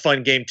why it was a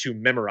fun game to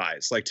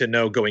memorize, like to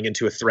know going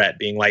into a threat,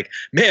 being like,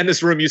 man,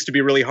 this room used to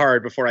be really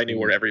hard before I knew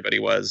where everybody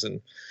was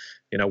and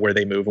where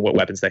they move and what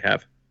weapons they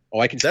have. Oh,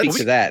 I can speak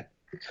to that.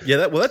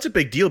 Yeah, that's a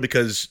big deal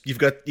because you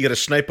got to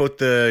snipe out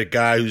the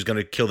guy who's going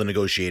to kill the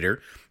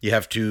negotiator. You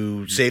have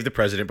to save the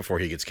president before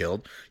he gets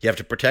killed. You have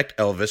to protect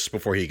Elvis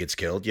before he gets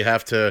killed. You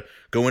have to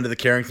go into the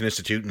Carrington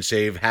Institute and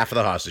save half of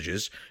the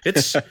hostages.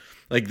 It's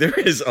like there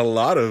is a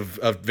lot of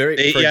a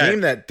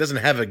game that doesn't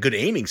have a good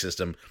aiming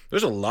system.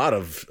 There's a lot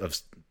of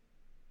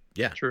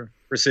true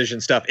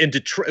precision stuff. In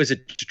Detroit, is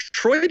it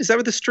Detroit? Is that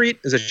what the street?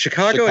 Is it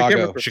Chicago? I can't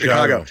remember.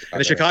 Chicago. In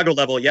the Chicago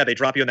level, they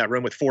drop you in that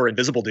room with 4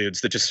 invisible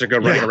dudes that just go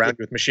running around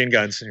with machine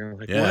guns, and you're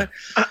like,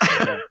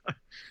 what?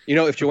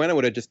 If Joanna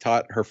would have just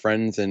taught her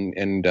friends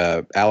and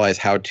allies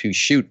how to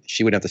shoot,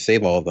 she wouldn't have to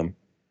save all of them.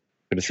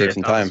 Would have saved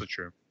some time. That's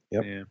true.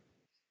 Yep.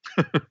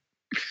 Yeah.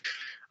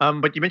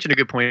 But you mentioned a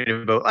good point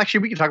about. Actually,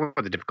 we can talk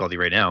about the difficulty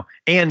right now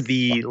and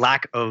the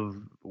lack of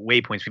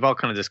waypoints. We've all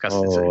kind of discussed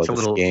it. It's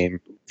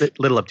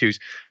a little obtuse.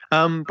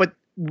 But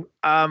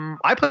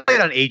I played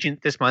on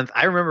Agent this month.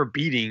 I remember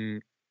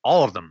beating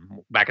all of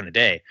them back in the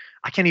day.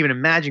 I can't even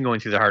imagine going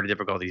through the harder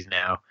difficulties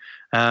now.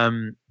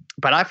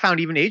 But I found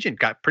even Agent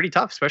got pretty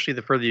tough, especially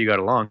the further you got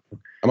along.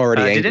 I'm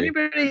already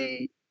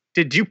angry.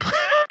 Did you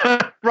play,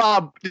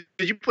 Rob?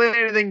 Did you play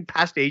anything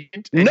past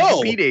Agent? And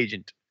no. Did you beat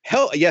Agent?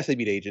 Hell yes, I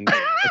beat Agent.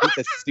 I think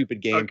that's a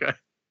stupid game. Okay.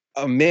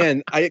 Oh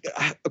man,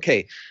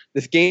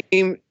 this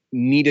game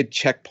needed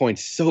checkpoints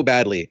so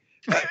badly.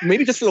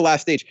 Maybe just for the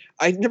last stage.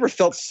 I never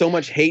felt so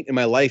much hate in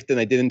my life than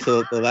I did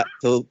until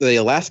the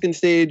Alaskan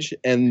stage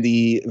and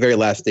the very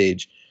last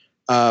stage.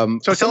 So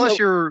tell us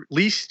your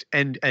least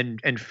and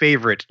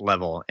favorite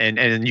level, and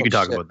you can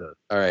talk about those.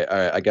 All right.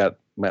 I got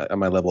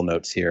my level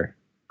notes here.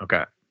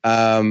 Okay.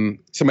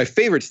 So my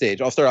favorite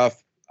stage, I'll start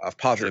off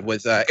positive,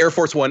 was Air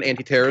Force One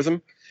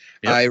anti-terrorism.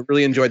 Yep. I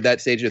really enjoyed that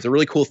stage. It's a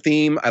really cool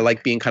theme. I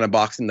like being kind of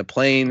boxed in the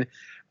plane.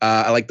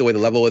 I like the way the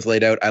level was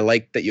laid out. I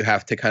like that you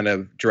have to kind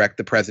of direct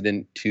the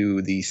president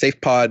to the safe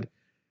pod.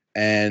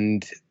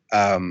 And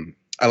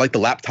I like the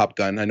laptop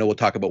gun. I know we'll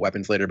talk about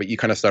weapons later, but you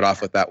kind of start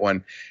off with that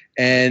one.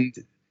 And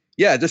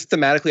yeah, just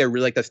thematically, I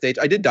really like that stage.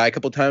 I did die a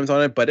couple times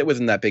on it, but it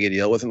wasn't that big a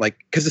deal. It wasn't like,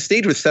 because the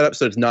stage was set up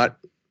so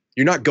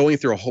you're not going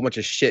through a whole bunch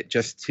of shit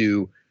just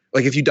to,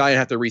 like if you die and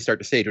have to restart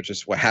the stage, which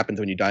is what happens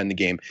when you die in the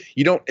game,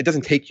 it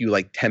doesn't take you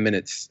like 10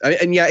 minutes.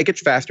 And yeah, it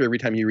gets faster every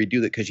time you redo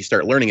it because you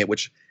start learning it,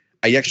 which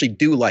I actually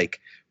do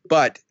like.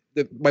 But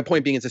my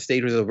point being is the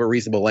stage was of a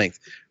reasonable length.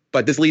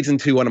 But this leads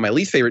into one of my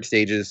least favorite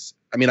stages.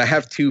 I mean, I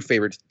have two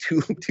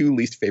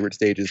least favorite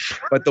stages,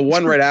 but the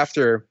one right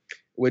after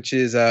which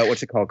is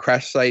what's it called?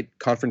 Crash Site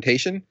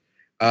Confrontation.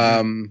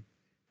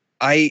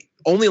 I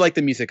only like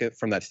the music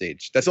from that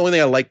stage. That's the only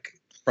thing I like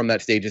from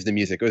that stage is the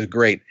music. It was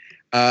great.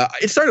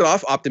 It started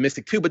off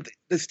optimistic too, but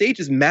the stage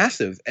is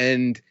massive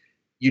and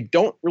you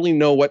don't really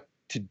know what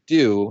to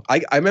do.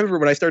 I remember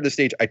when I started the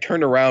stage, I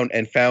turned around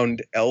and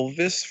found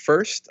Elvis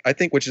first, I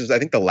think, which is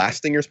the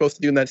last thing you're supposed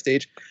to do in that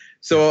stage.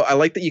 So I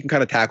like that you can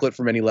kind of tackle it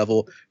from any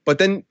level. But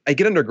then I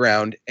get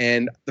underground,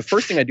 and the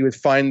first thing I do is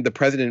find the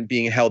president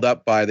being held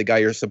up by the guy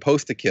you're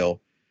supposed to kill.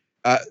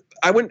 My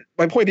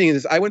point being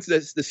is I went to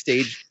the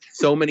stage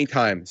so many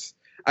times.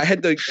 I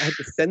had to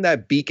send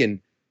that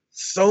beacon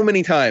so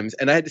many times,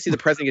 and I had to see the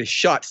president get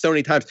shot so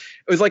many times.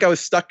 It was like I was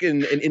stuck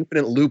in an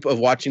infinite loop of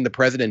watching the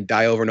president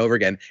die over and over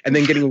again, and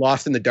then getting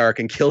lost in the dark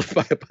and killed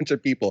by a bunch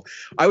of people.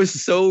 I was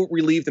so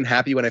relieved and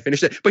happy when I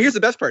finished it. But here's the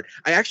best part.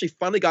 I actually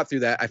finally got through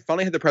that. I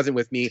finally had the president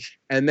with me,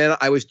 and then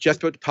I was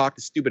just about to talk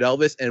to stupid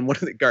Elvis, and one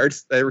of the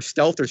guards, they were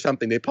stealth or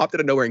something. They popped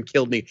out of nowhere and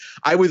killed me.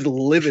 I was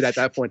livid at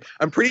that point.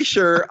 I'm pretty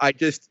sure I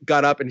just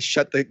got up and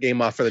shut the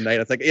game off for the night. I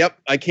was like, yep,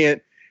 I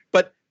can't.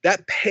 But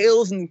that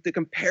pales in the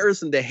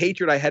comparison to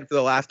hatred I had for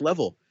the last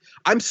level.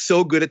 I'm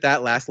so good at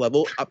that last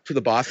level up to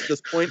the boss at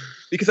this point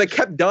because I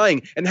kept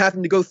dying and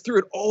having to go through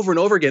it over and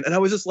over again. And I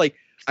was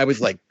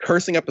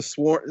cursing up a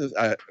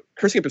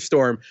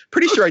storm.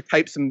 Pretty sure I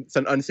typed some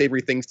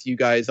unsavory things to you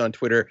guys on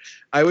Twitter.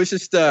 I was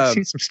just I've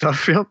seen some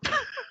stuff. Yep.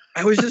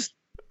 The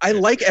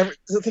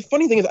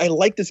funny thing is I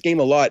like this game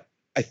a lot,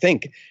 I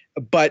think,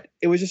 but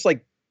it was just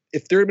like,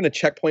 if there had been a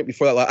checkpoint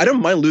before that, I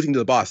don't mind losing to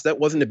the boss. That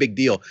wasn't a big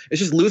deal. It's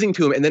just losing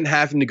to him and then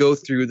having to go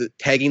through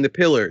tagging the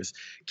pillars,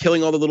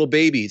 killing all the little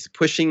babies,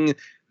 pushing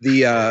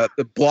the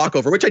block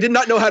over, which I did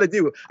not know how to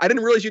do. I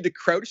didn't realize you had to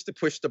crouch to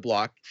push the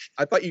block.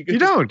 I thought you could. You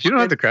don't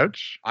have to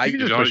crouch. You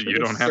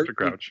don't have to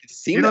crouch. It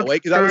seemed that way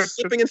because I was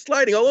slipping and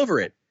sliding all over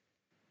it.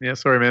 Yeah,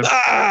 sorry, man.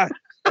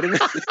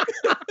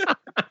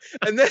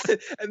 And then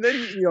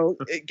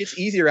it gets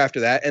easier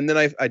after that, and then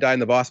I die in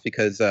the boss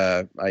because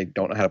I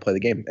don't know how to play the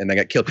game, and I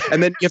got killed.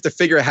 And then you have to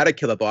figure out how to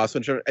kill the boss.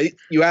 Which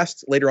you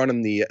asked later on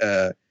in the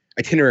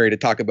itinerary to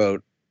talk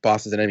about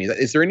bosses and enemies.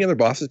 Is there any other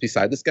bosses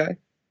beside this guy? I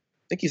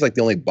think he's like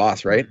the only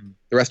boss, right?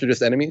 The rest are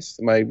just enemies.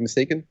 Am I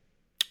mistaken?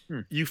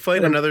 You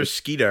fight another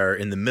Skeetar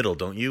in the middle,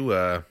 don't you?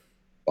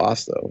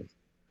 Boss though?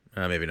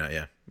 Maybe not.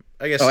 Yeah,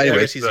 I guess. Anyway, I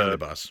guess he's the only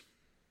boss.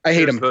 I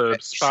hate him. The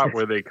spot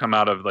where they come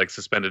out of like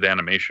suspended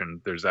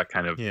animation. There's that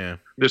kind of. Yeah.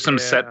 There's some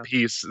set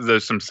piece.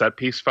 There's some set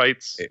piece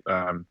fights.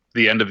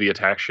 The end of the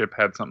attack ship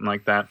had something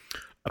like that.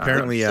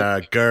 Apparently,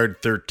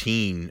 Guard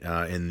 13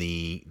 in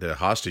the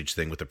hostage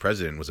thing with the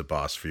president was a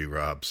boss for you,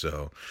 Rob.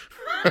 So.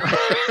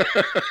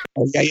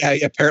 Yeah.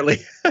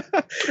 Apparently.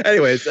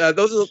 Anyways,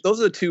 those are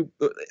the two.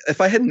 If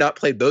I had not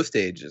played those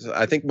stages,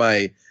 I think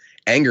my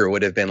anger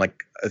would have been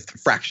like a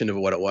fraction of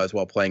what it was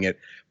while playing it.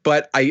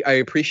 But I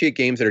appreciate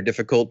games that are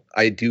difficult.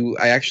 I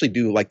actually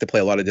do like to play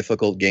a lot of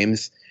difficult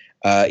games,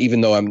 even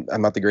though I'm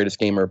not the greatest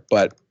gamer.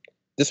 But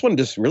this one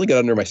just really got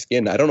under my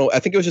skin. I don't know. I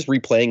think it was just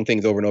replaying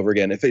things over and over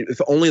again. If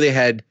only they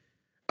had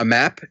a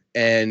map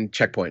and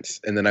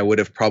checkpoints, and then I would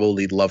have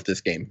probably loved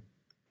this game.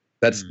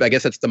 I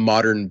guess that's the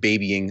modern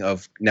babying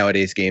of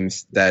nowadays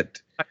games.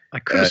 That I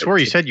could have swore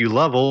you said you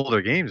love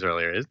older games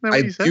earlier. Isn't that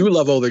what you said? I do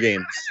love older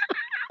games.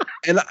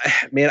 And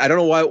man, I don't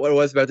know what it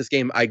was about this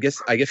game. I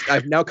guess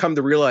I've now come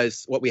to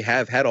realize what we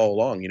have had all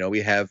along.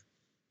 We have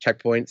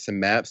checkpoints and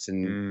maps,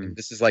 and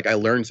this is like I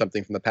learned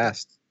something from the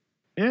past.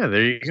 Yeah,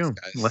 there you go.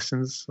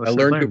 Lessons I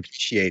learned to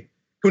appreciate.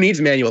 Who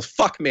needs manuals?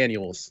 Fuck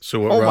manuals. So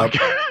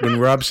when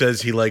Rob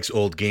says he likes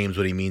old games,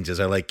 what he means is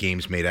I like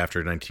games made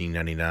after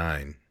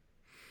 1999.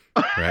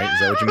 Right? Is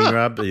that what you mean,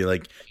 Rob? You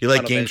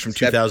like games from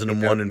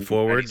 2001 and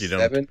forward? You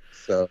don't.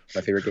 So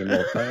my favorite game of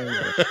all time.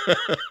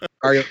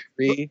 Mario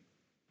 3.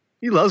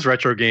 He loves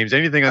retro games.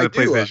 Anything on the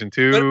PlayStation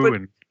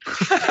 2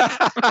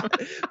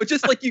 but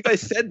just like you guys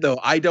said, though,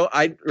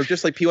 or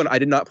just like P1, I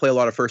did not play a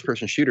lot of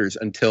first-person shooters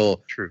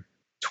until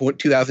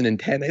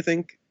 2010, I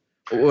think.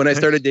 When I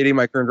started dating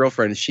my current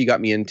girlfriend, she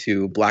got me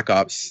into Black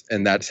Ops,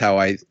 and that's how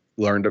I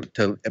learned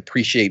to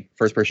appreciate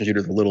first-person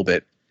shooters a little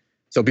bit.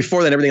 So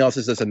before then, everything else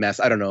is just a mess.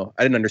 I don't know.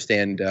 I didn't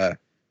understand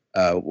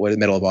what is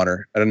Medal of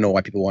Honor. I don't know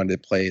why people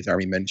wanted to play as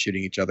army men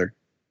shooting each other.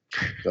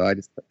 So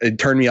it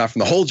turned me off from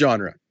the whole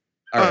genre.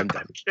 All right, I'm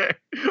done. Okay.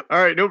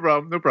 All right, no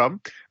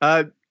problem.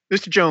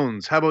 Mr.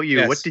 Jones, how about you?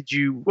 Yes.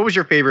 What was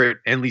your favorite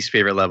and least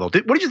favorite level?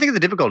 What did you think of the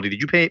difficulty?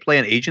 Did you play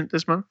an agent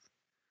this month?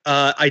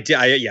 I did.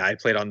 I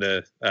played on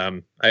the.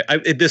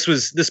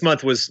 This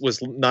month was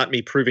not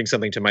me proving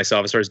something to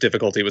myself as far as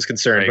difficulty was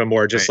concerned, but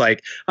more just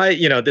like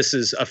this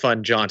is a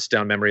fun jaunt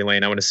down memory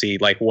lane. I want to see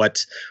like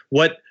what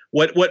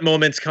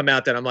moments come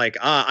out that I'm like,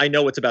 I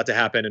know what's about to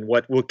happen, and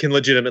what can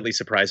legitimately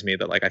surprise me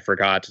that like I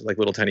forgot like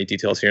little tiny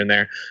details here and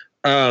there.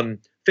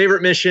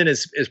 Favorite mission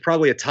is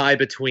probably a tie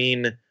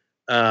between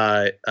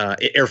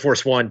Air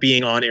Force One,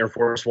 being on Air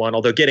Force One,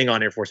 although getting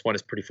on Air Force One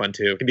is pretty fun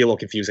too. It can be a little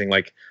confusing,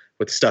 like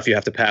stuff you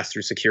have to pass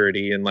through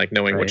security and like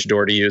knowing which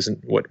door to use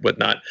and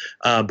whatnot.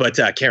 But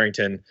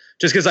Carrington,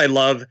 just because I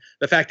love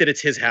the fact that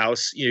it's his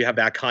house, you have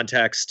that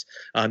context.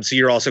 So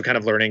you're also kind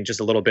of learning just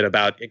a little bit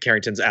about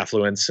Carrington's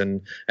affluence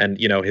and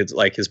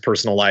his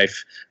personal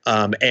life.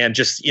 And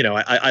just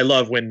I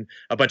love when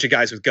a bunch of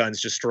guys with guns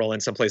just stroll in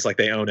someplace like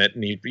they own it,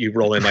 and you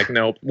roll in like,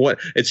 no, what?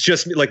 It's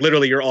just like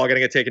literally you're all gonna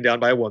get taken down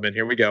by a woman.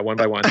 Here we go, one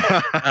by one.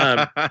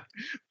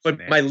 But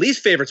my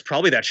least favorite's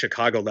probably that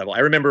Chicago level. I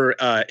remember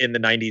in the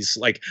 90s,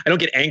 like I don't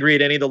get angry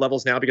at any of the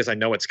levels now because I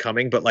know it's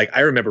coming, but like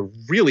I remember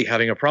really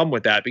having a problem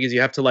with that because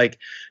you have to like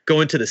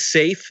go into the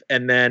safe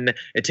and then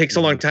it takes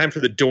a long time for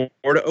the door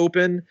to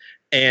open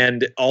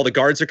and all the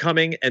guards are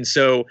coming. And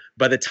so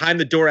by the time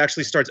the door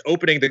actually starts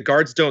opening, the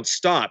guards don't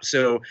stop.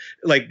 So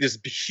like this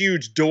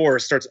huge door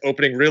starts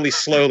opening really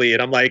slowly.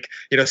 And I'm like,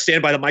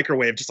 stand by the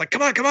microwave, just like,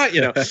 come on,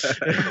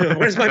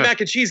 where's my mac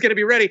and cheese going to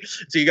be ready?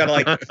 So you got to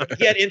like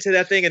get into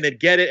that thing and then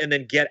get it and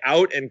then get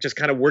out and just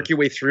kind of work your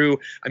way through.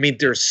 I mean,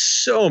 there's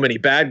so many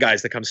bad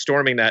guys that come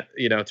storming that,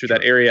 through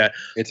that area.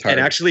 It's hard.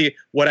 And actually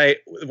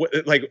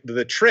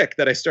the trick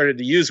that I started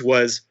to use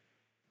was,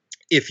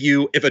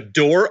 if a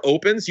door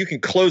opens, you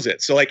can close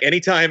it. So like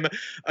anytime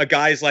a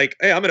guy's like,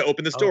 hey, I'm going to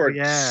open this door.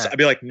 I'd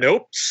be like,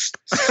 nope.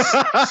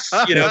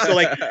 So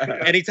like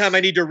anytime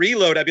I need to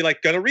reload, I'd be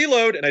like, gonna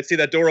reload. And I'd see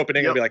that door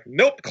opening. I'd be like,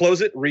 nope, close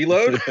it,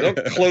 reload. Nope,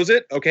 close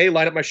it. Okay,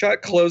 line up my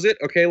shot, close it.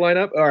 Okay, line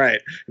up. All right.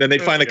 And then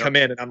they'd finally come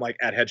in and I'm like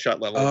at headshot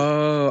level.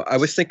 Oh, I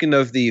was thinking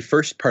of the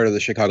first part of the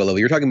Chicago level.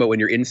 You're talking about when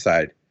you're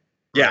inside.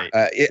 Yeah.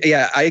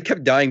 I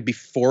kept dying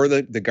before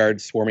the guard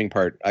swarming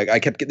part. They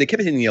kept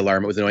hitting the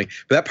alarm. It was annoying.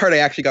 But that part I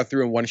actually got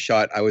through in one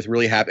shot. I was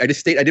really happy. I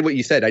did what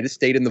you said. I just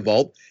stayed in the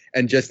vault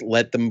and just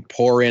let them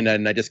pour in,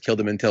 and I just killed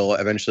them until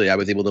eventually I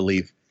was able to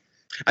leave.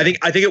 I think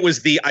it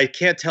was I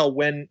can't tell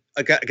when,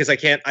 because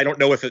I don't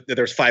know if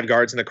there's 5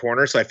 guards in the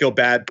corner. So I feel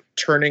bad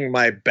turning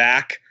my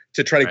back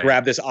to try to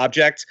grab this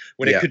object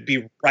when it could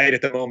be right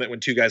at the moment when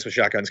 2 guys with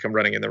shotguns come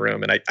running in the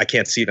room and I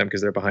can't see them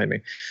because they're behind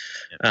me.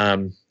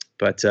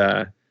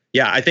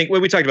 Yeah, I think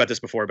we talked about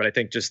this before, but I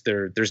think just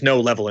there's no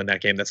level in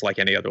that game that's like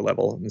any other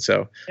level. And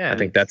so I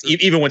think that's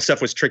even when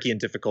stuff was tricky and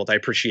difficult, I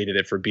appreciated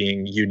it for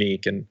being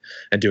unique and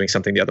doing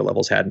something the other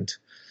levels hadn't.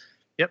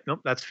 Yep, nope,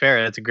 that's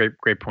fair. That's a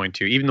great point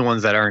too. Even the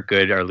ones that aren't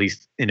good are at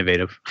least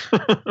innovative.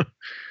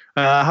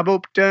 How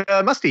about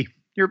Musty?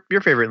 Your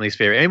favorite and least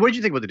favorite. And what did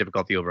you think about the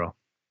difficulty overall?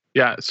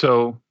 Yeah,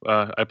 so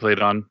I played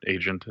on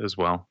Agent as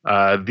well.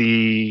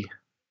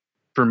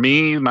 For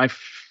me, my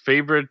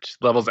favorite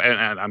levels,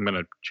 and I'm going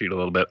to cheat a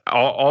little bit.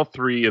 All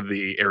 3 of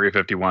the Area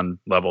 51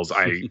 levels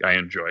I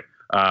enjoy.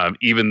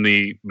 Even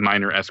the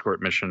minor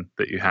escort mission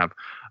that you have.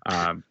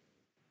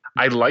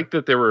 I like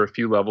that there were a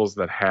few levels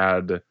that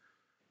had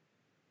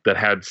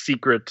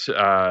secret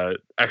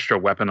extra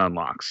weapon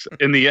unlocks.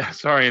 In the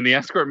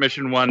escort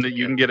mission one, that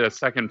you can get a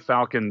second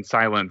Falcon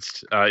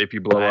silenced if you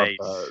blow up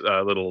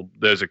a little.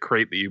 There's a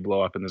crate that you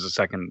blow up, and there's a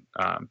second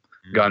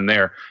gun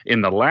there.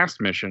 In the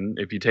last mission,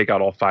 if you take out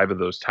all 5 of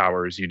those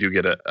towers, you do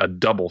get a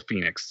double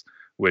Phoenix,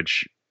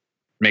 which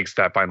makes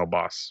that final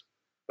boss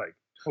like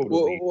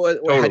totally.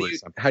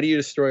 How do you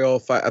destroy all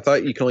 5? I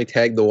thought you can only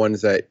tag the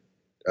ones that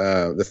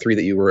the 3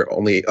 that you were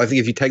only. I think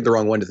if you tag the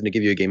wrong one, doesn't it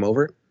give you a game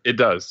over? It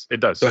does.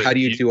 So how do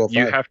you do all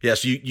 5?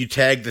 So you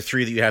tag the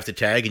 3 that you have to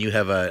tag, and you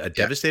have a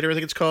Devastator, I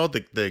think it's called,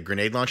 the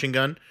grenade launching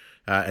gun,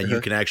 and you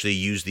can actually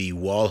use the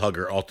wall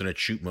hugger alternate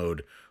shoot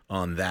mode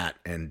on that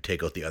and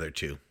take out the other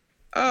 2.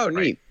 Oh,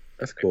 neat.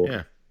 That's cool.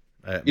 Yeah.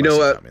 You know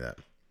what? Taught me that.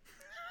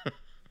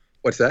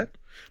 What's that?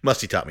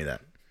 Musty taught me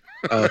that.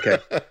 Oh, okay.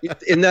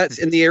 In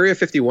the Area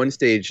 51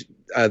 stage,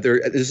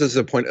 this is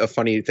a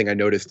funny thing I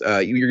noticed.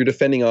 You're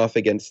defending off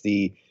against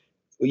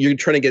you're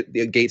trying to get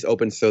the gates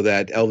open so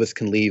that Elvis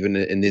can leave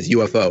in his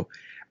UFO.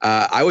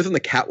 I was on the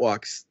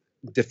catwalks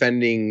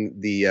defending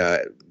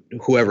the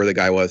whoever the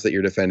guy was that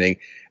you're defending.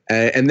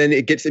 And then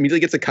it immediately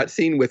gets a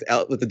cutscene with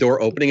the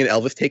door opening and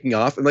Elvis taking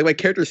off. And like my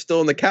character's still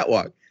on the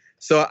catwalk.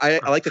 So I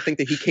like to think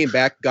that he came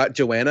back, got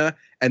Joanna,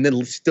 and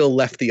then still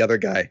left the other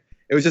guy.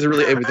 It was just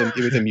really it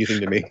was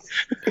amusing to me.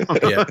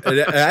 Yeah,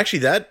 actually,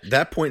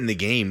 that point in the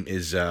game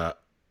is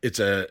it's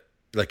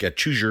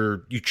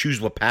you choose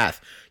what path.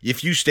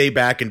 If you stay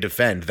back and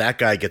defend, that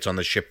guy gets on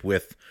the ship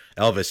with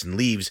Elvis and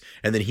leaves,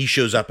 and then he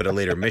shows up at a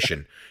later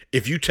mission.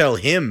 If you tell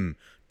him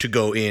to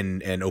go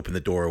in and open the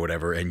door or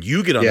whatever, and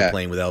you get on the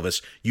plane with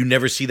Elvis, you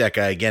never see that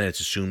guy again.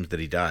 It's assumed that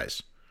he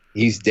dies.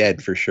 He's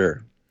dead for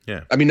sure.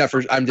 Yeah, I mean not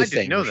for. I'm just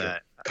saying. Know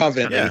that.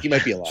 Confidently, he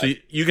might be alive. So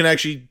you can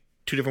actually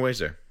 2 different ways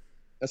there.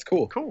 That's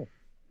cool. Cool.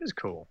 It is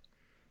cool.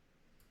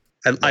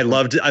 I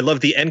loved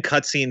the end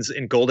cutscenes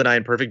in GoldenEye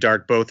and Perfect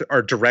Dark. Both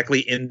are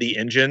directly in the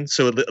engine,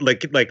 so like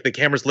the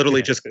camera's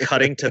literally just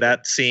cutting to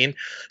that scene.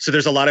 So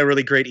there's a lot of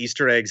really great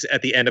Easter eggs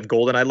at the end of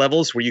GoldenEye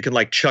levels where you can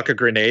like chuck a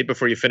grenade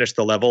before you finish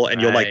the level,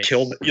 and you'll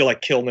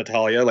kill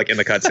Natalia like in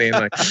the cutscene.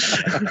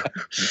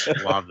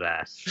 Like. Love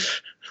that.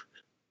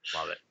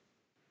 Love it.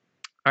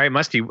 All right,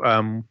 Musty.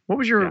 What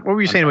were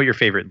you saying about your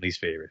favorite and least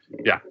favorite?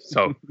 Yeah.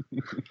 So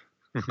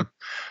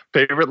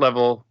favorite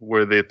level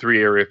were the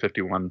 3 Area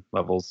 51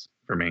 levels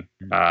for me.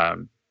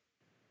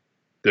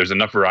 there's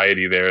enough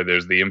variety there.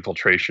 There's the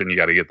infiltration. You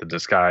got to get the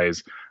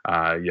disguise.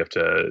 You have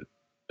to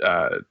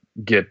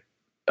get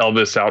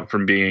Elvis out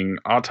from being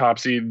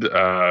autopsied.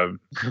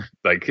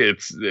 Like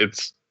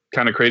it's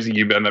kind of crazy.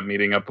 You end up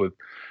meeting up with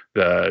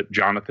the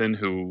Jonathan,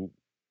 who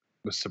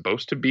was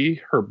supposed to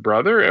be her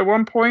brother at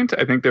one point.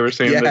 I think they were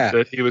saying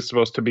that he was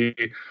supposed to be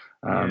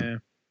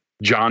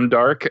John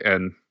Dark,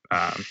 and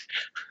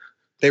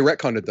they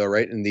retconned it though,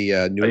 right? In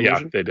the new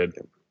version? They did.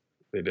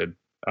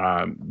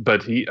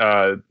 But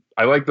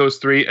I like those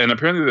three, and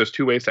apparently there's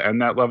two ways to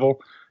end that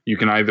level. You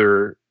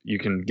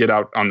can get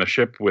out on the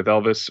ship with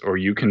Elvis, or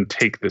you can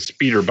take the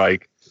speeder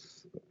bike.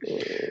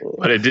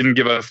 But it didn't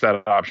give us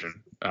that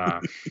option.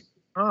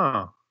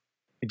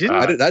 It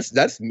didn't.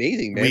 That's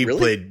amazing, man.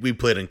 We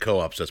played in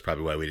co-op, so that's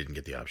probably why we didn't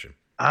get the option.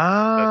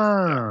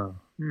 Yeah.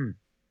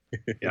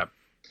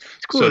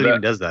 It's cool that it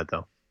even does that,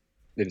 though.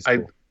 It is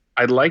cool.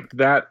 I liked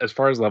that. As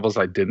far as levels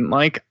I didn't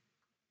like,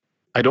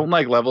 I don't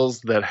like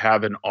levels that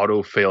have an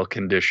auto fail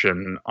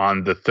condition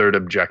on the third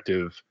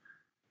objective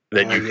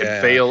that you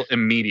can fail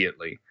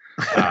immediately.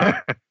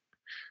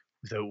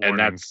 And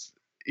that's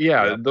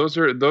those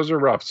are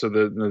rough. So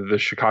the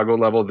Chicago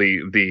level,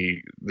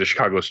 the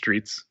Chicago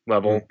streets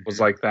level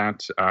was like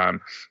that.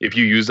 If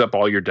you use up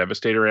all your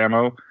Devastator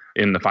ammo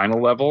in the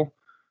final level,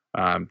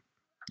 you're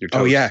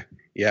toast.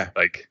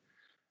 Like,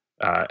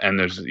 and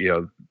there's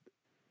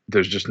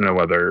just no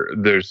other.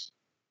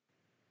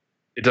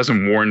 It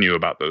doesn't warn you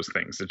about those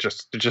things. It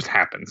just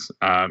happens.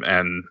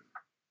 And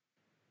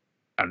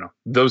I don't know.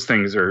 Those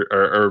things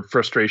are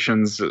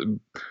frustrations.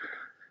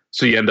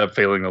 So you end up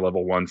failing a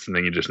level once, and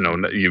then you just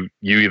know that you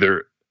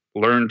either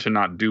learn to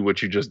not do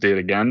what you just did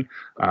again,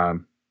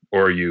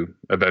 or you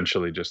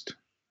eventually just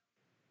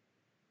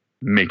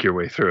make your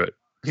way through it.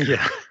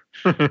 Yeah.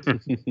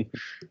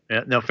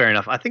 Yeah. No, fair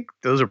enough. I think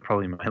those are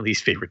probably my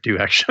least favorite too,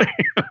 actually.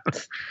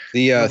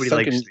 The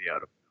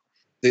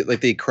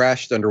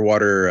crashed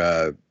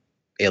underwater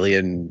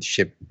alien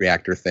ship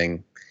reactor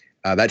thing.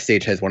 That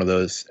stage has one of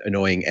those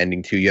annoying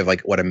ending too. You have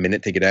like a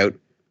minute to get out,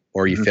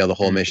 or you fail the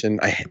whole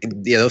mission.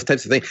 Those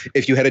types of things.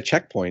 If you had a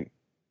checkpoint,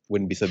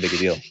 wouldn't be so big a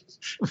deal.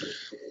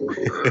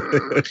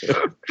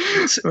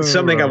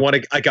 Something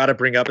I got to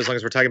bring up, as long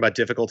as we're talking about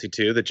difficulty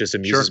too, that just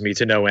amuses me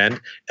to no end.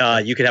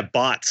 You can have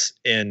bots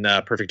in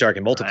Perfect Dark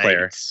and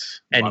multiplayer,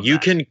 and you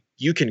can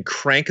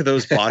crank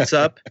those bots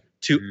up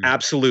to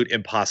absolute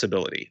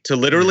impossibility. To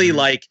literally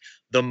like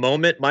the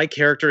moment my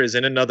character is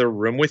in another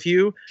room with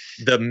you,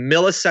 the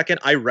millisecond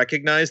I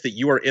recognize that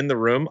you are in the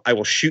room, I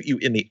will shoot you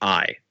in the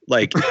eye,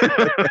 like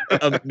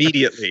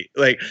immediately.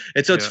 Like,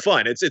 and so it's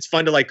fun. It's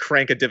fun to like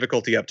crank a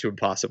difficulty up to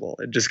impossible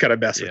and just kind of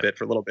mess with it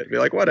for a little bit. Be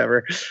like,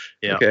 whatever.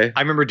 Yeah. Okay.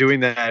 I remember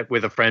doing that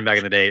with a friend back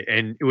in the day,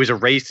 and it was a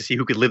race to see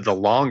who could live the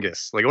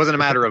longest. Like, it wasn't a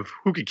matter of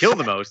who could kill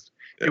the most.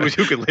 It was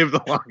who could live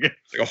the longest.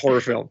 Like a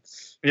horror film.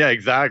 Yeah,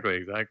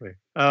 exactly.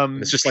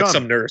 It's just like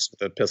some nurse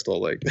with a pistol,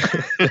 like.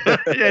 Yeah,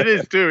 it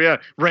is too. Yeah,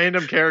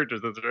 random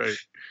characters. That's right.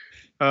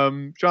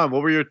 John,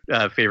 what were your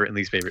favorite and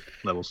least favorite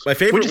levels? My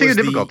favorite. What did you think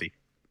of difficulty?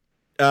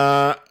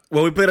 Well,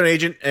 we played on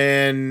Agent,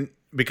 and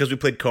because we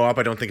played co-op,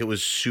 I don't think it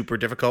was super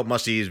difficult.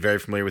 Musty is very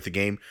familiar with the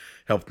game,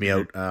 helped me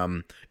out.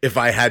 If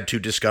I had to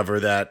discover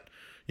that,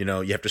 you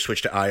have to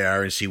switch to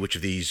IR and see which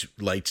of these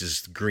lights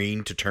is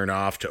green to turn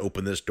off to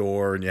open this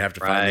door, and you have to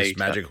find this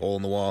magic hole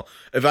in the wall.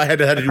 If I had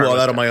to do all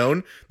that on my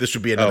own, this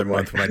would be another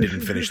month when I didn't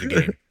finish the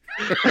game.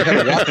 I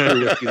had a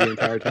walkthrough with you the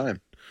entire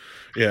time.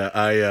 Yeah,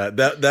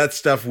 that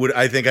stuff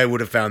I think I would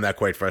have found that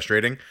quite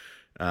frustrating.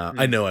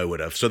 I know I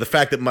would have. So the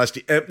fact that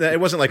Musty, it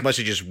wasn't like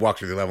Musty just walked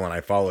through the level and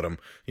I followed him,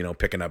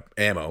 picking up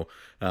ammo.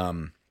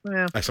 Sounds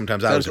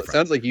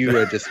like you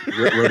just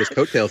rode his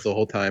coattails the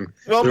whole time.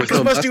 Well,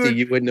 because Musty,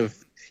 you wouldn't have.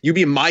 You'd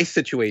be in my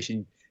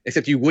situation,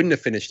 except you wouldn't have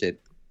finished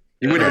it.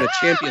 You wouldn't have been a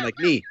champion like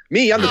me.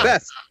 I'm the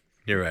best.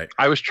 You're right.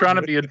 I was trying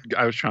to be a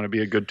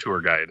good tour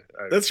guide.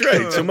 That's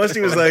right. So Musty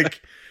was like,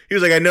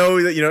 I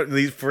know that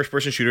these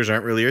first-person shooters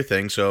aren't really your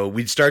thing. So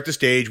we'd start the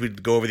stage,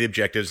 we'd go over the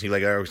objectives, and he'd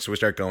like, all right, so we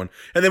start going.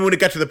 And then when it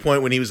got to the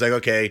point when he was like,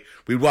 okay,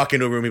 we'd walk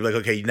into a room, he'd be like,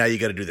 okay, now you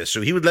got to do this.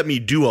 So he would let me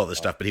do all this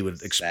stuff, but he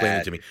would explain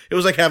it to me. It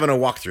was like having a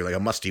walkthrough, like a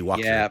Musty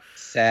walkthrough. Yeah,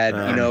 sad.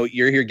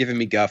 You're here giving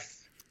me guff.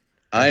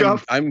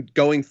 I'm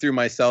going through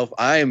myself.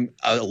 I'm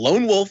a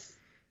lone wolf,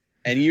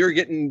 and you're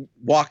getting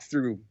walked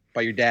through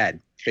by your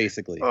dad,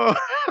 basically. Oh.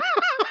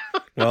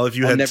 Well, if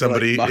you had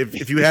somebody,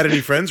 if you had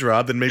any friends,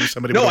 Rob, then maybe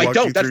somebody. No, would I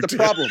don't. That's the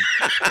problem.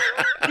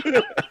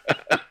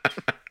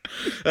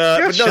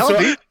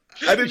 Shelby.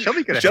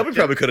 Shelby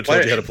probably could have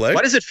told you how to play.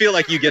 Why does it feel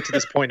like you get to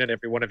this point on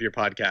every one of your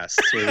podcasts?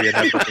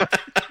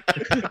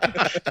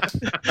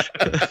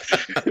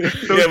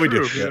 Where we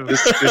do. Yeah.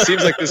 This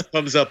seems like this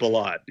comes up a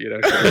lot.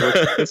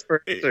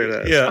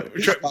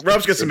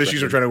 Rob's got some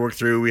issues we're trying to work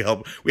through. We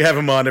have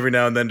him on every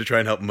now and then to try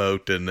and help him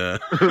out. And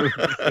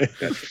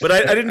but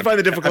I didn't find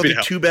the difficulty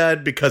too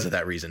bad because of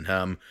that reason.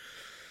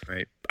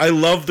 Right. I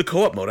love the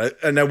co-op mode.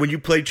 And now when you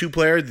play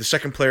 2-player, the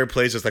second player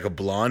plays as like a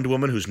blonde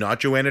woman who's not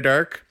Joanna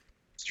Dark.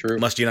 It's true.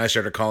 Musty and I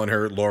started calling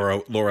her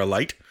Laura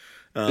Light.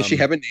 Does she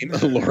have a name?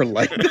 Laura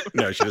Light.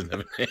 No, she doesn't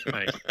have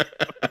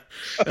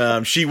a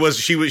name. She was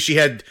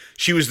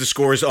the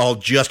scores all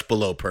just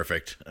below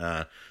perfect.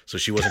 So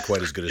she wasn't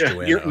quite as good as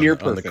Joanna near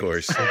on the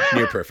course.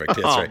 Near perfect.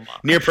 That's right.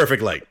 Near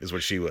perfect light is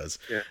what she was.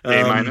 Yeah.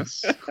 A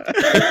minus.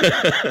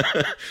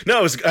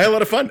 No, I had a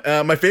lot of fun.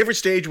 My favorite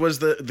stage was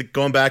the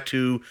going back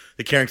to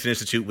the Carrington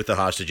Institute with the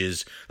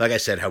hostages. Like I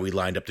said, how we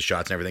lined up the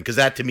shots and everything. Because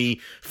that to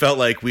me felt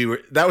like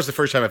that was the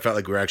first time I felt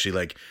like we were actually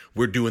like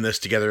we're doing this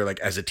together like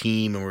as a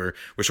team, and we're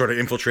sort of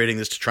infiltrating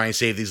this to try and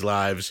save these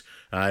lives.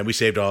 And we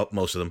saved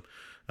most of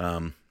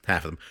them.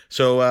 Half of them.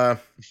 So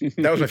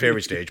that was my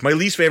favorite stage. My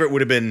least favorite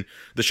would have been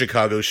the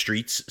Chicago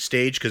Streets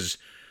stage because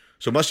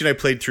Musty and I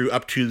played through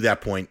up to that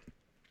point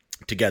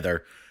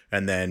together,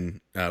 and then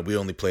we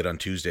only played on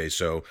Tuesdays.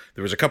 So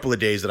there was a couple of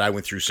days that I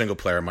went through single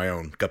player on my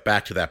own, got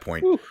back to that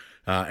point,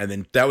 and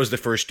then that was the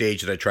first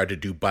stage that I tried to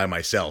do by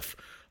myself,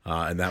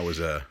 and that was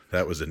a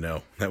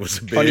no. That was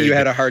a big. Funny, you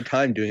had a hard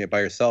time doing it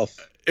by yourself.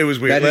 It was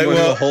weird. Imagine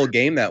going the whole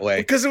game that way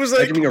because it was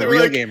like being a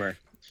real gamer.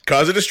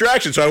 Cause a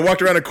distraction. So I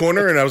walked around a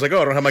corner and I was like,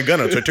 oh, I don't have my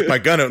gun out. So I took my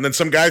gun out, and then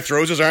some guy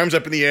throws his arms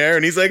up in the air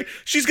and he's like,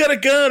 she's got a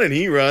gun, and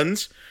he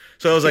runs.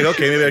 So I was like,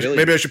 okay,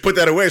 maybe I should put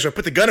that away. So I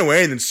put the gun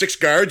away, and then 6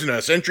 guards and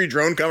a sentry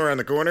drone come around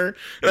the corner.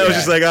 And I was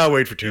just like, I'll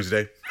wait for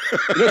Tuesday.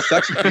 You know what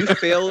sucks? You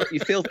fail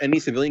if any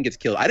civilian gets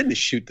killed. I didn't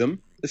shoot them.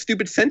 The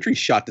stupid sentry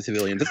shot the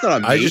civilians. That's not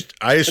on me.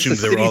 I assumed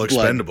they were all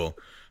expendable.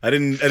 I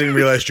didn't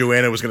realize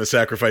Joanna was going to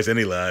sacrifice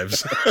any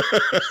lives.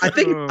 I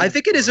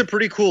think it is a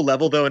pretty cool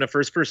level though in a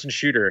first person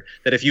shooter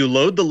that if you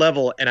load the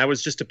level and I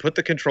was just to put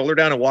the controller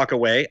down and walk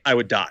away, I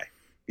would die.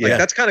 Like,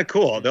 that's kind of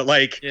cool. That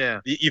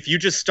if you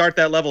just start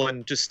that level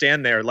and just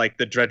stand there, like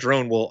the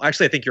drone will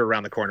actually. I think you're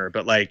around the corner,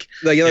 but like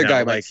the other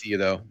guy might see you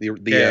though.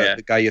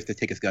 The guy you have to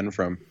take his gun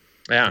from.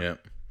 Yeah.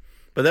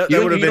 But that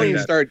would have been. You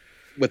start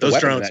with those the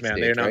drones, man.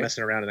 Stage, they're not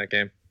messing around in that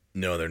game.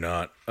 No, they're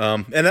not.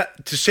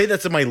 To say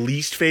that's my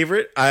least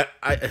favorite,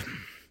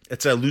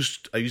 it's a loose.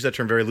 I use that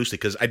term very loosely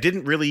because I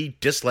didn't really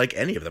dislike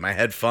any of them. I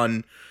had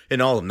fun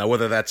in all of them. Now,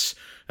 whether that's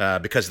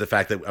because of the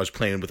fact that I was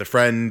playing with a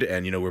friend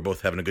and we're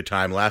both having a good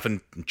time, laughing,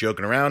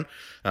 joking around.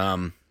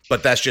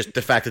 But that's just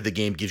the fact that the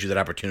game gives you that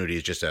opportunity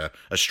is just a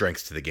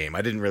strength to the game.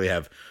 I didn't really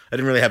have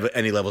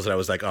any levels that I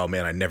was like, oh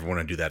man, I never want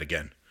to do that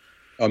again.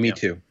 Oh, me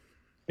too.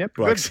 Yep,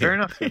 good, fair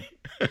enough.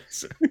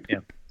 Yeah,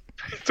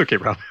 it's okay,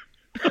 Rob.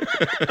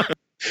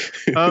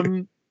 I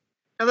mean,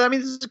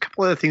 there's a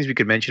couple other things we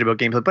could mention about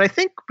gameplay, but I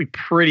think we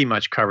pretty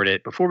much covered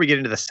it. Before we get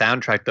into the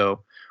soundtrack,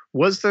 though,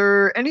 was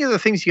there any other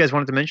things you guys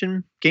wanted to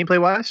mention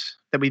gameplay-wise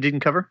that we didn't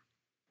cover?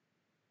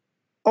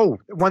 Oh,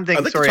 one thing.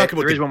 I'd like to talk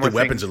about the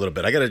weapons a little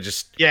bit. I gotta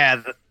just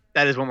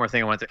that is one more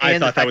thing I wanted to. I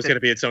thought that was going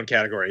to be its own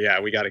category. Yeah,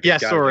 we got to. Yeah,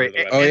 sorry.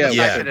 The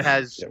fact that it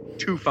has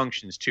 2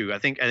 functions too. I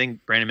think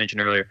Brandon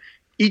mentioned earlier.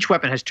 Each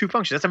weapon has 2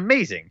 functions. That's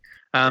amazing.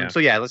 So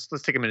let's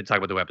take a minute to talk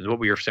about the weapons. What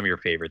were some of your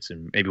favorites,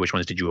 and maybe which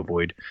ones did you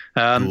avoid?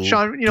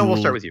 Sean, we'll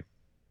start with you.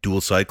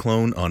 Dual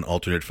cyclone on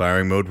alternate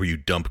firing mode, where you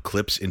dump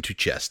clips into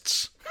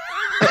chests.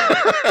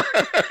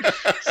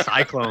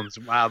 Cyclones,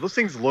 wow, those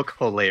things look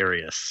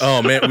hilarious.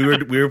 Oh man,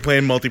 we were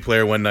playing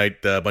multiplayer one night.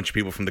 A bunch of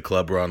people from the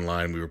club were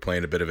online. We were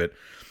playing a bit of it,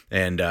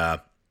 and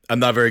I'm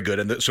not very good.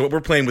 And so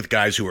we're playing with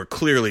guys who are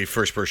clearly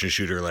first-person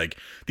shooter. Like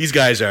these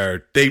guys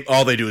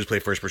all they do is play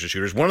first-person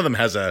shooters. One of them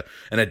has an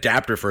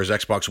adapter for his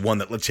Xbox One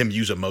that lets him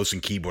use a mouse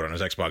and keyboard on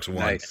his Xbox One.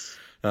 Nice.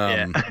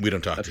 We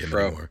don't talk to him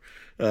anymore.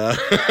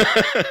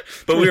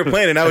 But we were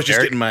playing, and I was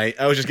just getting my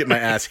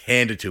ass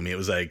handed to me. It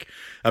was like,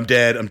 I'm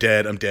dead. I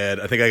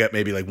think I got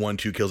maybe like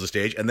 1-2 kills a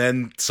stage, and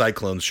then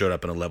cyclones showed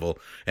up in a level,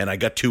 and I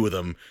got 2 of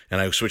them, and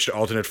I switched to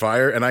alternate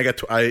fire, and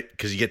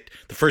because you get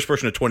the first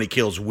person to 20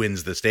 kills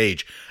wins the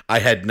stage. I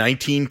had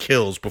 19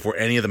 kills before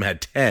any of them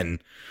had 10.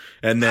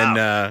 And then,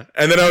 I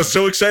was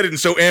so excited and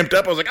so amped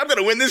up. I was like, I'm going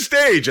to win this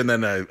stage. And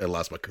then I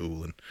lost my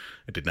cool and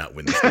I did not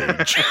win the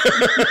stage.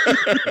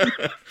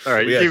 All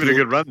right. You gave it a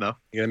good run, though.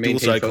 You got to maintain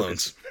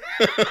cyclones.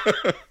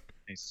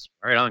 Nice.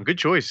 All right, on. Good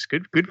choice.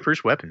 Good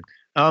first weapon.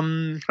 How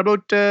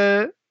about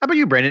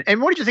you, Brandon? And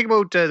what did you think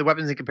about the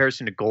weapons in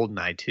comparison to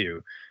GoldenEye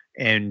 2?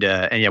 And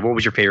what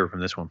was your favorite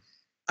from this one?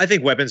 I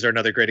think weapons are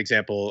another great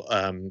example.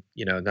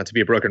 Not to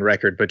be a broken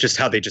record, but just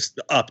how they just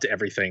upped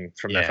everything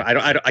from that.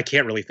 I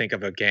can't really think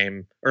of a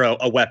game or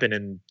a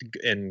weapon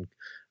in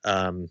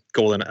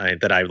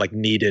GoldenEye that I like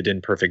needed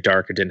in Perfect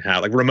Dark or didn't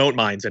have. Like remote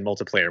mines in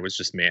multiplayer was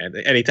just man.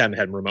 Anytime they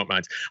had remote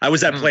mines, I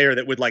was that player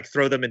that would like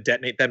throw them and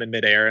detonate them in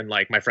midair, and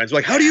like my friends were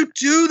like, "How do you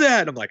do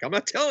that?" And I'm like, "I'm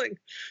not telling."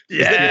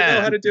 Yeah, they didn't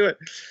know how to do it.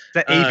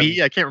 That AV,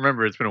 I can't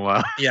remember. It's been a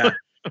while. Yeah.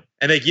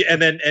 And I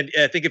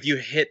think if you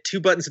hit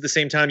 2 buttons at the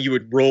same time, you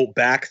would roll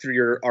back through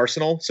your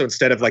arsenal. So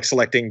instead of like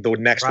selecting the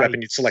next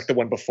weapon, you'd select the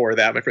one before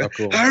that. My friend,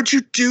 cool. How'd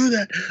you do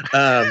that?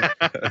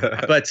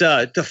 But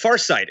the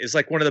Farsight is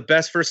like one of the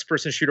best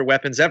first-person shooter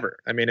weapons ever.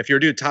 I mean, if you're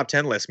doing top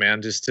 10 list,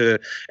 man,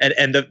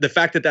 and the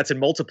fact that that's in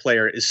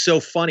multiplayer is so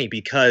funny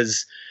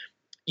because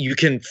you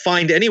can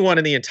find anyone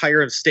in the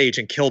entire stage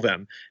and kill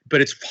them, but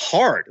it's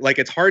hard. Like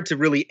it's hard to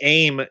really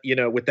aim,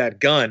 with that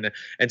gun.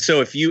 And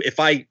so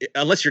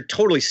unless you're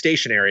totally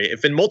stationary,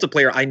 if in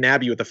multiplayer I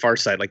nab you with the far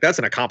side, like that's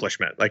an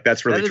accompliment. Like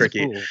that's really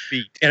tricky. Cool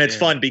feat. And it's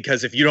fun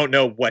because if you don't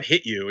know what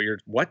hit you, you're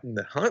what in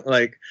the hunt?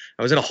 Like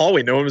I was in a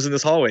hallway, no one was in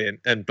this hallway,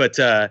 but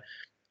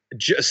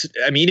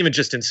even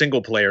just in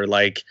single player,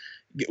 like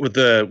with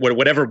the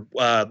whatever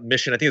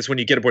mission, I think it's when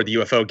you get aboard the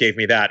UFO gave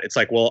me that. It's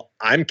like, well,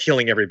 I'm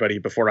killing everybody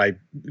before I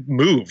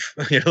move.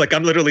 Like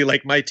I'm literally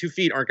like my 2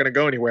 feet aren't going to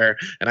go anywhere,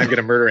 and I'm going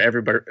to murder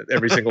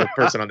every single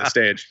person on the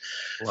stage.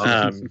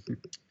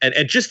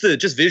 And just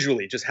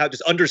visually, just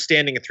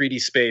understanding a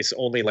 3D space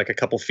only like a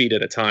couple feet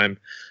at a time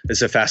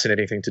is a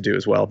fascinating thing to do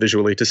as well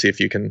visually, to see if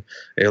you can.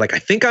 You're like, I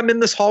think I'm in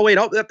this hallway.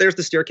 Oh, there's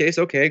the staircase.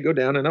 Okay, go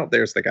down, and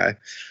there's the guy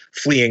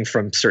fleeing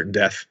from certain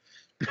death.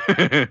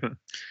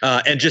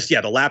 And just the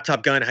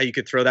laptop gun, how you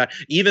could throw that.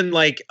 Even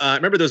like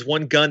remember there was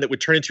one gun that would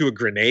turn into a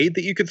grenade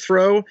that you could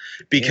throw,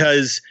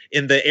 because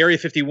in the Area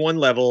 51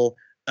 level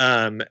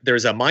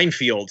there's a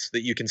minefield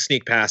that you can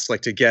sneak past,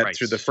 like to get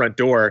through the front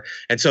door.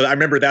 And so I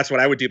remember that's what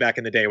I would do back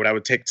in the day, when I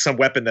would take some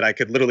weapon that I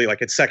could literally,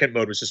 like in second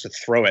mode, was just to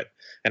throw it,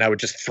 and I would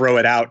just throw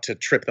it out to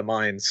trip the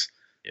mines.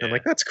 I'm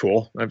like, that's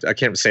cool. I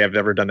can't say I've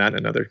ever done that in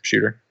another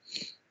shooter.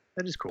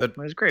 That is cool. That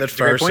is great. That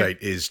far sight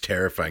is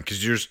terrifying,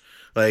 because you're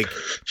like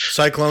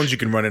cyclones, you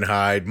can run and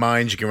hide.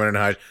 Mines, you can run and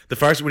hide. The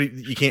far sight,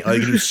 you can't. All you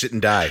can do is sit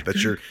and die.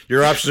 That's your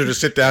options are to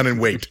sit down and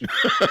wait.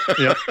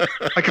 Yeah,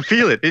 I can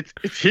feel it.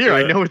 It's here.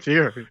 I know it's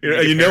here.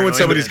 You know when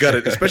somebody's got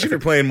it, especially if you're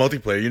playing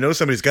multiplayer. You know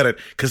somebody's got it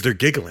because they're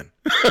giggling.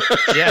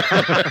 Yeah.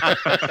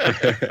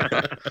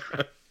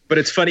 But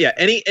it's funny,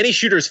 any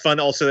shooter is fun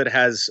also that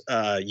has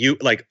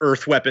like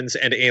Earth weapons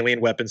and alien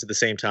weapons at the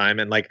same time.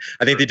 And like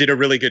I think they did a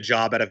really good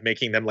job out of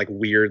making them like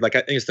weird. Like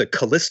I think it's the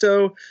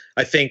Callisto.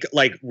 I think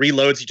like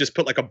reloads, you just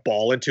put like a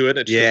ball into it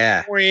and it's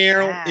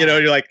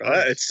you're like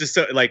it's just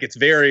so, like it's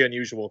very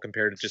unusual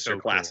compared to just a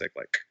classic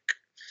cool. Like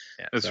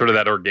it's sort of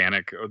that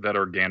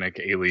organic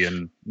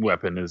alien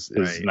weapon is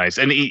nice.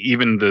 And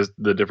even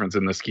the difference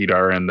in the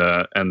Skeetar and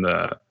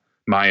the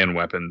Mayan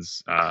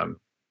weapons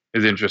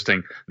is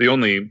interesting. The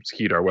only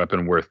Skeetar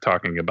weapon worth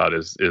talking about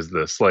is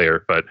the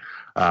Slayer, but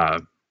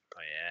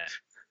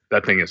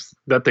that thing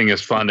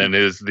is fun and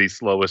is the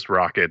slowest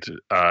rocket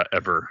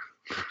ever.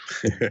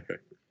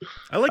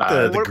 I like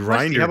the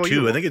grinder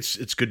too. I think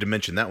it's good to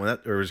mention that one.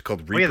 Or is it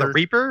called Reaper? Oh, yeah, the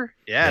Reaper.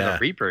 Yeah, the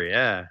Reaper.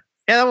 Yeah,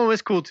 that one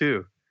was cool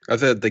too.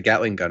 That's the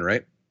Gatling gun,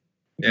 right?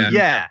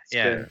 Yeah.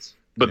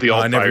 But the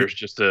Alt-Fire is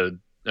just a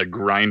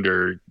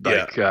grinder,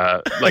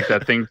 like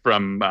that thing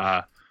from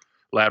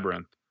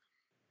Labyrinth.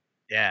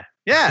 Yeah,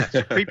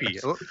 it's creepy.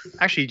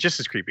 Actually, just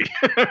as creepy.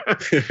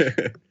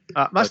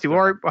 Musty,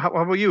 how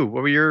about you?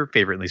 What were your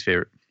favorite and least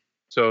favorite?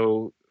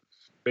 So,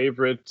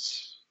 favorite,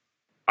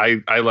 I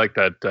like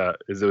that.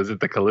 Was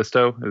it the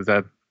Callisto? Is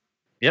that?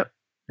 Yep.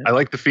 I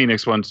like the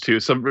Phoenix ones too.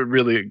 Some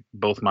really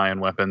both Mayan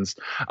weapons.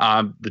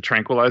 The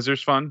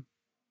Tranquilizer's fun.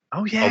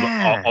 Oh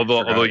yeah.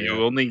 Although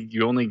you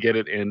only get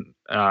it in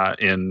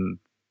the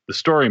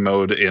story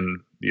mode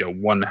in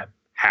one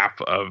half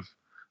of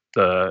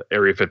the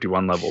Area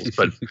 51 levels,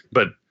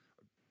 but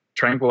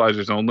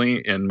Tranquilizers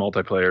only in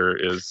multiplayer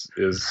is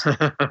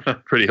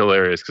pretty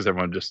hilarious, because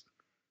everyone just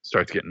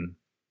starts getting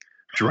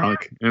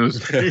drunk. It was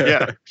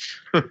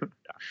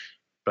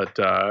But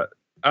I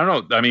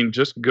don't know. I mean,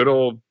 just good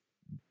old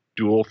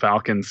dual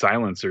Falcon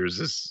silencers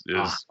is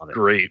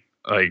great.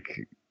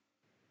 Like,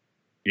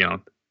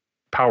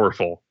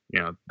 powerful.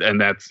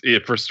 And that's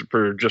it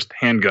for just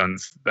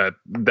handguns.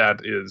 That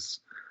is.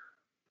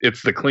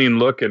 It's the clean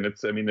look, and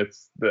it's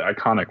the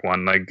iconic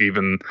one. Like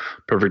even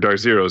Perfect Dark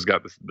Zero's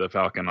got the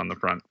Falcon on the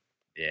front.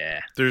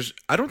 Yeah.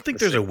 I don't think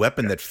there's a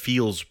weapon that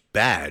feels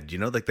bad.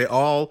 Like they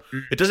all.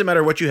 It doesn't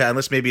matter what you have,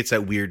 unless maybe it's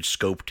that weird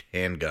scoped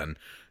handgun.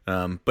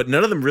 But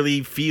none of them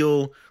really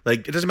feel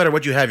like, it doesn't matter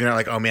what you have. You're not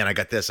like, oh man, I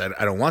got this. I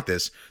don't want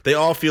this. They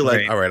all feel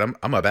like, all right,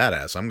 I'm a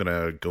badass. I'm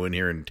gonna go in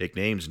here and take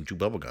names and chew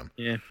bubblegum.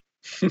 Yeah.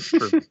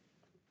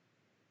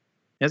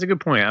 That's a good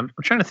point. I'm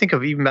trying to think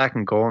of even back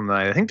in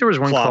GoldenEye. I think there was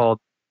one called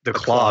the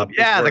Club.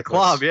 Yeah, the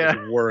Club.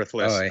 Yeah,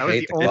 worthless. Oh, that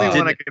was the only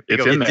one I could think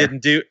of.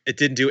 It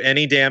didn't do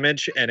any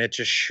damage, and it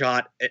just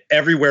shot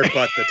everywhere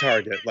but the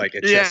target. Like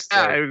it just.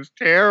 Yeah, it was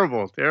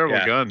terrible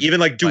gun. Even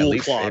like dual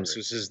clubs,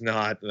 which is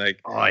not like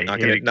not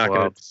gonna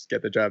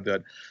get the job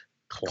done.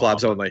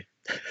 Clubs only.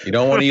 You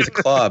don't want to use a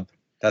club.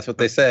 That's what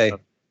they say.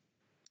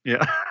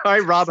 Yeah. All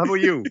right, Rob. How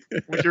about you?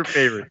 What's your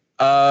favorite?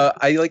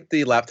 I like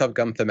the laptop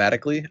gun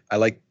thematically. I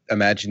like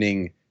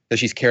imagining that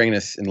she's carrying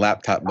this in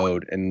laptop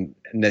mode, and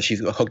that she's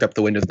hooked up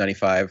to Windows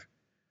 95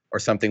 or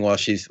something while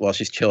she's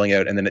chilling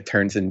out, and then it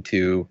turns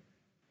into.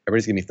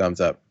 Everybody's giving me thumbs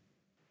up.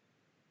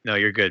 No,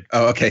 you're good.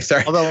 Oh, okay.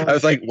 Sorry. I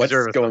was like, what's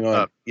going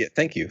on? Yeah,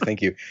 thank you.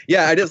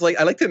 Yeah, I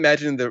like to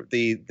imagine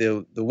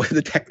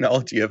the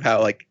technology of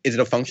how, like, is it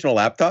a functional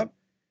laptop?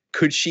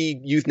 Could she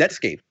use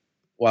Netscape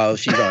while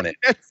she's on it?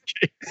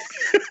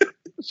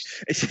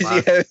 She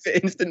had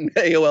instant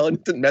AOL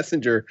Instant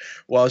Messenger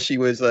while she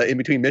was in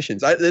between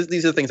missions.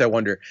 These are the things I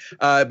wonder.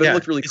 But it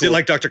looked really cool. Is it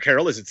like Dr.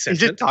 Carol? Is it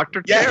sentient? Is it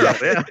Dr. Carol?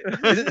 Yeah.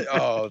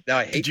 Oh, now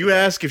I hate. Did you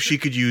ask if she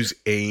could use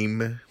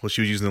AIM while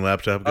she was using the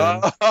laptop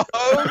gun?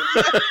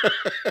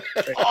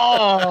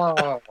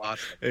 Oh,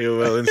 awesome.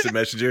 AOL Instant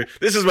Messenger.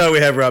 This is why we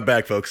have Rob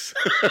back, folks.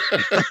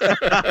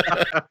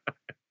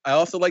 I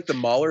also like the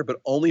Mauler, but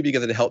only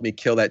because it helped me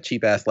kill that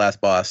cheap ass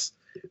last boss.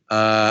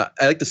 I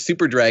like the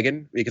Super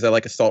Dragon because I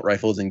like assault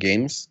rifles in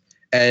games,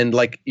 and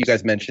like you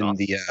guys mentioned,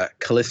 the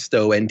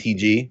Callisto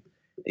NTG.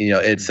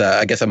 It's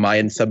I guess a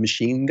Mayan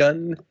submachine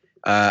gun.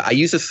 I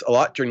use this a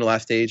lot during the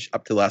last stage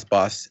up to the last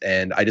boss,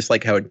 and I just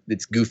like how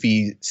it's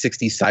goofy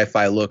 60s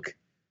sci-fi look.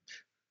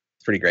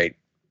 It's pretty great.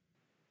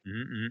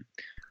 Mm-hmm.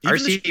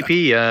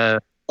 RCP.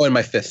 In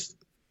my fist.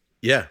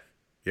 Yeah,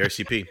 the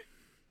RCP.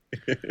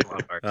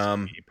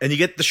 And you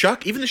get the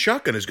shock. Even the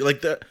shotgun is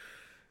good.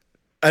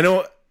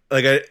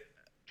 Like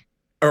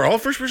are all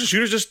first-person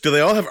shooters do they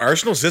all have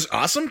arsenals this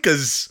awesome?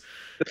 Because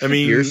I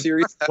mean, Gear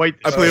series. I play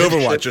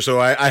Overwatch, so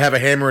I have a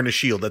hammer and a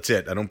shield. That's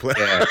it. I don't play.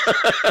 Yeah.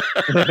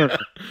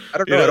 I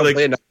don't know. I don't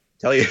play enough to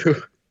tell you.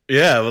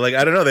 Yeah, well,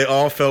 I don't know. They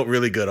all felt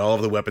really good. All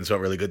of the weapons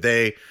felt really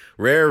good.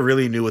 Rare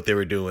really knew what they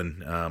were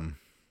doing.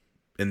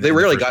 In the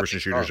first-person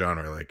shooter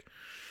genre,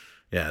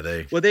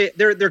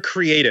 they're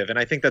creative, and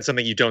I think that's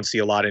something you don't see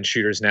a lot in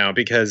shooters now,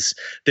 because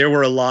there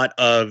were a lot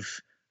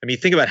of. I mean,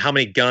 think about how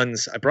many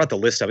guns. I brought the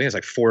list up. I think it's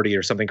like 40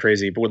 or something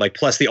crazy, but with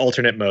plus the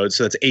alternate mode,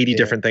 so that's 80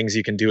 different things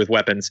you can do with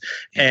weapons.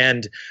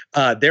 And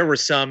there were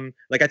some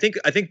I think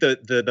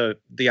the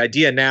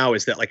idea now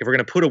is that if we're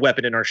gonna put a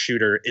weapon in our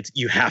shooter,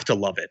 you have to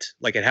love it.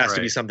 It has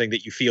to be something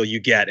that you feel you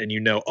get and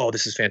oh,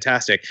 this is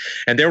fantastic.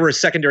 And there were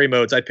secondary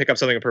modes. I'd pick up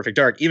something in Perfect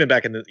Dark, even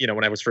back in the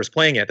when I was first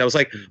playing it. That was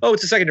oh,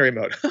 it's a secondary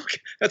mode. Okay,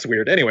 that's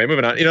weird. Anyway,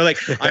 moving on.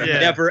 I'm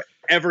never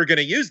ever going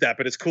to use that,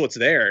 but it's cool. It's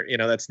there.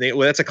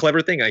 That's a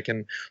clever thing. I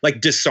can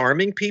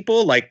disarming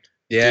people.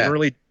 Didn't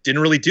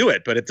really do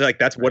it, but it's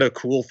that's what a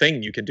cool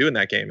thing you can do in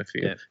that game if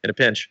you in a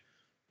pinch.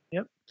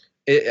 Yep.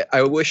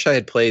 I wish I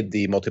had played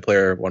the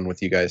multiplayer one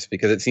with you guys,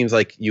 because it seems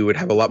like you would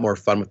have a lot more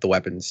fun with the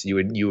weapons. You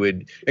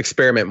would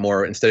experiment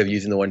more instead of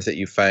using the ones that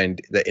you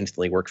find that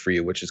instantly work for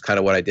you, which is kind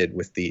of what I did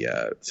with the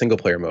single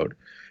player mode.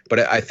 But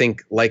I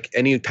think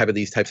any type of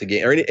these types of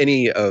games, or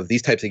any of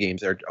these types of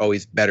games, are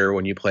always better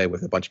when you play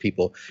with a bunch of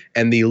people.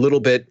 And the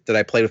little bit that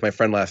I played with my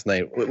friend last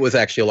night was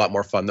actually a lot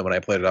more fun than when I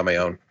played it on my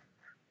own.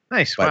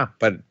 Nice. But, wow.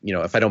 But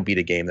if I don't beat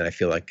a game, then I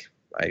feel like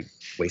I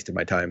wasted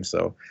my time.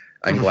 So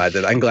I'm glad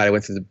I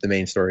went through the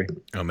main story.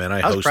 Oh man,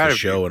 I host the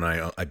show and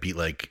I beat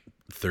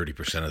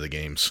 30% of the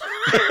games.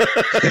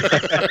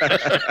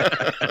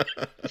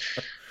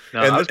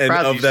 No, and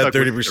of that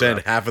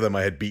 30%, half of them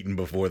I had beaten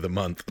before the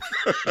month.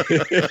 You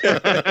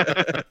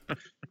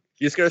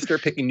just got to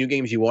start picking new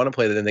games you want to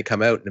play, then they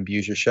come out and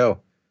abuse your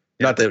show.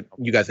 Yeah. Not that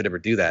you guys would ever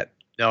do that.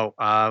 No,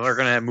 we're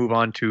going to move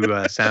on to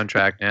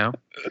soundtrack now.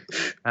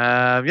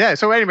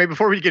 So anyway,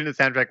 before we get into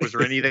the soundtrack, was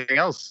there anything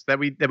else that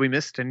we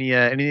missed? Any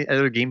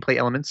other gameplay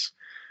elements?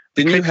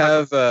 Didn't you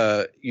have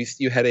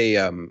you had a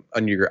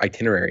on your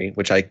itinerary,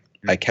 which I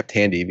kept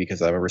handy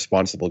because I'm a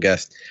responsible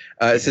guest.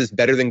 It says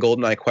better than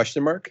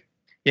GoldenEye ?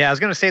 Yeah, I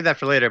was going to save that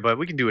for later, but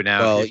we can do it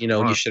now. Well,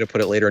 you should have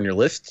put it later on your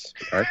list,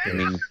 Mark. I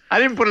mean, I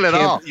didn't put it at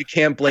all. You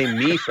can't blame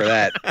me for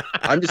that.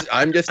 I'm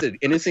just an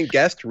innocent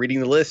guest reading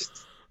the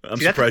list. I'm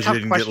surprised you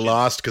didn't get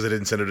lost because I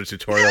didn't send out a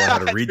tutorial on how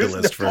to read the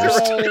list first.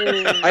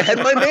 I had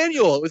my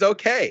manual. It was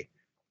okay.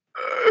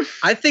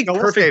 I think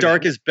Perfect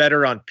Dark is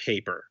better on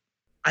paper.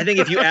 I think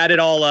if you add it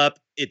all up,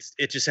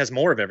 it just has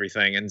more of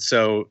everything. And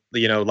so,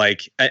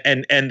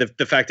 and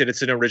the fact that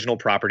it's an original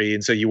property.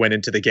 And so you went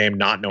into the game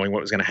not knowing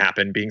what was going to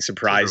happen, being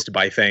surprised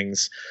by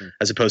things,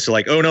 as opposed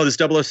to oh no, this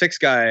 006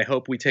 guy, I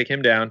hope we take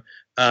him down.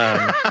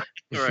 But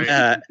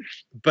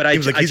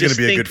seems like he's going to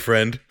be a good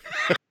friend.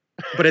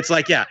 But it's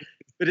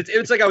But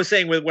it's like I was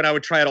saying when I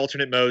would try out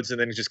alternate modes and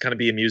then just kind of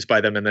be amused by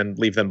them and then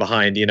leave them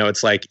behind.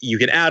 It's like you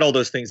can add all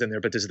those things in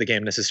there, but does the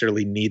game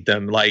necessarily need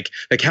them?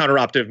 The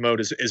counter-optive mode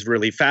is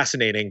really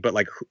fascinating, but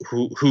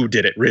who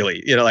did it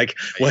really?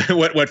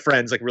 What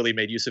friends really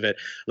made use of it?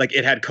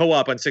 It had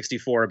co-op on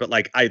 64, but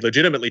I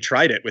legitimately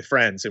tried it with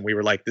friends and we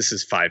were like, this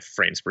is 5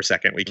 frames per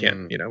second. We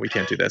can't we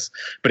can't do this,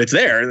 but it's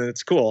there and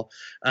it's cool.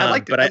 I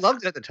liked it. I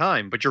loved it at the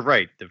time, but you're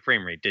right, the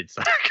frame rate did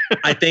suck.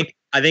 I think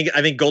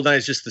GoldenEye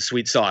is just the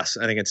sweet sauce.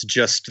 I think it's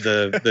just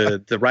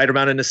the right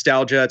amount of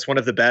nostalgia. It's one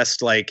of the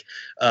best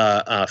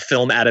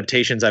film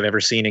adaptations I've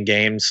ever seen in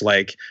games,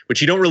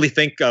 which you don't really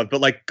think of.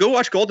 But go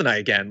watch GoldenEye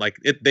again.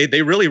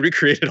 They really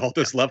recreated all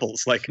those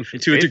levels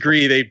to a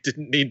degree they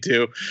didn't need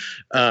to.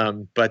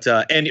 And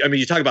I mean,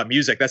 you talk about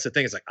music. That's the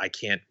thing. Is I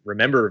can't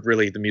remember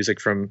really the music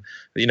from.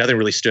 Nothing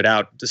really stood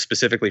out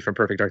specifically from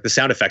Perfect Dark. The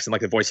sound effects and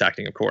the voice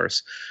acting, of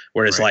course.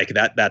 Whereas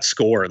that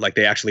score,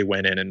 they actually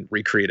went in and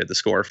recreated the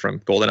score from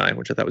GoldenEye,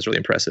 which I thought was really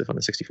impressive on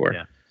the 64.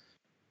 Yeah.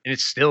 And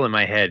it's still in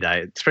my head.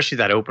 Especially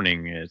that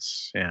opening.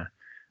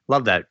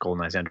 Love that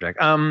GoldenEye soundtrack.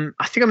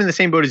 I think I'm in the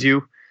same boat as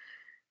you.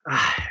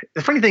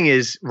 The funny thing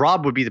is,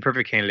 Rob would be the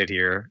perfect candidate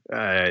here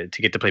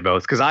to get to play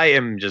both, because I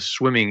am just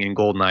swimming in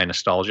GoldenEye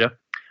nostalgia.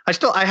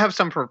 I have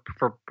some for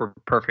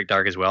Perfect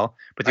Dark as well,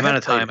 but the amount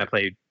of time I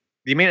played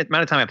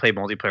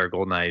multiplayer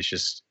GoldenEye is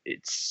just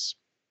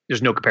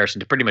there's no comparison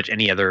to pretty much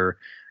any other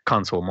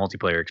console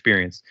multiplayer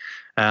experience.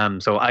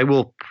 So I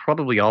will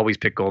probably always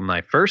pick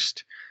GoldenEye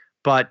first,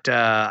 but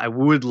I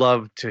would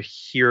love to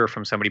hear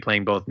from somebody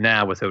playing both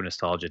now without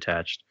nostalgia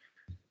attached.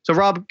 So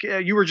Rob,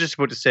 you were just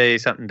about to say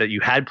something that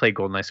you had played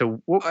GoldenEye.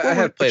 So I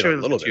have played a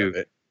little bit of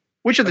it.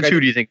 Which of the two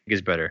do you think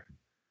is better?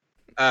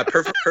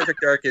 Perfect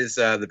Dark is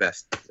the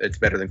best. It's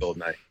better than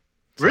GoldenEye.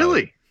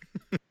 Really?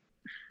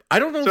 I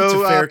don't know if it's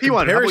a fair P1,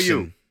 comparison. how about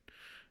you?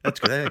 That's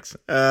good. Thanks.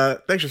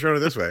 Thanks for throwing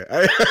it this way.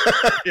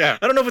 Yeah.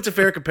 I don't know if it's a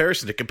fair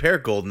comparison to compare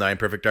GoldenEye and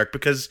Perfect Dark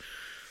because,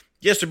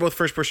 yes, they're both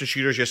first-person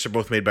shooters. Yes, they're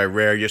both made by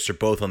Rare. Yes, they're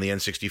both on the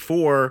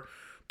N64.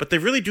 But they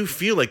really do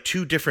feel like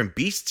two different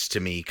beasts to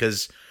me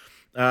because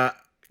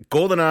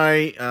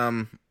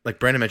GoldenEye, like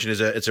Brandon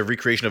mentioned, it's a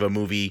recreation of a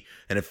movie,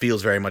 and it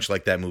feels very much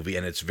like that movie,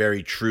 and it's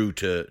very true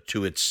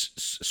to its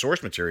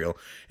source material.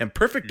 And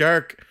Perfect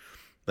Dark,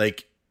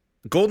 like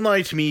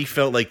GoldenEye to me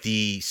felt like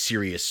the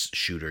serious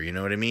shooter. You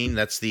know what I mean?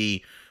 That's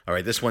all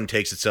right. This one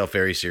takes itself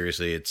very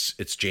seriously.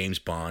 It's James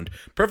Bond.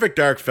 Perfect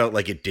Dark felt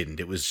like it didn't.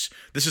 This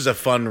is a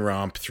fun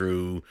romp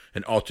through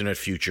an alternate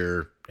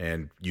future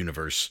and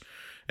universe,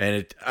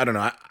 and I don't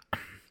know.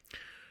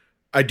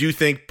 I do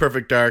think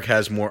Perfect Dark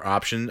has more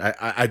options.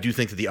 I do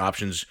think that the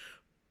options.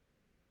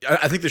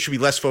 I think there should be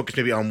less focus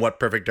maybe on what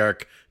Perfect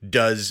Dark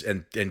does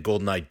and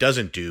GoldenEye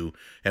doesn't do,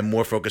 and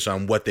more focus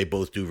on what they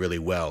both do really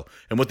well.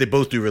 And what they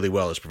both do really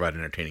well is provide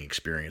an entertaining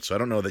experience. So I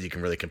don't know that you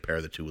can really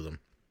compare the two of them.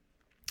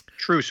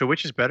 True. So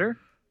which is better?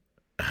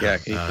 Yeah,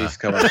 can you please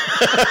come on?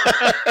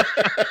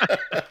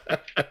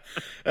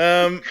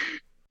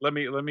 Let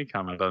me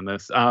comment on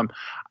this.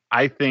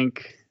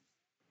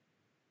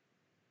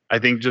 I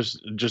think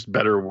just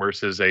better or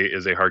worse is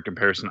a hard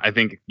comparison. I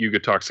think you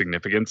could talk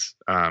significance,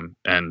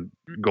 and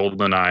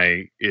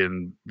GoldenEye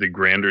in the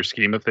grander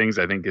scheme of things,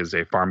 I think is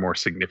a far more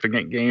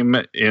significant game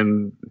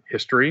in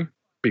history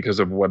because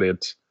of what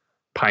it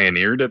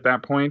pioneered at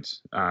that point.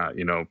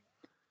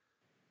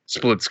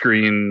 Split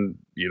screen,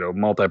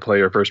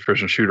 multiplayer first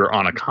person shooter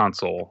on a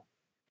console.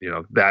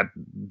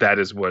 That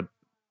is what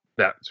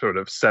that sort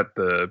of set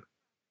the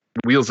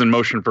wheels in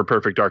motion for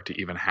Perfect Dark to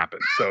even happen.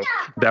 So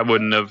that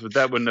wouldn't have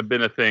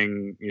been a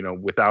thing,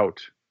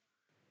 without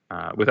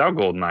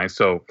GoldenEye.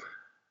 So,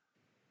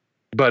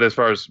 but as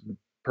far as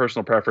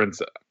personal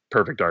preference,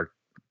 Perfect Dark,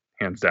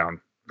 hands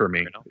down for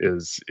me,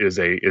 is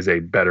a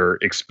better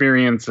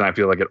experience, and I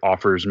feel like it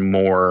offers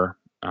more.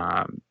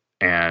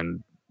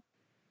 And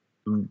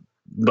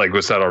like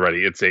was said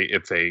already, it's a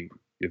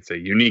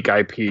unique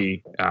IP.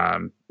 It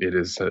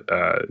is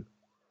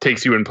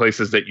takes you in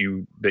places that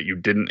you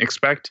didn't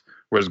expect.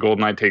 Whereas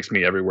GoldenEye takes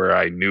me everywhere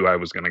I knew I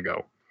was going to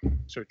go.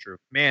 So true.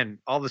 Man,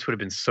 all this would have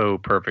been so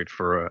perfect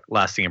for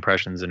lasting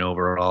impressions and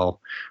overall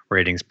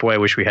ratings. Boy, I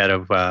wish we had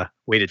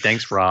waited.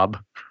 Thanks, Rob.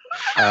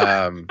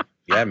 Yeah,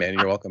 man,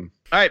 you're welcome.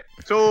 All right.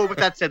 So with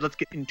that said, let's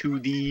get into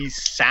the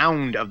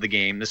sound of the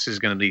game. This is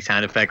going to be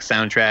sound effects,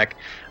 soundtrack.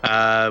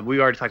 We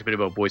already talked a bit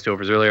about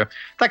voiceovers earlier.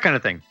 That kind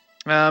of thing.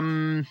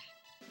 Brandon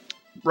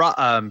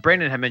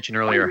had mentioned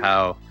earlier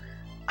how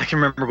I can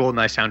remember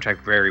GoldenEye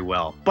soundtrack very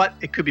well, but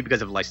it could be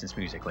because of licensed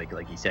music, like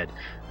he said.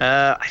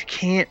 I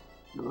can't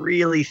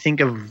really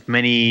think of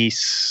many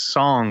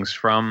songs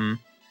from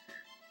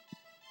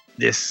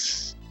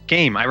this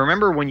game. I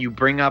remember when you're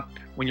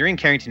in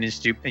Carrington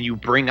Institute and you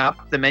bring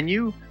up the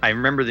menu, I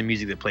remember the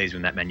music that plays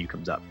when that menu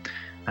comes up.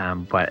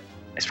 But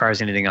as far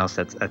as anything else,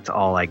 that's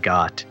all I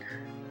got.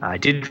 I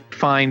did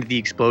find the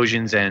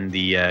explosions and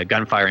the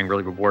gunfiring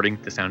really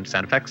rewarding, the sound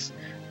effects,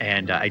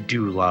 and I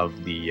do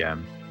love the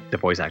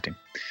voice acting.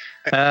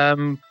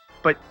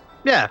 But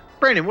yeah,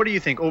 Brandon, what do you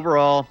think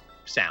overall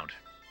sound?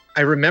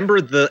 I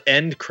remember the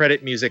end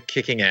credit music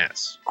kicking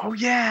ass. Oh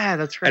yeah,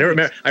 that's right.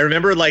 I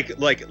remember like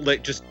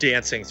just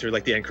dancing through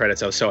like the end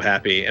credits. I was so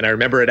happy, and I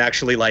remember it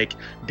actually like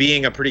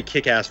being a pretty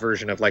kick-ass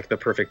version of like the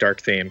Perfect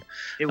Dark theme.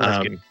 It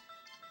was good.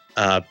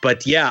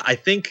 But yeah, I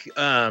think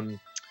the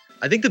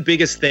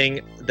biggest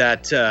thing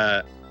that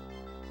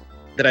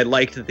I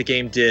liked that the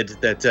game did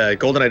that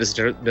GoldenEye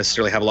doesn't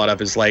necessarily have a lot of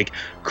is like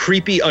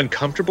creepy,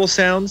 uncomfortable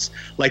sounds.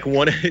 Like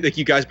like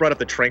you guys brought up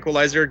the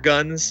tranquilizer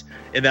guns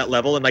in that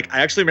level, and like I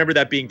actually remember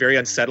that being very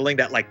unsettling.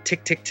 That like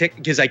tick tick tick,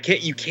 because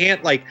you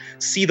can't like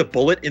see the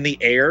bullet in the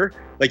air.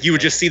 Like you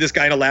would just see this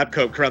guy in a lab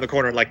coat around the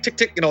corner and like tick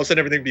tick, and all of a sudden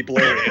everything would be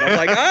blurry. And I'm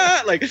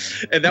like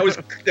and that was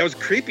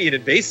creepy and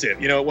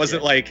invasive. It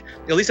wasn't like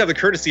at least have the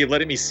courtesy of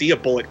letting me see a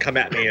bullet come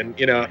at me and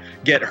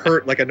get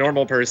hurt like a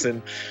normal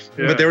person.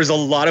 Yeah. But there was a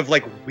lot of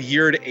like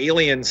weird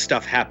alien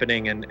stuff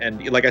happening,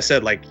 and like I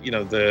said, like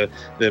the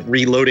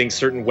reloading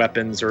certain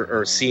weapons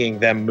or seeing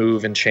them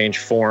move and change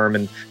form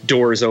and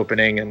doors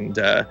opening, and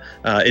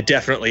it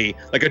definitely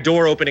like a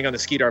door opening on the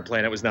Skeetar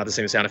planet was not the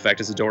same sound effect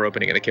as a door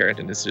opening at a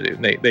Carrington Institute.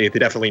 And they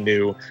definitely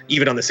knew,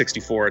 even on the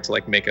 64, to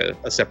like make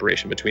a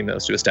separation between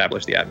those to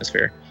establish the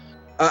atmosphere.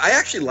 I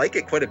actually like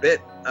it quite a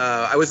bit.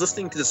 I was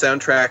listening to the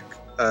soundtrack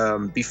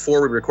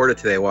before we recorded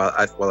today while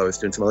I was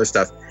doing some other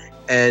stuff,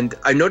 and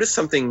I noticed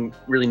something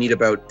really neat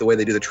about the way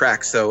they do the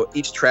tracks. So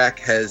each track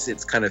has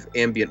its kind of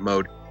ambient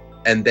mode,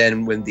 and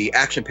then when the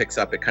action picks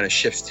up, it kind of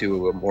shifts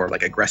to a more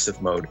like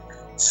aggressive mode.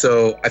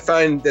 So I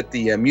find that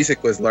the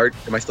music was large.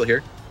 Am I still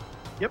here?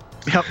 Yep.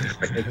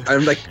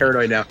 I'm like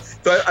paranoid now.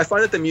 So I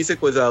find that the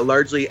music was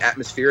largely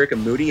atmospheric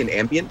and moody and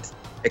ambient.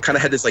 It kind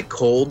of had this like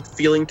cold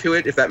feeling to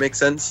it, if that makes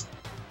sense.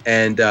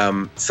 And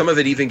some of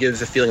it even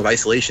gives a feeling of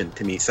isolation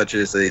to me, such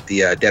as the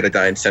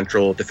Datadyne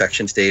Central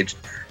defection stage.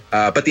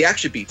 But the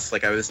action beats,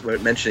 like I was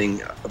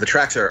mentioning, the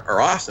tracks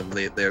are awesome.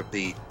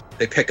 They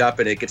pick up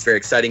and it gets very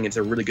exciting. It's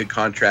a really good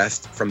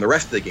contrast from the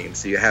rest of the game.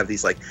 So you have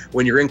these, like,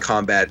 when you're in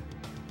combat,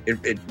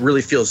 it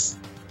really feels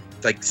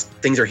like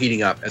things are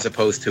heating up as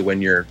opposed to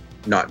when you're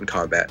not in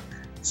combat.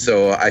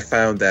 So I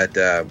found that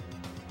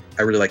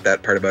I really like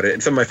that part about it.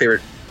 And some of my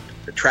favorite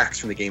tracks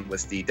from the game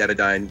was the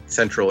Datadyne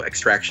Central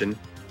Extraction,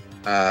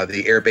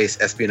 the Airbase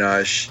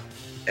Espionage,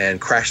 and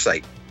Crash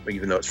Site,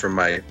 even though it's from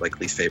my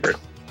least favorite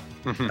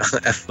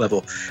F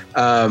level.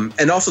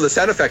 And also the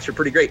sound effects are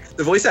pretty great.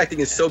 The voice acting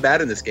is so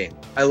bad in this game.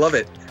 I love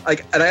it.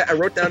 And I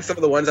wrote down some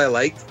of the ones I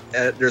liked.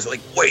 There's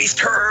like, waste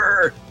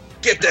her!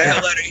 Get the hell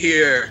out of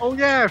here! Oh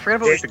yeah, I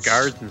forgot about the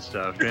guards and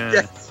stuff.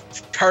 Yeah.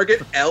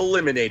 Target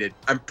eliminated.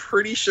 I'm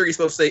pretty sure you're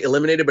supposed to say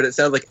eliminated, but it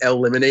sounds like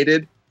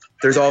eliminated.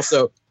 There's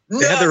also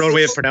they had their own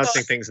way of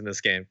pronouncing things in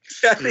this game.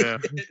 Yeah.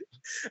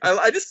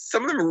 I just,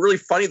 some of them are really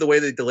funny the way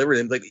they deliver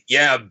them. Like,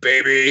 yeah,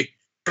 baby,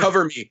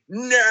 cover me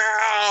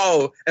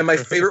now. And my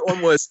favorite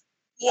one was,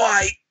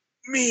 why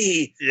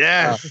me?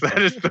 Yes, that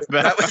is the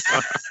best.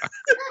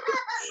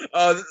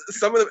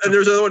 Some of them, and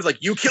there's other ones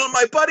like, you killed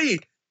my buddy.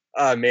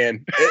 Oh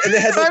man, and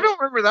it has. I don't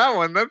remember that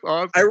one. That's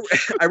awesome.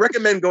 I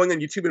recommend going on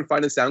YouTube and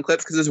finding sound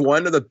clips because it's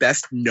one of the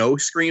best no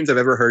screams I've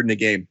ever heard in a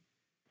game.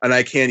 And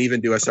I can't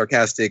even do a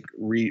sarcastic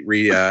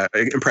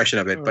impression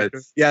of it. But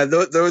yeah,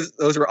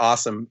 those were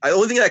awesome. The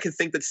only thing I can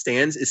think that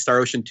stands is Star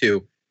Ocean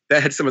 2.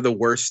 That had some of the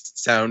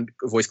worst sound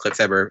voice clips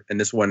ever. And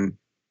this one,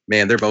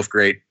 man, they're both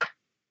great.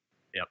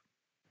 Yep.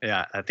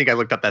 Yeah, I think I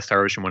looked up that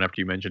Star Ocean one after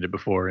you mentioned it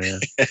before. Yeah.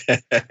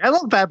 I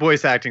love bad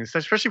voice acting,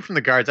 especially from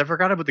the guards. I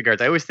forgot about the guards.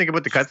 I always think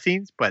about the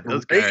cutscenes, but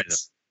those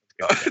guys.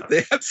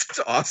 They have such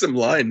awesome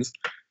lines.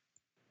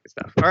 Good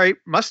stuff. All right,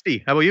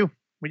 Musty, how about you?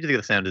 What do you think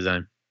of the sound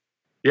design?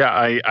 Yeah,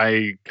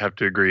 I have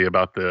to agree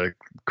about the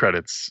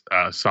credits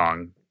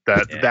song.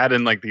 That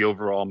and like the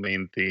overall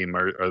main theme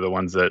are the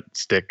ones that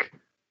stick.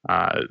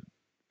 But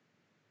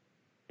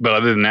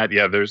other than that,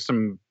 yeah, there's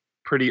some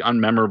pretty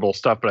unmemorable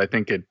stuff. But I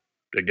think it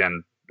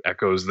again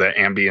echoes the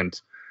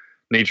ambient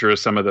nature of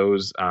some of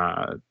those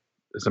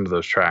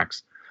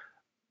tracks.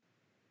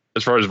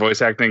 As far as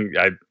voice acting,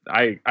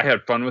 I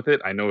had fun with it.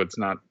 I know it's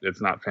not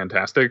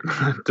fantastic,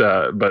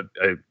 but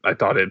I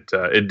thought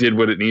it did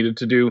what it needed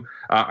to do.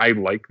 I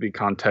like the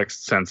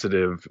context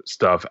sensitive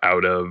stuff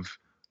out of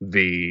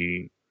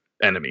the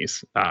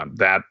enemies.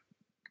 That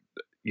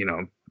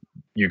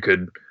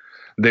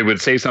they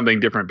would say something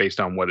different based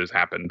on what has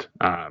happened.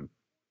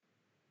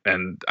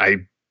 And I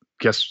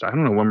guess I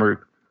don't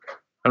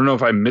know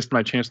if I missed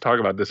my chance to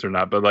talk about this or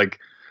not, but like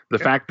the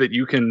fact that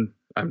you can.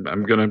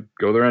 I'm gonna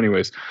go there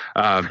anyways.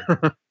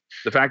 The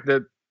fact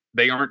that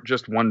they aren't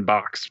just one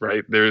box,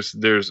 right?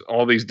 There's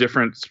all these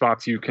different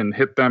spots you can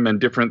hit them,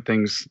 and different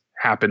things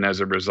happen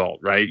as a result,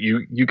 right?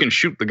 You can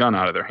shoot the gun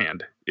out of their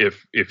hand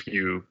if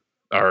you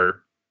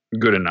are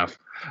good enough.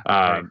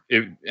 Right.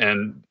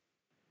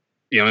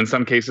 In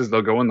some cases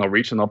they'll go and they'll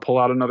reach and they'll pull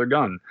out another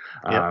gun,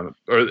 and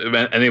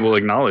they will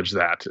acknowledge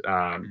that,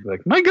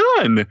 like my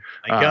gun,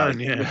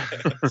 yeah.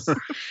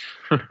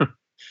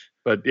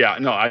 But yeah,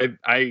 no,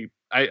 I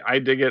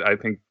dig it. I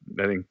think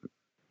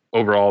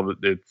overall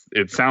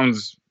it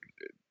sounds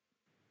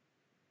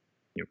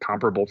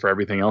comparable for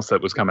everything else that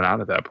was coming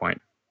out at that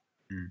point.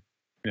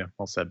 Yeah,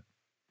 well said.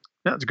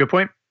 No, that's a good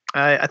point.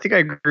 I think I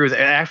agree with it.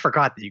 I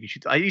forgot that you could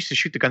shoot. I used to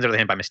shoot the guns out of the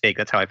hand by mistake.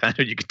 That's how I found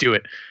out you could do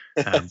it.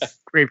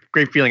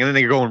 Great feeling. And then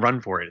they go and run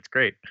for it. It's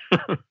great.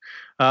 P1,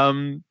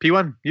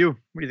 what do you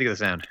think of the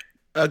sound?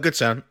 Good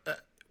sound.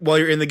 While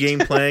you're in the game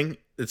playing,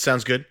 it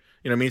sounds good.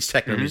 It's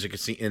techno music.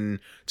 It's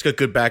got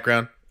good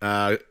background.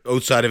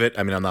 Outside of it,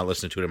 I'm not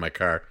listening to it in my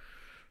car.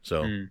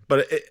 So,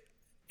 but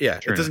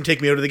it doesn't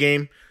take me out of the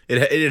game.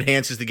 It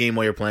enhances the game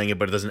while you're playing it,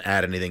 but it doesn't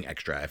add anything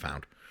extra, I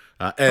found.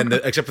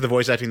 Except for the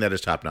voice acting, that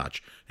is top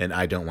notch, and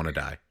I don't want to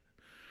die.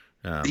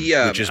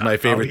 Which is my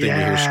favorite thing to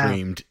hear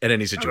screamed at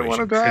any situation. I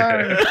don't want to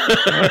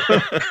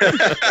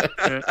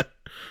die.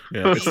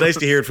 It's nice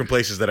to hear it from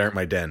places that aren't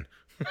my den.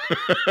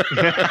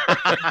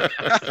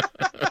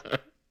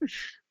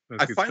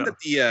 I find that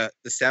the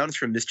sounds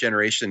from this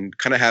generation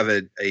kind of have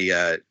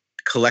a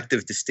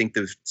collective,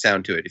 distinctive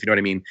sound to it, if you know what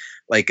I mean.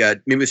 Like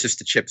maybe it's just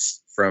the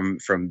chips from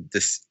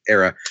this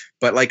era,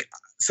 but like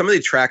some of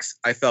the tracks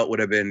I felt would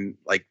have been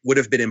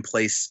in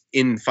place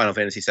in Final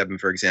Fantasy VII,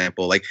 for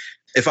example. Like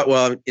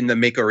in the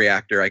Mako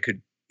reactor, I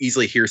could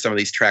easily hear some of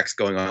these tracks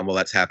going on while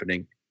that's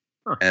happening.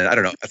 And I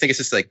don't know. I think it's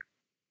just like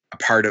a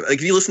part of. Like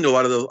if you listen to a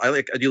lot of those,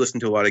 I do listen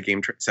to a lot of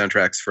game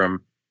soundtracks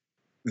from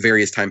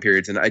various time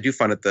periods, and I do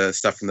find that the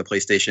stuff from the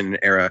PlayStation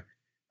era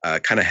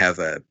kind of have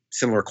a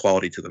similar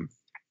quality to them.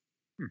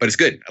 But it's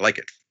good. I like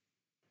it.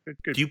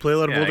 Good. Do you play a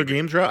lot of older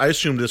games, Rob? I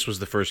assumed this was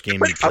the first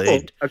game you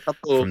played a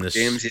couple from this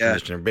games, yeah.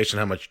 Based on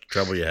how much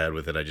trouble you had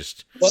with it, I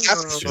just Well,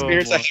 after this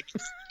experience,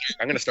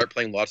 I'm going to start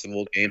playing lots of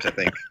old games, I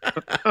think.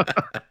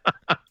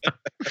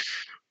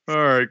 All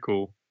right,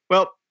 cool.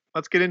 Well,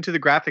 let's get into the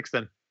graphics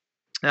then.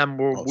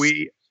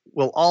 We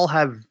will all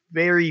have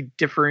very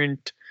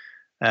different.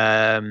 We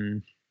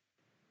all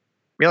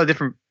have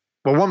different.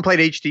 Well, one played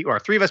HD, or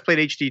three of us played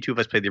HD, two of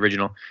us played the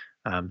original.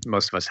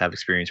 Most of us have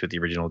experience with the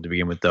original to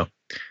begin with, though.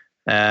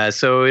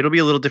 So it'll be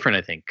a little different,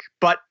 I think.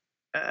 But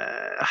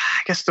I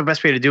guess the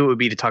best way to do it would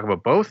be to talk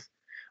about both.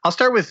 I'll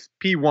start with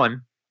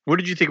P1. What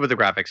did you think about the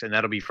graphics? And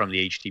that'll be from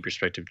the HD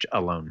perspective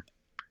alone.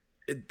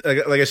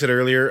 Like I said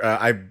earlier,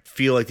 I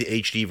feel like the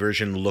HD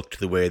version looked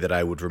the way that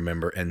I would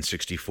remember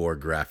N64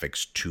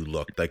 graphics to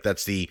look. Like that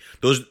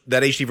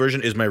HD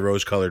version is my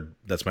rose-colored.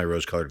 That's my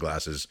rose-colored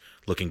glasses.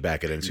 Looking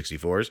back at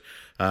N64s,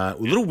 a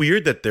little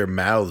weird that their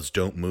mouths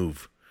don't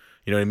move.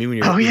 You know what I mean? When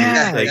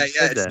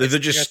you're, they're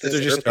just.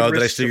 Oh,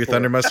 did I steal your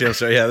thunder, Musty? I'm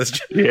sorry. Yeah,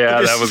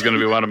 that was going to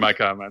be one of my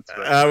comments.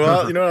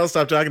 Well, you know what? I'll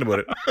stop talking about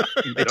it.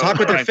 They talk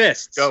with their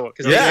fists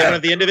because they don't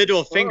have the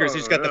individual fingers.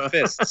 He's got the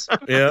fists.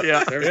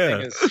 Yeah.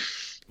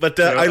 But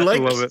I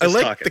like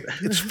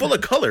it's full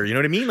of color. You know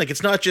what I mean? Like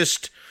it's not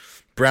just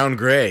brown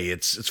gray.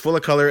 It's full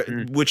of color,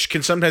 which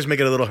can sometimes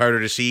make it a little harder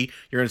to see.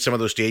 You're in some of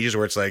those stages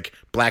where it's like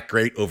black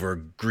grate over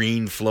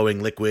green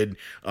flowing liquid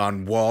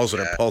on walls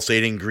that are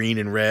pulsating green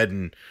and red,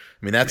 and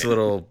I mean that's a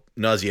little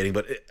nauseating.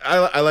 But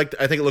I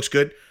think it looks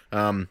good.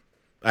 I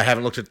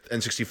haven't looked at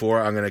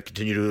N64. I'm going to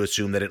continue to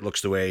assume that it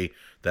looks the way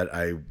that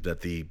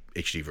the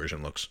HD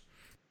version looks.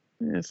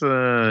 It's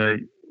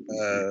probably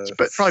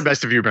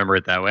best if you remember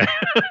it that way.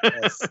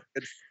 Yes,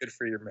 good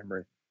for your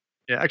memory.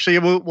 Yeah, actually,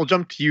 we'll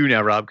jump to you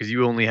now, Rob, because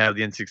you only have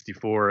the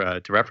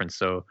N64 to reference.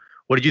 So,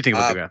 what did you think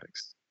about the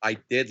graphics? I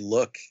did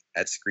look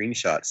at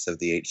screenshots of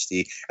the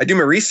HD. I do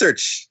my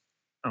research.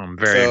 Oh, I'm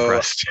very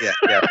impressed. Yeah,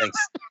 thanks.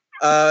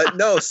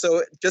 No,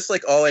 so just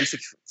like all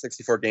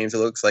N64 games, it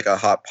looks like a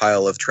hot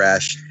pile of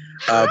trash,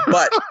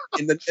 but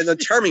in the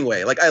charming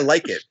way. Like I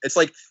like it. It's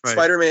like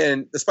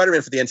Spider-Man. The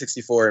Spider-Man for the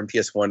N64 and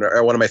PS1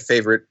 are one of my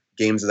favorite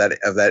games of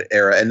that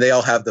era, and they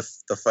all have the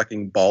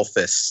fucking ball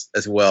fists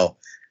as well,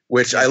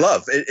 which I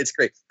love. It's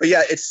great. But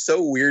yeah, it's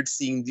so weird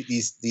seeing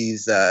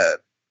these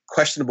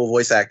questionable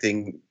voice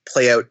acting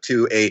play out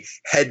to a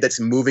head that's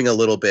moving a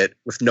little bit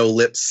with no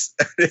lips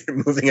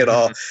moving at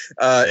all.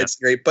 It's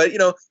great. But,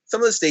 some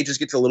of the stages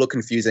gets a little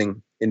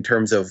confusing in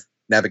terms of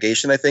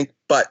navigation, I think.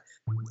 But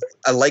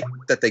I like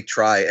that they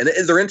try. And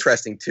they're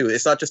interesting, too.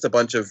 It's not just a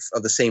bunch of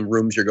the same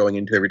rooms you're going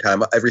into every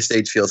time. Every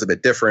stage feels a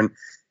bit different.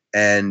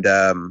 And,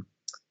 I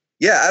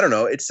don't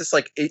know. It's just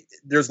like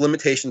there's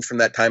limitations from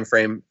that time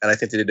frame. And I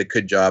think they did a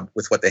good job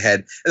with what they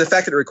had. And the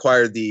fact that it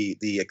required the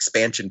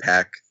expansion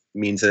pack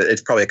means that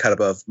it's probably a cut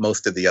above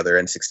most of the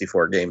other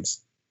N64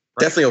 games.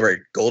 Right. Definitely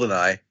over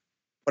GoldenEye.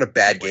 What a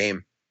bad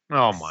game.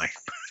 Oh my.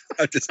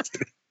 I'm just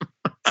kidding.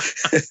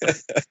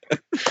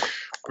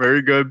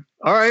 Very good.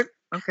 All right.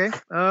 Okay.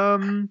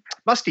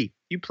 Musty,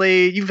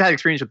 you've had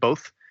experience with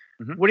both.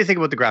 Mm-hmm. What do you think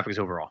about the graphics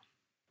overall?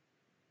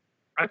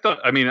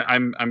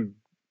 I'm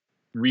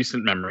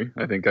recent memory.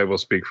 I think I will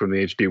speak from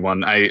the HD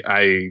one.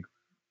 I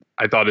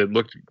thought it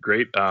looked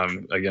great.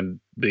 Again,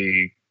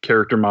 the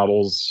character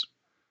models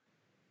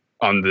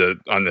on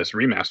this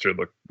remaster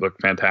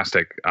look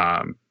fantastic.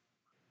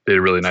 Did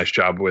a really nice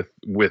job with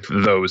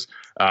those,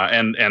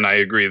 and I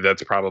agree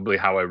that's probably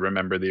how I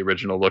remember the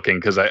original looking,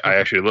 because I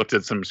actually looked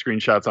at some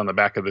screenshots on the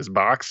back of this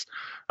box,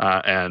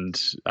 and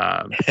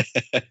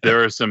there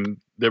was some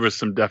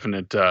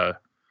definite a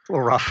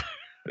little rough.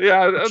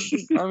 Yeah,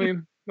 I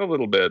mean a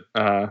little bit.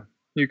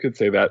 You could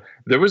say that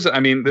there was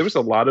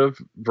a lot of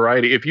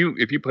variety. If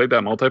you played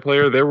that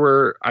multiplayer, there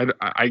were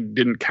I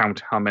didn't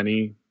count how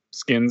many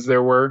skins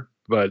there were,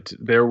 but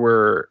there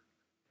were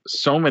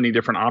so many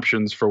different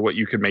options for what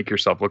you could make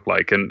yourself look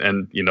like,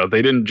 and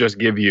they didn't just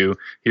give you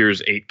here's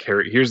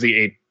the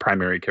 8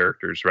 primary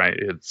characters, right?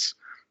 It's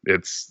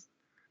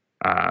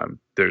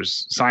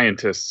there's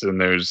scientists, and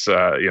there's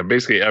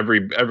basically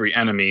every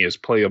enemy is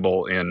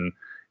playable in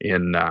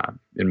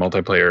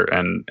multiplayer,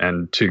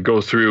 and to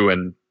go through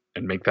and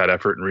make that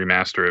effort and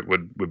remaster it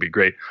would be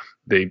great.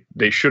 They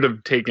should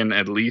have taken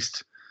at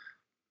least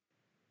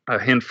a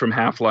hint from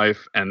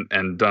Half-Life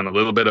and done a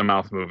little bit of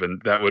mouth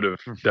movement. That would have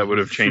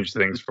changed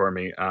things for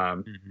me.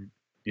 But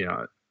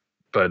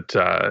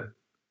no,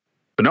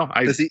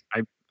 I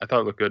thought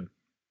it looked good.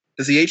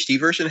 Does the HD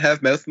version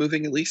have mouth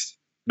moving at least?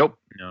 Nope.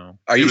 No.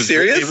 Are you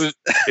serious?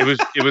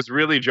 It was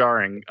really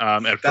jarring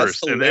at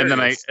first, and then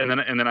I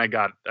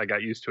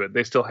got used to it.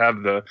 They still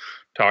have the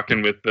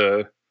talking with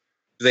the.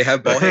 Do they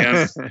have ball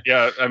hands?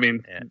 Yeah, I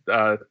mean,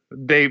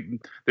 they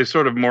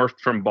sort of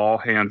morphed from ball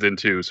hands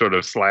into sort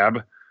of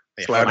slab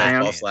Slab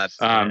hand.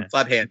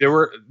 Slab hand. There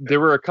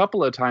were a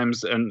couple of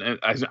times, and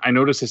I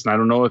noticed this, and I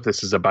don't know if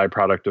this is a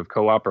byproduct of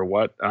co-op or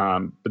what,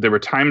 but there were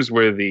times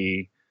where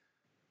the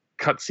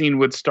cutscene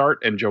would start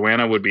and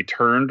Joanna would be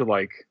turned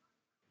like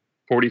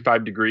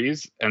 45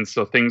 degrees, and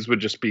so things would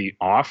just be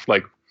off.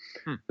 Like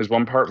there's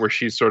one part where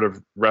she's sort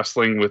of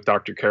wrestling with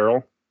Dr.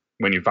 Carroll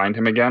when you find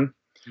him again,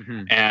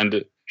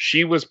 and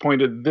she was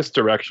pointed this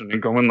direction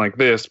and going like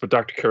this, but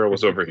Dr. Carroll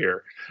was over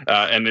here,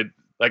 and it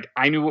like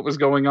I knew what was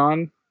going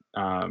on.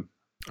 I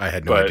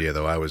had no idea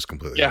though. I was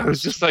completely I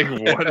was just like,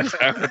 what is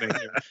happening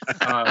here?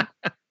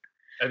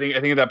 I think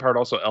at that part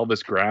also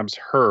Elvis grabs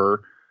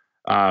her,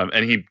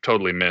 and he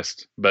totally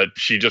missed, but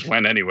she just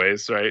went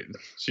anyways, right?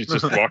 She's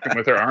just walking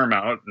with her arm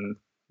out, and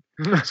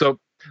so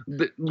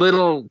the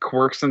little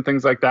quirks and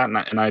things like that,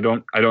 and I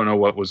don't know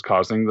what was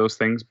causing those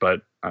things,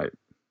 but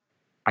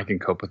I can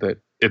cope with it.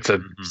 It's a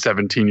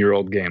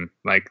 17-year-old game,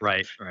 like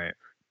right.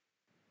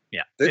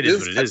 Yeah, it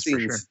is what it is. For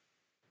sure.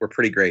 Were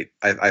pretty great.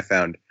 I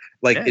found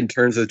in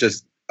terms of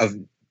just of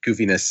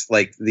goofiness,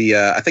 like the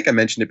I think I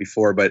mentioned it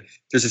before, but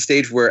there's a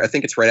stage where I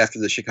think it's right after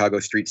the Chicago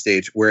Street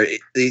stage where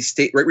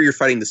right where you're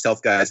fighting the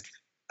stealth guys.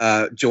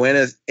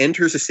 Joanna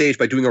enters the stage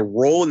by doing a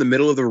roll in the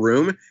middle of the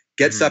room,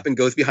 gets up and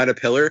goes behind a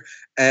pillar,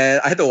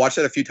 and I had to watch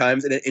that a few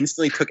times, and it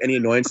instantly took any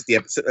annoyance at the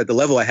episode, at the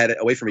level I had it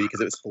away from me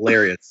because it was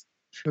hilarious.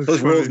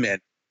 Those rolls, man.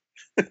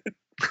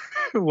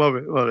 Love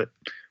it.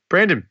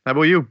 Brandon, how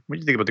about you? What do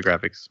you think about the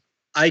graphics?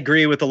 I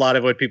agree with a lot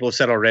of what people have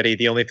said already.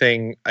 The only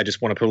thing I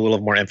just want to put a little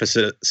more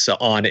emphasis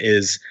on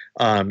is,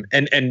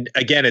 and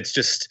again, it's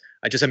just,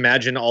 I just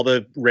imagine all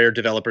the Rare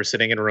developers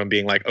sitting in a room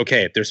being like,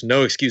 okay, there's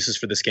no excuses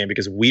for this game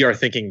because we are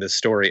thinking this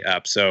story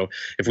up. So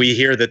if we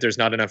hear that there's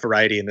not enough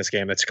variety in this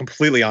game, that's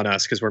completely on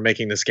us because we're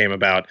making this game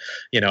about,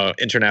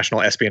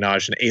 international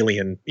espionage and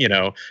alien,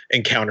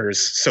 encounters.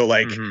 So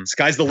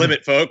sky's the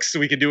limit, folks. So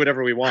we can do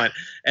whatever we want.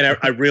 And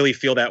I really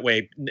feel that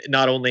way,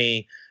 not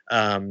only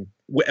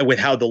with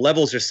how the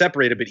levels are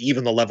separated, but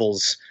even the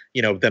levels,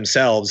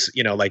 themselves,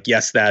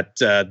 yes,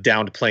 that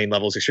downed plane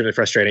level is extremely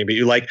frustrating, but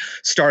you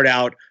start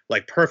out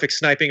like perfect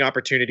sniping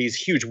opportunities,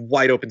 huge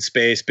wide open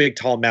space, big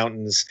tall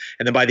mountains.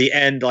 And then by the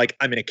end,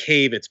 I'm in a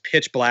cave, it's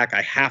pitch black.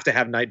 I have to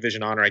have night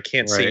vision on or I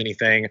can't see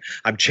anything.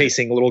 I'm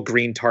chasing little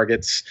green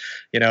targets,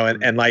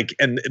 and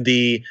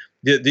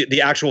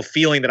the actual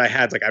feeling that I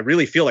had, I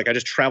really feel like I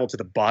just traveled to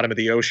the bottom of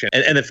the ocean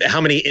and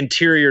how many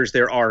interiors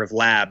there are of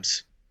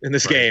labs in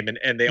this game,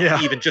 and they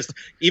all, even just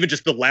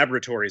the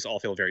laboratories all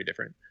feel very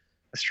different.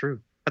 That's true.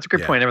 That's a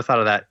good point. I never thought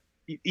of that.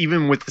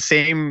 Even with the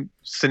same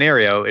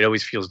scenario, it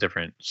always feels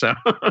different. So,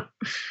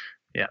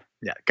 yeah,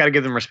 got to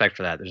give them respect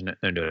for that. There's no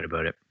doubt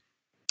about it.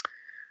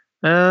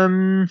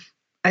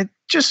 I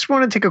just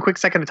want to take a quick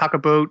second to talk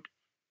about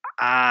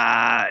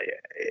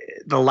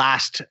the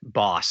last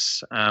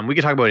boss. We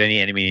could talk about any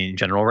enemy in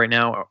general right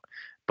now,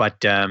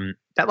 but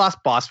that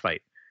last boss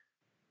fight.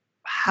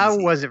 How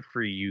was it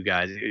for you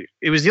guys?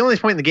 It was the only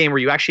point in the game where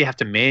you actually have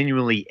to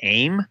manually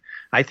aim,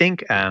 I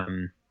think.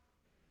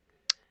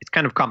 It's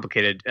kind of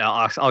complicated.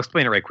 I'll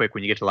explain it right quick.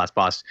 When you get to the last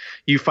boss,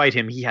 you fight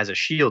him. He has a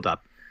shield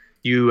up.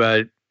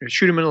 You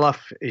shoot him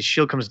enough, his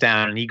shield comes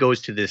down, and he goes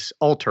to this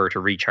altar to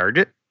recharge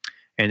it.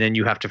 And then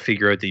you have to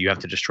figure out that you have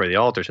to destroy the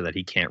altar so that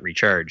he can't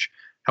recharge.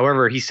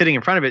 However, he's sitting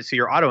in front of it, so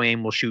your auto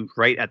aim will shoot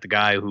right at the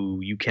guy who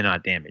you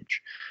cannot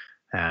damage.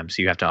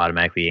 So you have to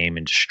automatically aim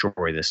and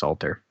destroy this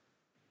altar.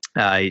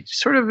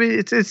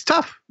 It's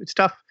tough. It's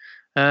tough.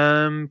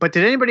 But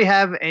did anybody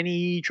have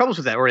any troubles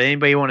with that, or did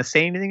anybody want to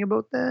say anything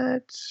about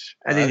that?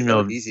 I didn't even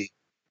know. Easy.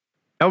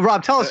 Oh,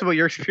 Rob, tell us about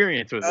your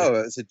experience with it. Oh,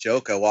 it was a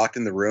joke. I walked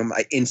in the room.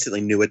 I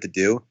instantly knew what to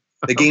do.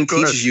 The game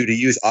teaches you to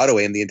use auto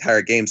aim the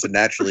entire game, so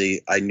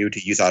naturally I knew to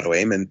use auto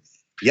aim, and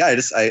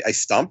I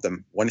stomped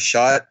them. One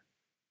shot,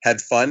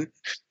 had fun.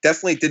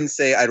 Definitely didn't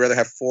say I'd rather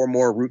have 4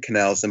 more root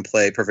canals than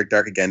play Perfect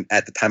Dark again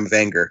at the time of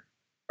anger.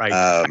 Right.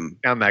 I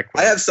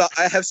have soft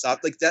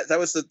like that. That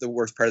was the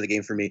worst part of the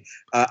game for me.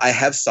 I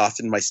have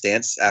softened my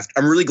stance after.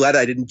 I'm really glad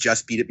I didn't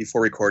just beat it before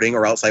recording,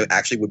 or else I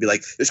actually would be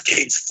like, this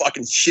game's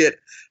fucking shit.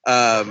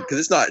 Because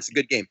it's not. It's a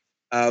good game.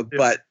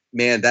 But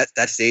man,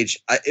 that stage,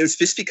 it was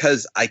just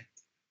because I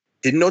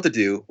didn't know what to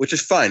do, which is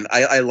fun.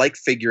 I like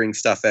figuring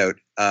stuff out.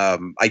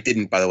 I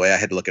didn't, by the way. I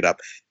had to look it up,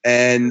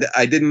 and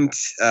I didn't.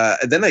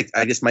 And then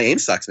I guess my aim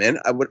sucks, man.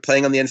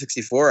 Playing on the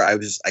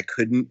N64, I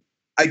couldn't.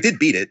 I did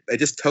beat it. It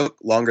just took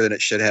longer than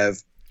it should have.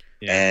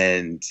 Yeah.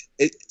 And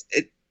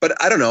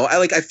but I don't know.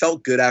 I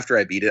felt good after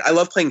I beat it. I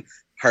love playing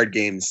hard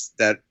games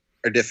that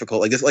are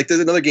difficult. Like this,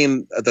 there's another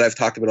game that I've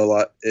talked about a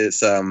lot is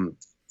Sin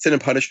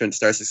and Punishment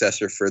Star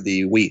Successor for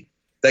the Wii.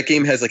 That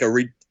game has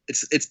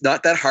it's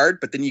not that hard,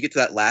 but then you get to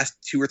that last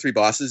 2 or 3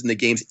 bosses and the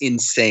game's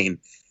insane.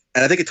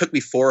 And I think it took me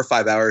 4 or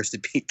 5 hours to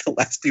beat the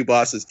last 2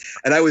 bosses.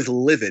 And I was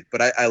livid,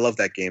 but I love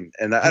that game.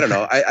 And I don't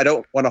know. I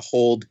don't want to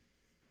hold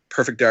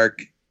Perfect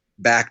Dark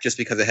back just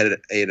because I had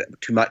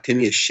to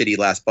me a shitty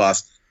last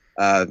boss.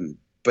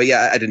 But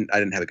yeah, I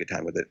didn't have a good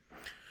time with it.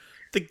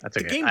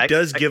 The game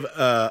does give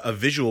a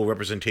visual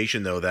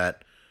representation though,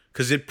 that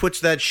because it puts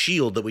that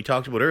shield that we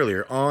talked about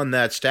earlier on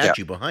that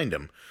statue behind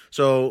him.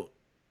 So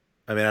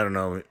I mean, I don't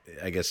know.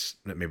 I guess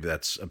maybe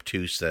that's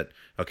obtuse. That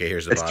okay?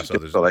 Here's the boss.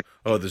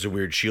 There's a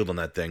weird shield on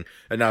that thing.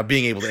 And now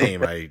being able to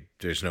aim,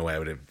 there's no way I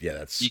would have. Yeah,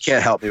 that's. You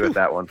can't help me with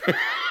that one.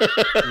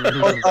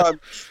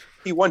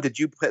 P1, did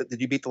you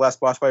beat the last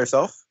boss by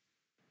yourself?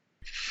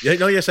 Yeah.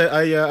 No. Yes.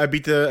 I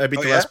beat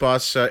the last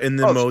boss in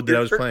the mode that I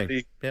was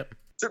playing. Yep.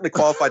 Certainly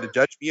qualified to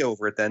judge me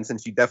over it then,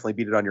 since you definitely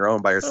beat it on your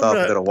own by yourself.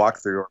 Did a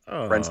walkthrough.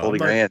 Friends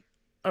holding your hand.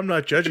 I'm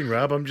not judging,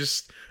 Rob. I'm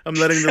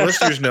letting the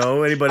listeners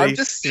know. Anybody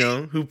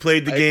who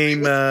played the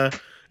game,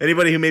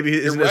 anybody who maybe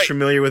isn't as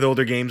familiar with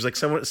older games, like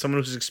someone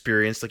who's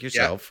experienced, like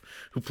yourself,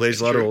 who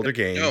plays a lot of older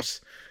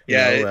games. No.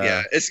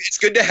 Yeah. It's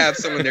good to have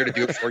someone there to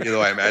do it for you,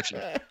 though. I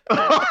imagine.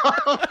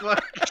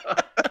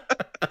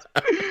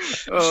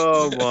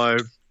 Oh my!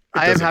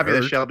 I am happy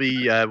that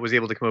Shelby was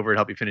able to come over and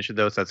help you finish it,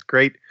 though. So that's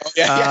great. Oh,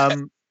 yeah.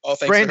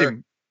 Thanks,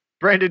 Brandon.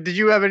 Brandon, did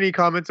you have any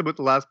comments about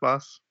the last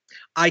boss?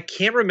 I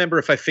can't remember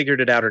if I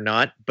figured it out or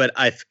not, but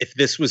if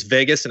this was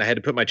Vegas and I had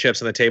to put my chips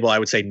on the table, I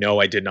would say no,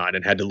 I did not,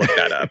 and had to look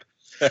that up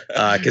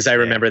because I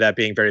remember that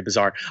being very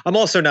bizarre. I'm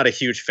also not a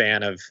huge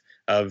fan of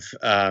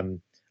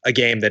a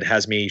game that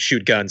has me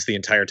shoot guns the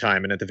entire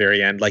time, and at the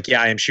very end, like,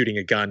 yeah, I am shooting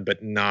a gun,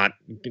 but not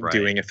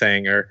doing a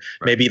thing, or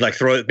maybe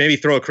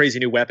throw a crazy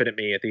new weapon at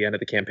me at the end of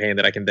the campaign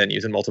that I can then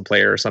use in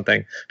multiplayer or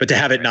something. But to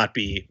have it not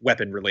be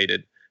weapon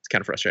related, it's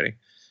kind of frustrating.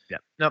 Yeah,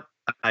 nope,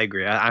 I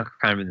agree. I'm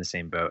kind of in the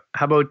same boat.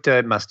 How about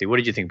Musty? What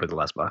did you think about the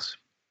last boss?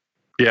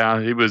 Yeah,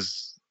 it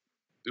was.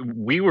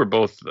 We were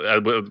both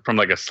from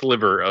like a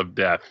sliver of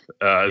death,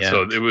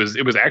 so it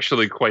was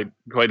actually quite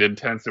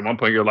intense. At one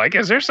point, you're like,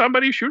 "Is there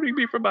somebody shooting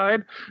me from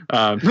behind?"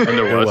 And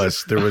there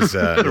was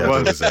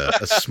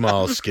a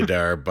small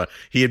Skidar, but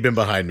he had been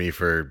behind me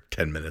for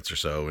 10 minutes or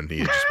so, and he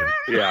had just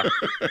been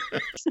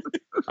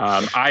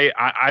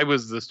I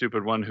was the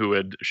stupid one who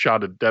had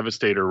shot a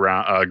Devastator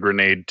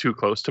grenade too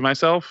close to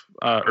myself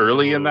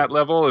early in that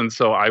level, and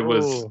so I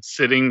was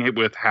sitting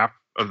with half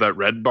of that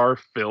red bar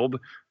filled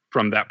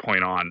from that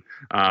point on.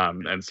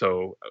 And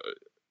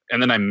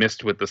then I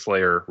missed with the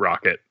Slayer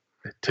rocket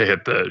to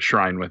hit the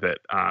shrine with it,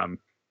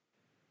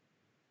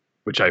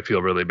 which I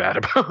feel really bad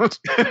about.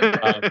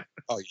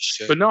 You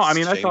should. But no, I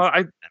mean, I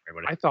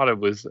thought it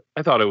was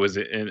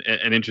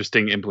an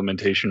interesting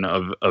implementation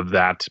of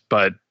that,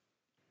 but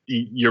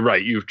you're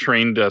right. You've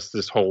trained us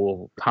this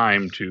whole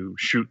time to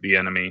shoot the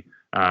enemy.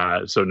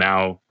 So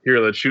now here,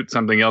 let's shoot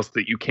something else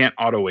that you can't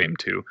auto aim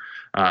to.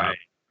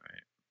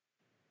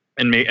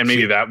 And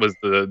maybe that was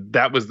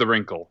the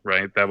wrinkle,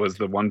 right? That was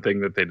the one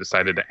thing that they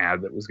decided to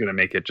add that was going to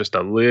make it just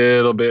a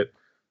little bit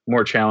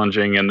more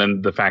challenging. And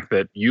then the fact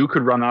that you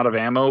could run out of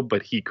ammo,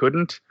 but he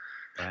couldn't.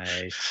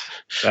 Right.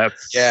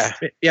 That's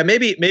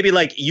Maybe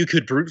like you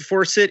could brute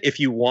force it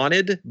if you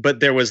wanted, but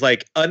there was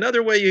like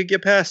another way you could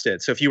get past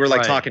it. So if you were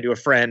like talking to a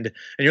friend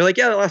and you're like,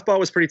 yeah, the last ball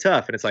was pretty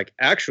tough, and it's like,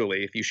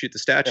 actually, if you shoot the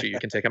statue, you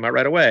can take him out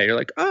right away. You're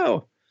like,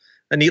 oh,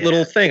 a neat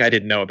little thing I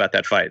didn't know about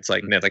that fight. It's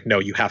like, no,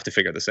 you have to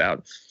figure this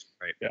out.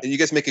 Right. Yeah. And you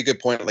guys make a good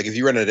point. Like if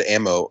you run out of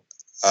ammo,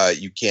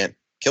 you can't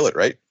kill it,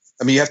 right?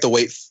 I mean, you have to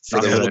wait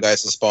for the little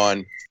guys to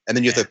spawn, and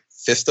then you have to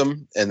fist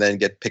them and then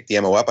pick the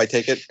ammo up. I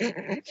take it.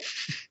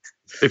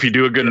 If you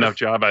do a good enough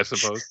job, I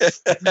suppose.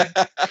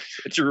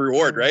 It's your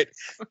reward, right?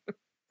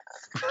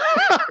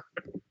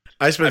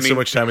 I spent so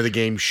much time in the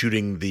game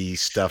shooting the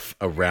stuff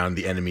around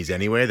the enemies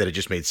anyway that it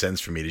just made sense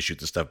for me to shoot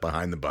the stuff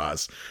behind the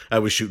boss. I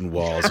was shooting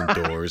walls and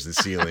doors and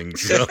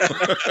ceilings. So.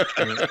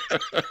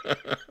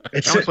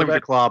 It's almost like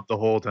the club the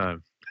whole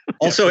time.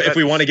 Also, if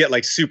we want to get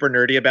like super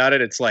nerdy about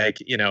it, it's like,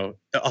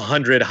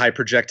 100 high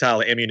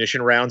projectile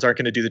ammunition rounds aren't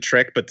going to do the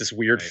trick, but this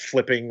weird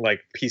flipping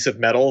like piece of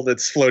metal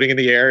that's floating in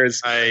the air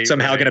is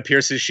somehow going to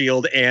pierce his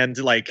shield and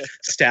like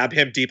stab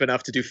him deep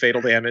enough to do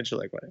fatal damage.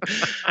 Like what?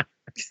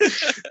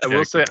 I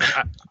will say,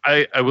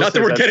 I will not say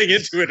that we're getting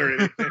into it or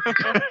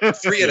anything.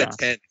 3 out of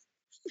 10.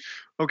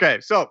 Okay,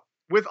 so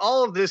with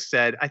all of this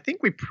said, I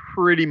think we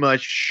pretty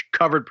much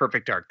covered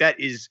Perfect Dark. That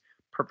is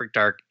Perfect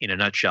Dark in a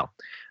nutshell.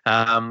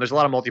 There's a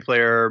lot of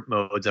multiplayer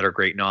modes that are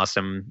great and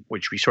awesome,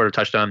 which we sort of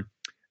touched on.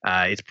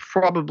 It's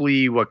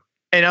probably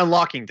and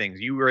unlocking things.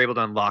 You were able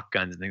to unlock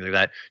guns and things like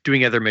that,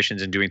 doing other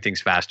missions and doing things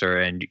faster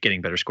and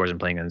getting better scores and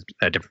playing on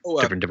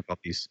different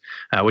difficulties,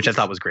 which I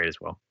thought was great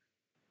as well.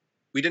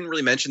 We didn't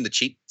really mention the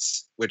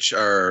cheats, which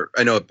are,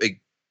 I know, a big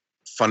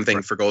fun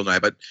thing for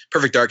GoldenEye, but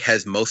Perfect Dark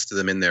has most of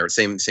them in there.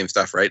 Same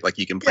stuff, right? Like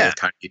you can play with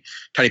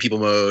tiny people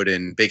mode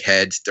and big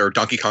heads, or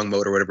Donkey Kong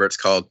mode, or whatever it's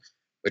called,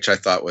 which I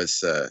thought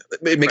was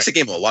it makes the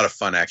game a lot of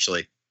fun,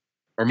 actually,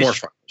 or more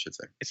fun, I should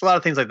say. It's a lot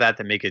of things like that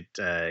make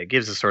it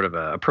gives a sort of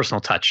a personal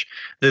touch.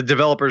 The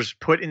developers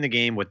put in the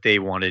game what they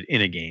wanted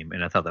in a game,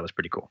 and I thought that was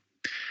pretty cool.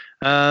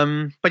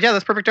 But yeah,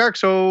 that's Perfect Dark.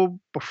 So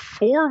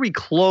before we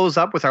close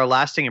up with our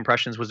lasting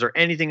impressions, was there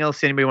anything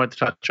else anybody wanted to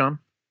touch on?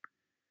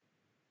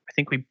 I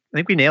think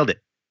we nailed it.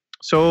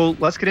 So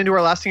let's get into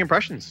our lasting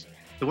impressions.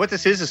 So what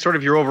this is sort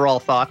of your overall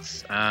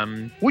thoughts.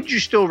 Would you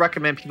still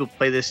recommend people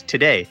play this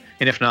today?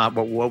 And if not,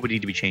 what would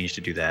need to be changed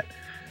to do that?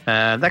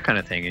 That kind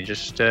of thing. And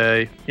just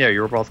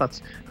your overall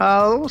thoughts.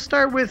 We'll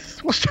start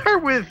with.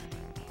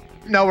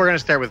 No, we're gonna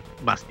start with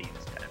Musty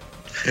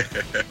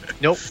instead.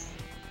 Nope.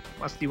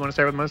 Musty, you want to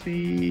start with Musty?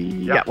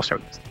 Yeah, we'll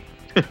start with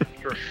Musty.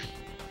 Sure.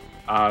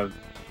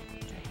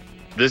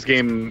 This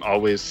game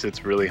always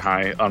sits really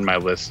high on my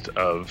list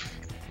of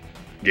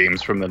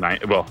games from the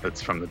well,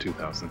 it's from the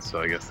 2000s,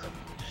 so I guess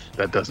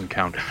that doesn't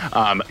count.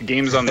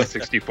 Games on the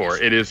 64.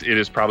 It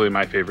is probably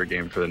my favorite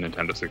game for the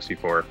Nintendo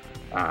 64.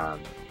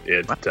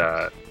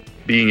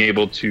 Being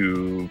able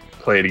to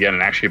play it again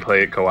and actually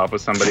play it co-op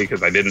with somebody,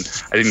 because I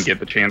didn't get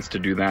the chance to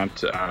do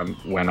that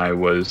when I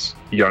was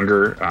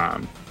younger.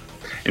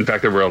 In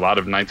fact, there were a lot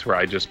of nights where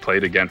I just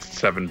played against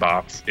 7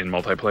 bots in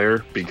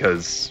multiplayer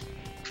because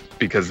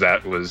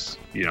that was,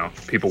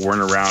 people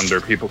weren't around or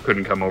people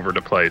couldn't come over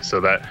to play.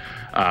 So that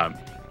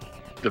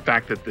the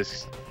fact that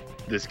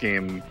this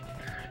game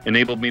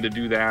enabled me to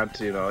do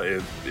that,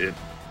 it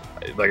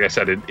like I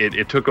said,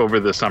 it took over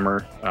the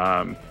summer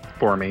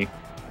for me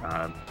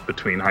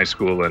between high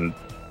school and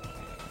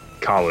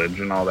college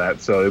and all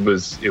that. So it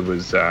was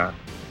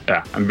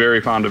I'm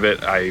very fond of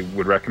it. I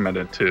would recommend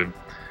it to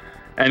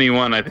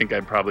anyone. I think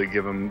I'd probably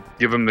give them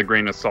the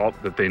grain of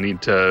salt that they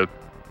need to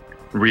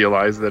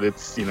realize that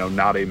it's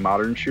not a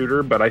modern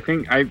shooter, but I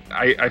think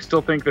I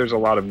still think there's a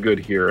lot of good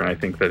here, and I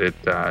think that it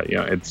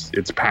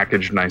it's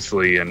packaged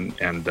nicely and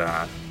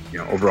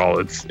overall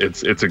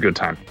it's a good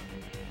time.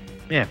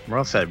 Yeah,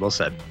 well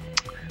said.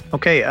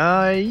 Okay,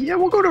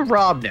 we'll go to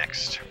Rob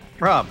next.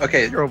 Rob,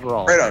 okay, your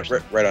overall. Right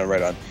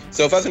on.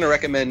 So if I was going to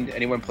recommend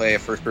anyone play a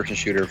first-person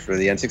shooter for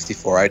the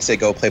N64, I'd say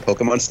go play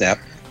Pokemon Snap.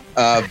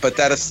 But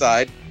that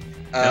aside,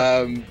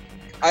 I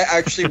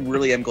actually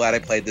really am glad I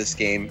played this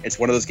game. It's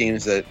one of those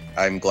games that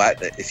I'm glad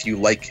that if you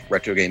like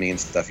retro gaming and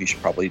stuff, you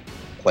should probably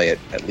play it,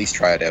 at least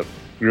try it out.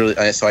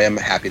 Really, so I am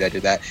happy that I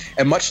did that.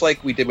 And much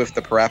like we did with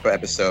the Parappa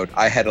episode,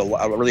 I had a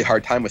really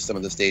hard time with some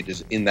of the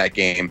stages in that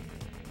game.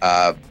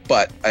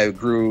 But I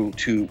grew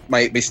to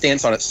my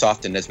stance on it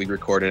softened as we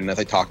recorded and as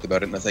I talked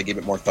about it and as I gave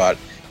it more thought.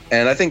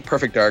 And I think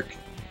Perfect Dark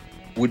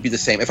would be the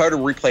same. If I were to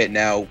replay it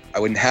now, I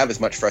wouldn't have as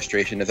much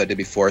frustration as I did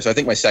before. So I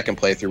think my second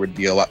playthrough would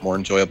be a lot more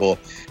enjoyable.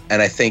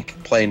 And I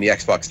think playing the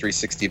Xbox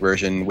 360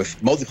 version with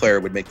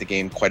multiplayer would make the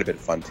game quite a bit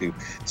of fun too.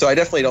 So I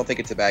definitely don't think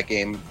it's a bad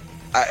game.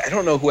 I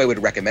don't know who I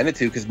would recommend it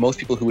to, because most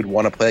people who would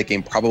want to play that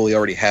game probably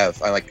already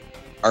have.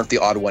 Aren't the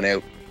odd one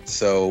out.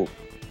 So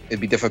it'd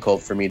be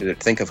difficult for me to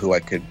think of who I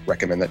could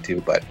recommend that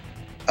to. But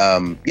I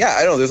don't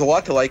know. There's a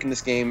lot to like in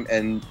this game.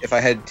 And if I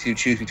had to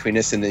choose between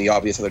this and the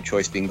obvious other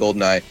choice being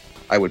GoldenEye,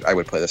 I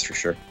would play this for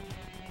sure.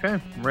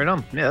 Okay, right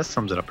on. Yeah, that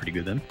sums it up pretty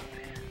good then.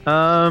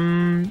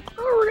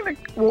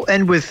 We'll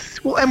end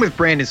with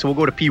Brandon, so we'll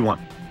go to P1.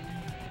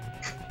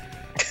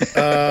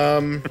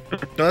 No,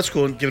 that's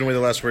cool. Giving away the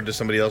last word to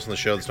somebody else on the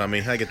show that's not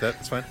me. I get that.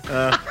 It's fine.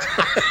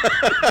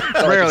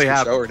 Rarely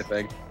happens.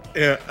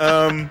 Yeah.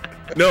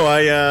 No,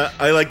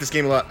 I like this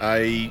game a lot.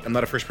 I'm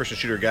not a first-person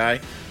shooter guy.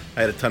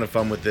 I had a ton of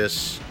fun with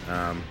this.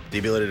 The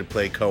ability to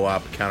play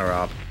co-op,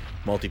 counter-op,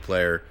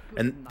 multiplayer,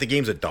 and the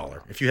game's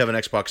 $1. If you have an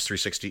Xbox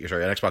 360, an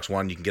Xbox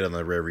One, you can get it on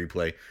the Rare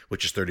Replay,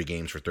 which is 30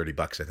 games for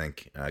 $30, I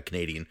think,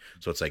 Canadian.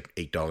 So it's like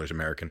 $8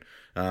 American.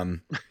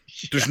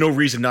 There's no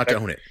reason not to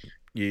own it.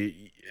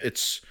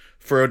 It's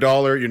for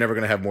 $1. You're never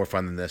going to have more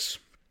fun than this.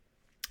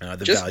 The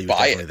just value is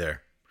buy definitely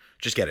there.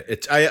 Just get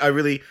it.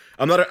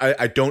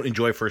 I don't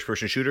enjoy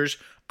first-person shooters.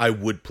 I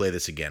would play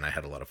this again. I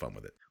had a lot of fun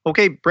with it.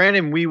 Okay,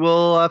 Brandon, we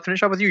will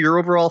finish up with you. Your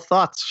overall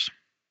thoughts.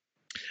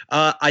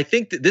 I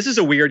think that this is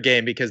a weird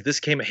game because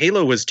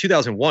Halo was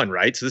 2001,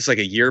 right? So this is like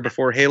a year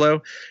before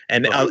Halo,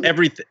 and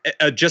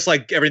just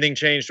like everything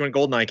changed when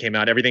GoldenEye came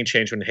out, everything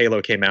changed when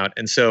Halo came out,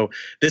 and so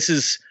this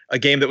is a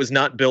game that was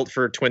not built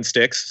for twin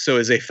sticks. So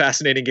it's a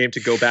fascinating game to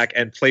go back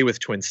and play with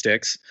twin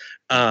sticks.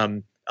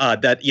 I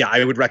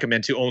would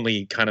recommend to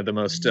only kind of the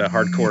most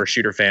hardcore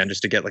shooter fan,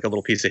 just to get like a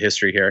little piece of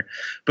history here.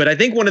 But I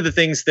think one of the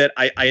things that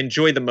I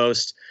enjoy the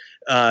most.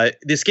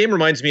 This game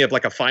reminds me of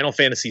like a Final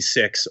Fantasy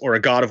VI or a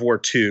God of War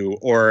 2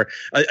 or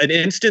an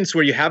instance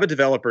where you have a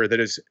developer that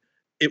is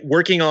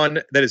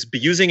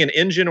using an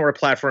engine or a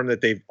platform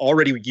that they've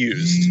already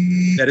used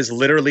that is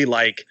literally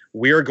like,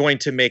 we're going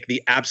to make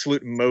the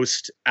absolute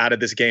most out of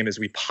this game as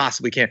we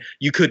possibly can.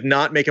 You could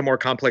not make a more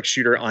complex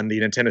shooter on the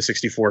Nintendo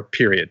 64,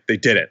 period. They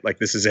did it. Like,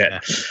 this is it.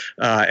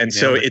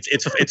 So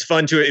it's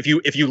fun to,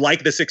 if you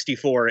like the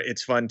 64,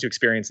 it's fun to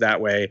experience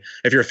that way.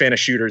 If you're a fan of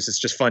shooters, it's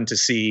just fun to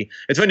see.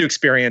 It's fun to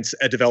experience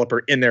a developer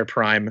in their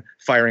prime,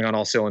 firing on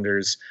all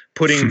cylinders,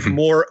 putting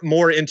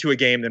more into a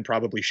game than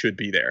probably should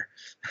be there.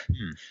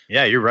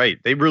 Yeah, you're right.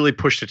 They really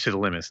pushed it to the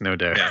limits, no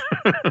doubt.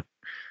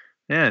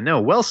 Yeah, no,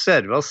 well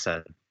said.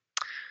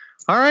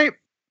 All right.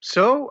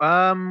 So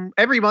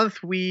every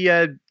month we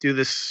do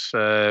this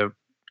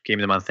Game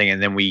of the Month thing,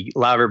 and then we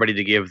allow everybody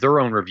to give their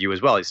own review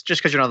as well. It's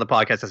just because you're not on the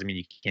podcast doesn't mean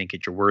you can't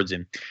get your words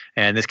in.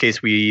 And in this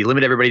case, we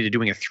limit everybody to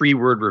doing a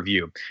 3-word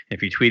review.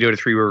 If you tweet out a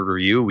 3-word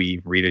review, we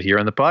read it here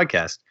on the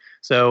podcast.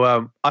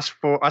 So us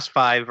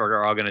 5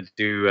 are all going to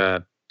do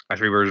a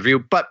 3-word review.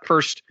 But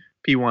first,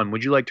 P1,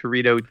 would you like to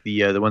read out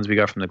the ones we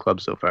got from the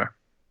club so far?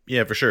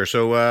 Yeah, for sure.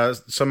 So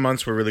some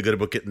months we're really good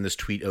about getting this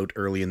tweet out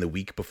early in the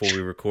week before we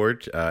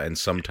record, and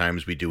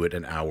sometimes we do it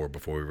an hour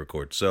before we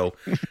record. So,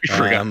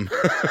 yeah.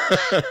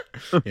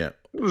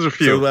 There's a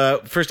few.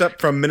 So first up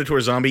from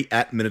Minotaur Zombie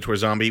at Minotaur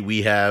Zombie,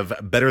 we have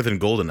Better Than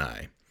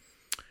GoldenEye.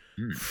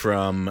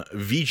 From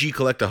VG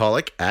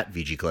Collectaholic at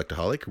VG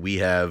Collectaholic, we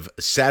have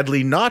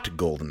Sadly Not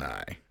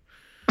GoldenEye.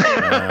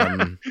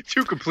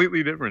 Two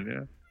completely different,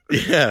 yeah.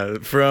 Yeah,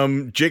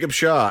 from Jacob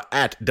Shaw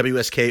at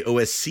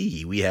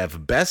WSKOSC, we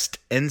have Best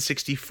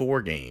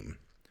N64 Game.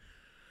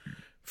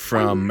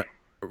 From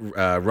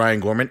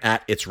Ryan Gorman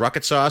at It's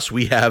Rocket Sauce,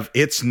 we have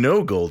It's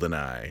No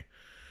GoldenEye.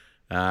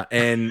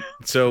 And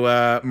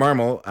so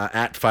Marmal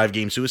at 5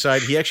 Game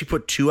Suicide, he actually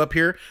put 2 up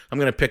here. I'm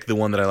going to pick the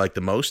one that I like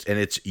the most, and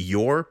it's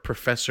Your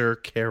Professor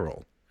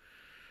Carol.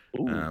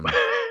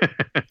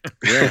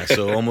 Yeah,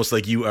 so almost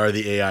like you are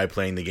the AI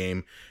playing the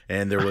game.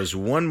 And there was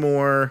one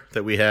more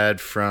that we had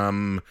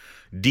from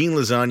Dean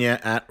Lasagna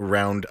at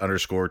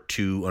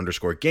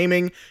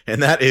round_2_gaming,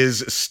 and that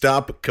is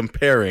Stop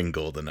Comparing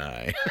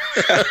GoldenEye.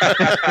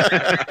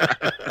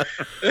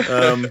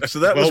 So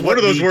that was one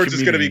of those words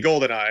is going to be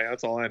GoldenEye.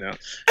 That's all I know.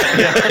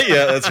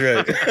 Yeah, that's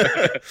right.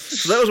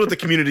 So that was what the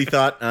community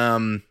thought,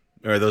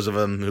 or those of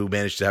them who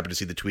managed to happen to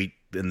see the tweet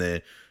in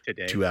the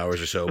Today. 2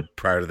 hours or so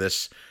prior to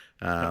this.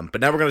 But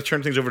now we're going to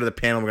turn things over to the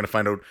panel. We're going to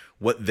find out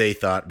what they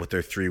thought, what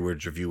their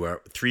 3-word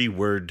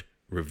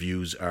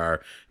reviews are.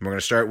 And we're going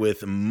to start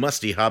with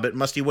Musty Hobbit.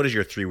 Musty, what is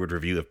your 3-word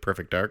review of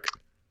Perfect Dark?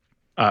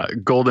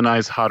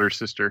 GoldenEye's hotter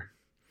sister.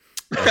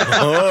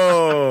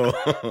 Oh,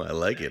 I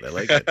like it.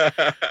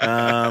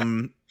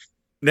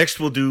 Next,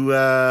 we'll do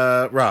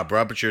Rob.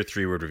 Rob, what's your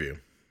 3-word review?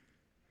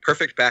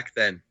 Perfect Back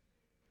Then.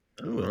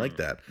 Ooh, I like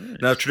that.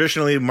 Now,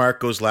 traditionally,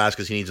 Mark goes last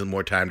because he needs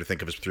more time to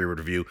think of his 3-word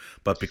review.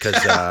 But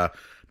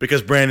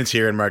because Brandon's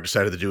here and Mark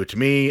decided to do it to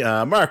me,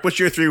 Mark, what's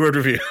your 3-word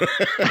review?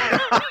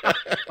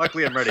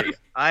 Luckily, I'm ready.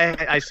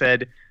 I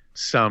said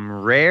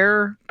some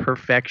rare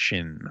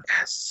perfection.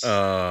 Yes.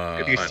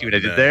 You see what I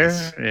did there?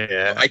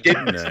 Yeah, I did.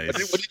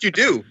 Nice. What did you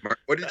do, Mark?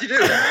 What did you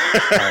do? All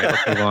right,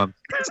 let's move on.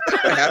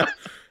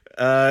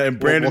 And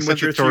Brandon, we'll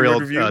what's your tutorial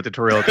 3-word review?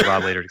 Tutorial to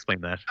Rob later to explain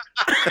that.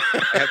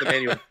 I have the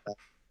manual.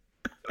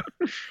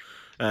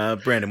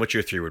 Brandon, what's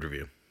your 3-word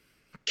review?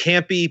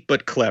 Campy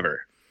but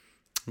clever.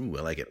 Ooh,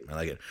 I like it.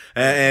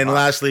 And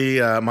lastly,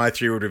 my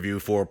 3-word review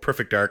for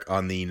Perfect Dark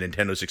on the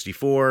Nintendo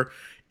 64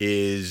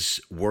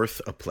 is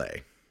worth a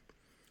play.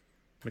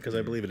 Because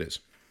I believe it is.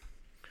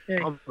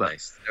 Oh,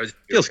 nice. That was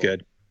Feels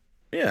good.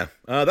 Yeah,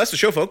 that's the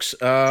show, folks.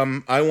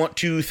 I want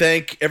to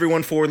thank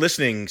everyone for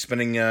listening,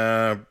 spending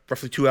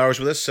roughly 2 hours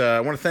with us. I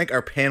want to thank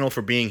our panel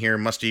for being here,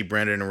 Musty,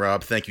 Brandon, and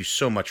Rob. Thank you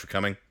so much for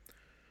coming.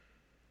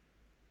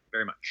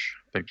 Very much.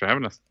 Thanks for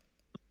having us.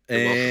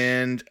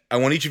 And I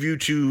want each of you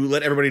to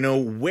let everybody know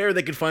where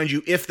they can find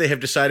you if they have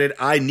decided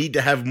I need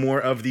to have more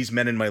of these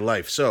men in my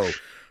life. So,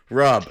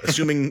 Rob,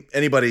 assuming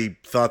anybody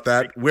thought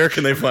that, where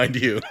can they find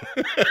you?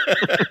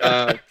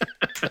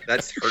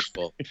 That's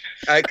hurtful.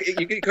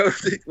 You could go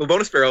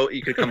Bonus Barrel.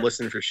 You could come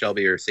listen for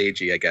Shelby or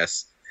Seiji, I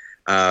guess.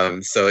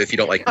 So if you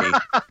don't like me,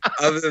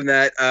 other than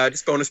that,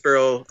 just Bonus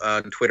Barrel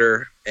on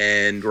Twitter,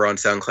 and we're on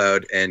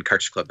SoundCloud and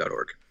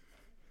CartridgeClub.org.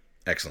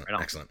 Excellent.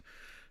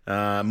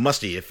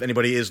 Musty, if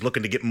anybody is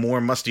looking to get more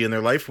Musty in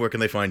their life, where can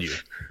they find you?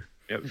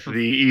 Yep. The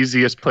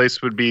easiest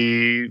place would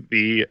be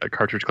the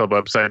Cartridge Club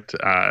website.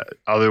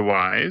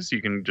 Otherwise,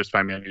 you can just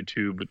find me on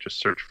YouTube, but just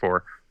search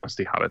for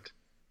Musty Hobbit.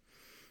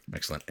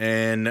 Excellent.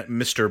 And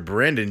Mr.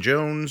 Brandon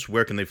Jones,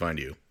 where can they find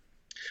you?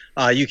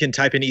 You can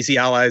type in Easy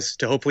Allies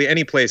to hopefully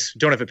any place.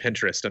 Don't have a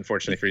Pinterest,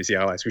 unfortunately, for Easy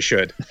Allies. We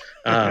should.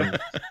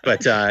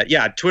 But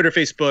yeah, Twitter,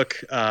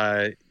 Facebook,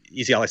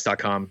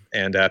 EasyAllies.com,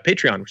 and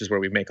Patreon, which is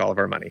where we make all of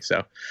our money.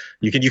 So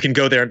you can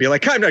go there and be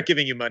like, I'm not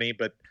giving you money,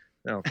 but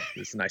no,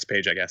 it's a nice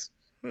page, I guess.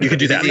 You can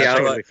do that. That's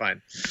totally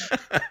fine.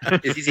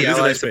 Is Easy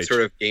Allies some sort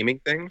of gaming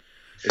thing?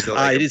 Is it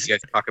like you guys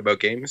talk about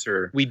games,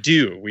 or we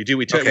do? We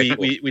talk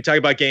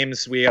about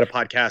games. We got a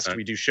podcast. Right.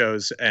 We do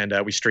shows, and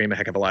we stream a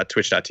heck of a lot.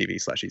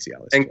 Twitch.tv/Easy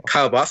Allies. And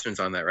Kyle Bossman's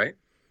on that, right?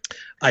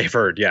 I've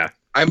heard, yeah.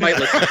 I might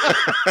listen.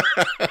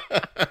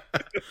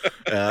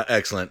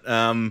 Excellent.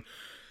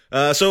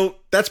 So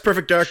that's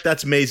Perfect Dark.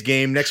 That's May's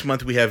game. Next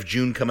month we have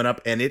June coming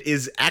up, and it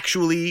is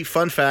actually,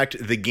 fun fact,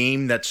 the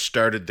game that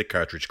started the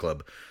Cartridge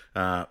Club.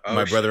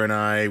 My brother and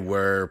I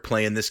were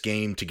playing this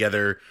game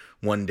together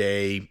one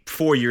day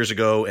 4 years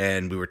ago,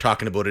 and we were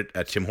talking about it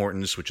at Tim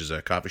Hortons, which is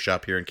a coffee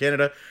shop here in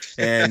Canada.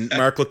 And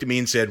Mark looked at me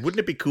and said, wouldn't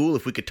it be cool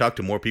if we could talk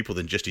to more people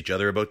than just each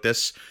other about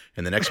this?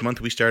 And the next month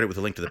we started with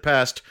A Link to the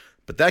Past.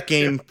 But that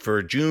game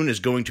for June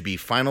is going to be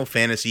Final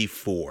Fantasy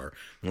IV.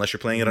 Unless you're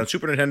playing it on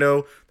Super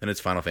Nintendo, then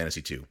it's Final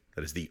Fantasy II.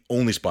 That is the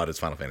only spot it's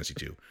Final Fantasy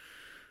II.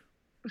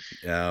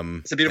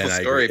 It's a beautiful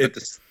story, but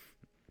this...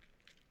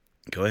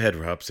 Go ahead,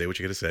 Rob. Say what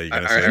you're going to say.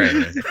 All right.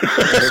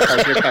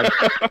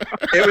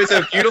 It was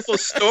a beautiful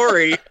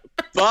story,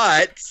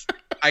 but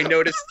I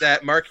noticed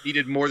that Mark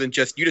needed more than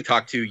just you to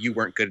talk to. You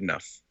weren't good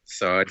enough.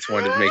 So I just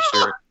wanted to make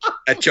sure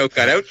that joke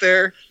got out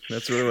there.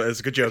 That's what it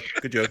was. Good joke.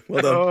 Good joke.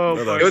 Well done. Oh,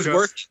 well done. It was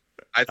worth.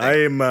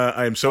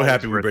 I am so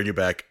happy we bring you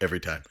back every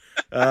time.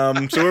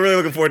 So we're really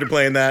looking forward to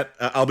playing that.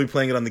 I'll be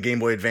playing it on the Game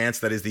Boy Advance.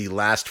 That is the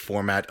last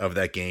format of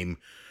that game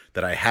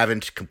that I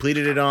haven't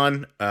completed it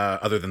on,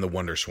 other than the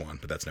Wonder Swan,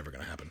 but that's never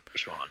going to happen.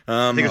 Swan.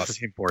 I think it's the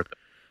same port.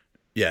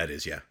 Yeah, it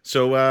is, yeah.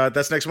 So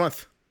that's next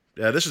month.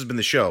 This has been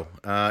the show.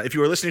 If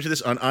you are listening to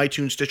this on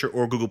iTunes, Stitcher,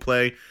 or Google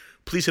Play,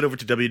 please head over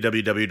to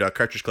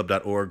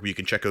www.cartridgeclub.org where you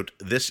can check out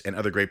this and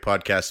other great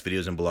podcasts,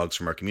 videos, and blogs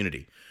from our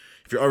community.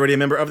 If you're already a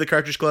member of the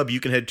Cartridge Club,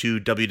 you can head to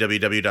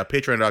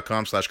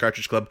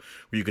www.patreon.com/cartridge club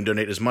where you can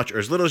donate as much or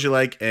as little as you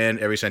like, and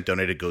every cent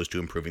donated goes to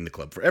improving the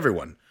club for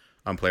everyone.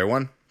 I'm Player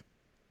 1.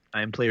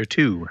 I'm Player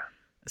 2.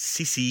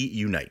 CC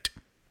Unite.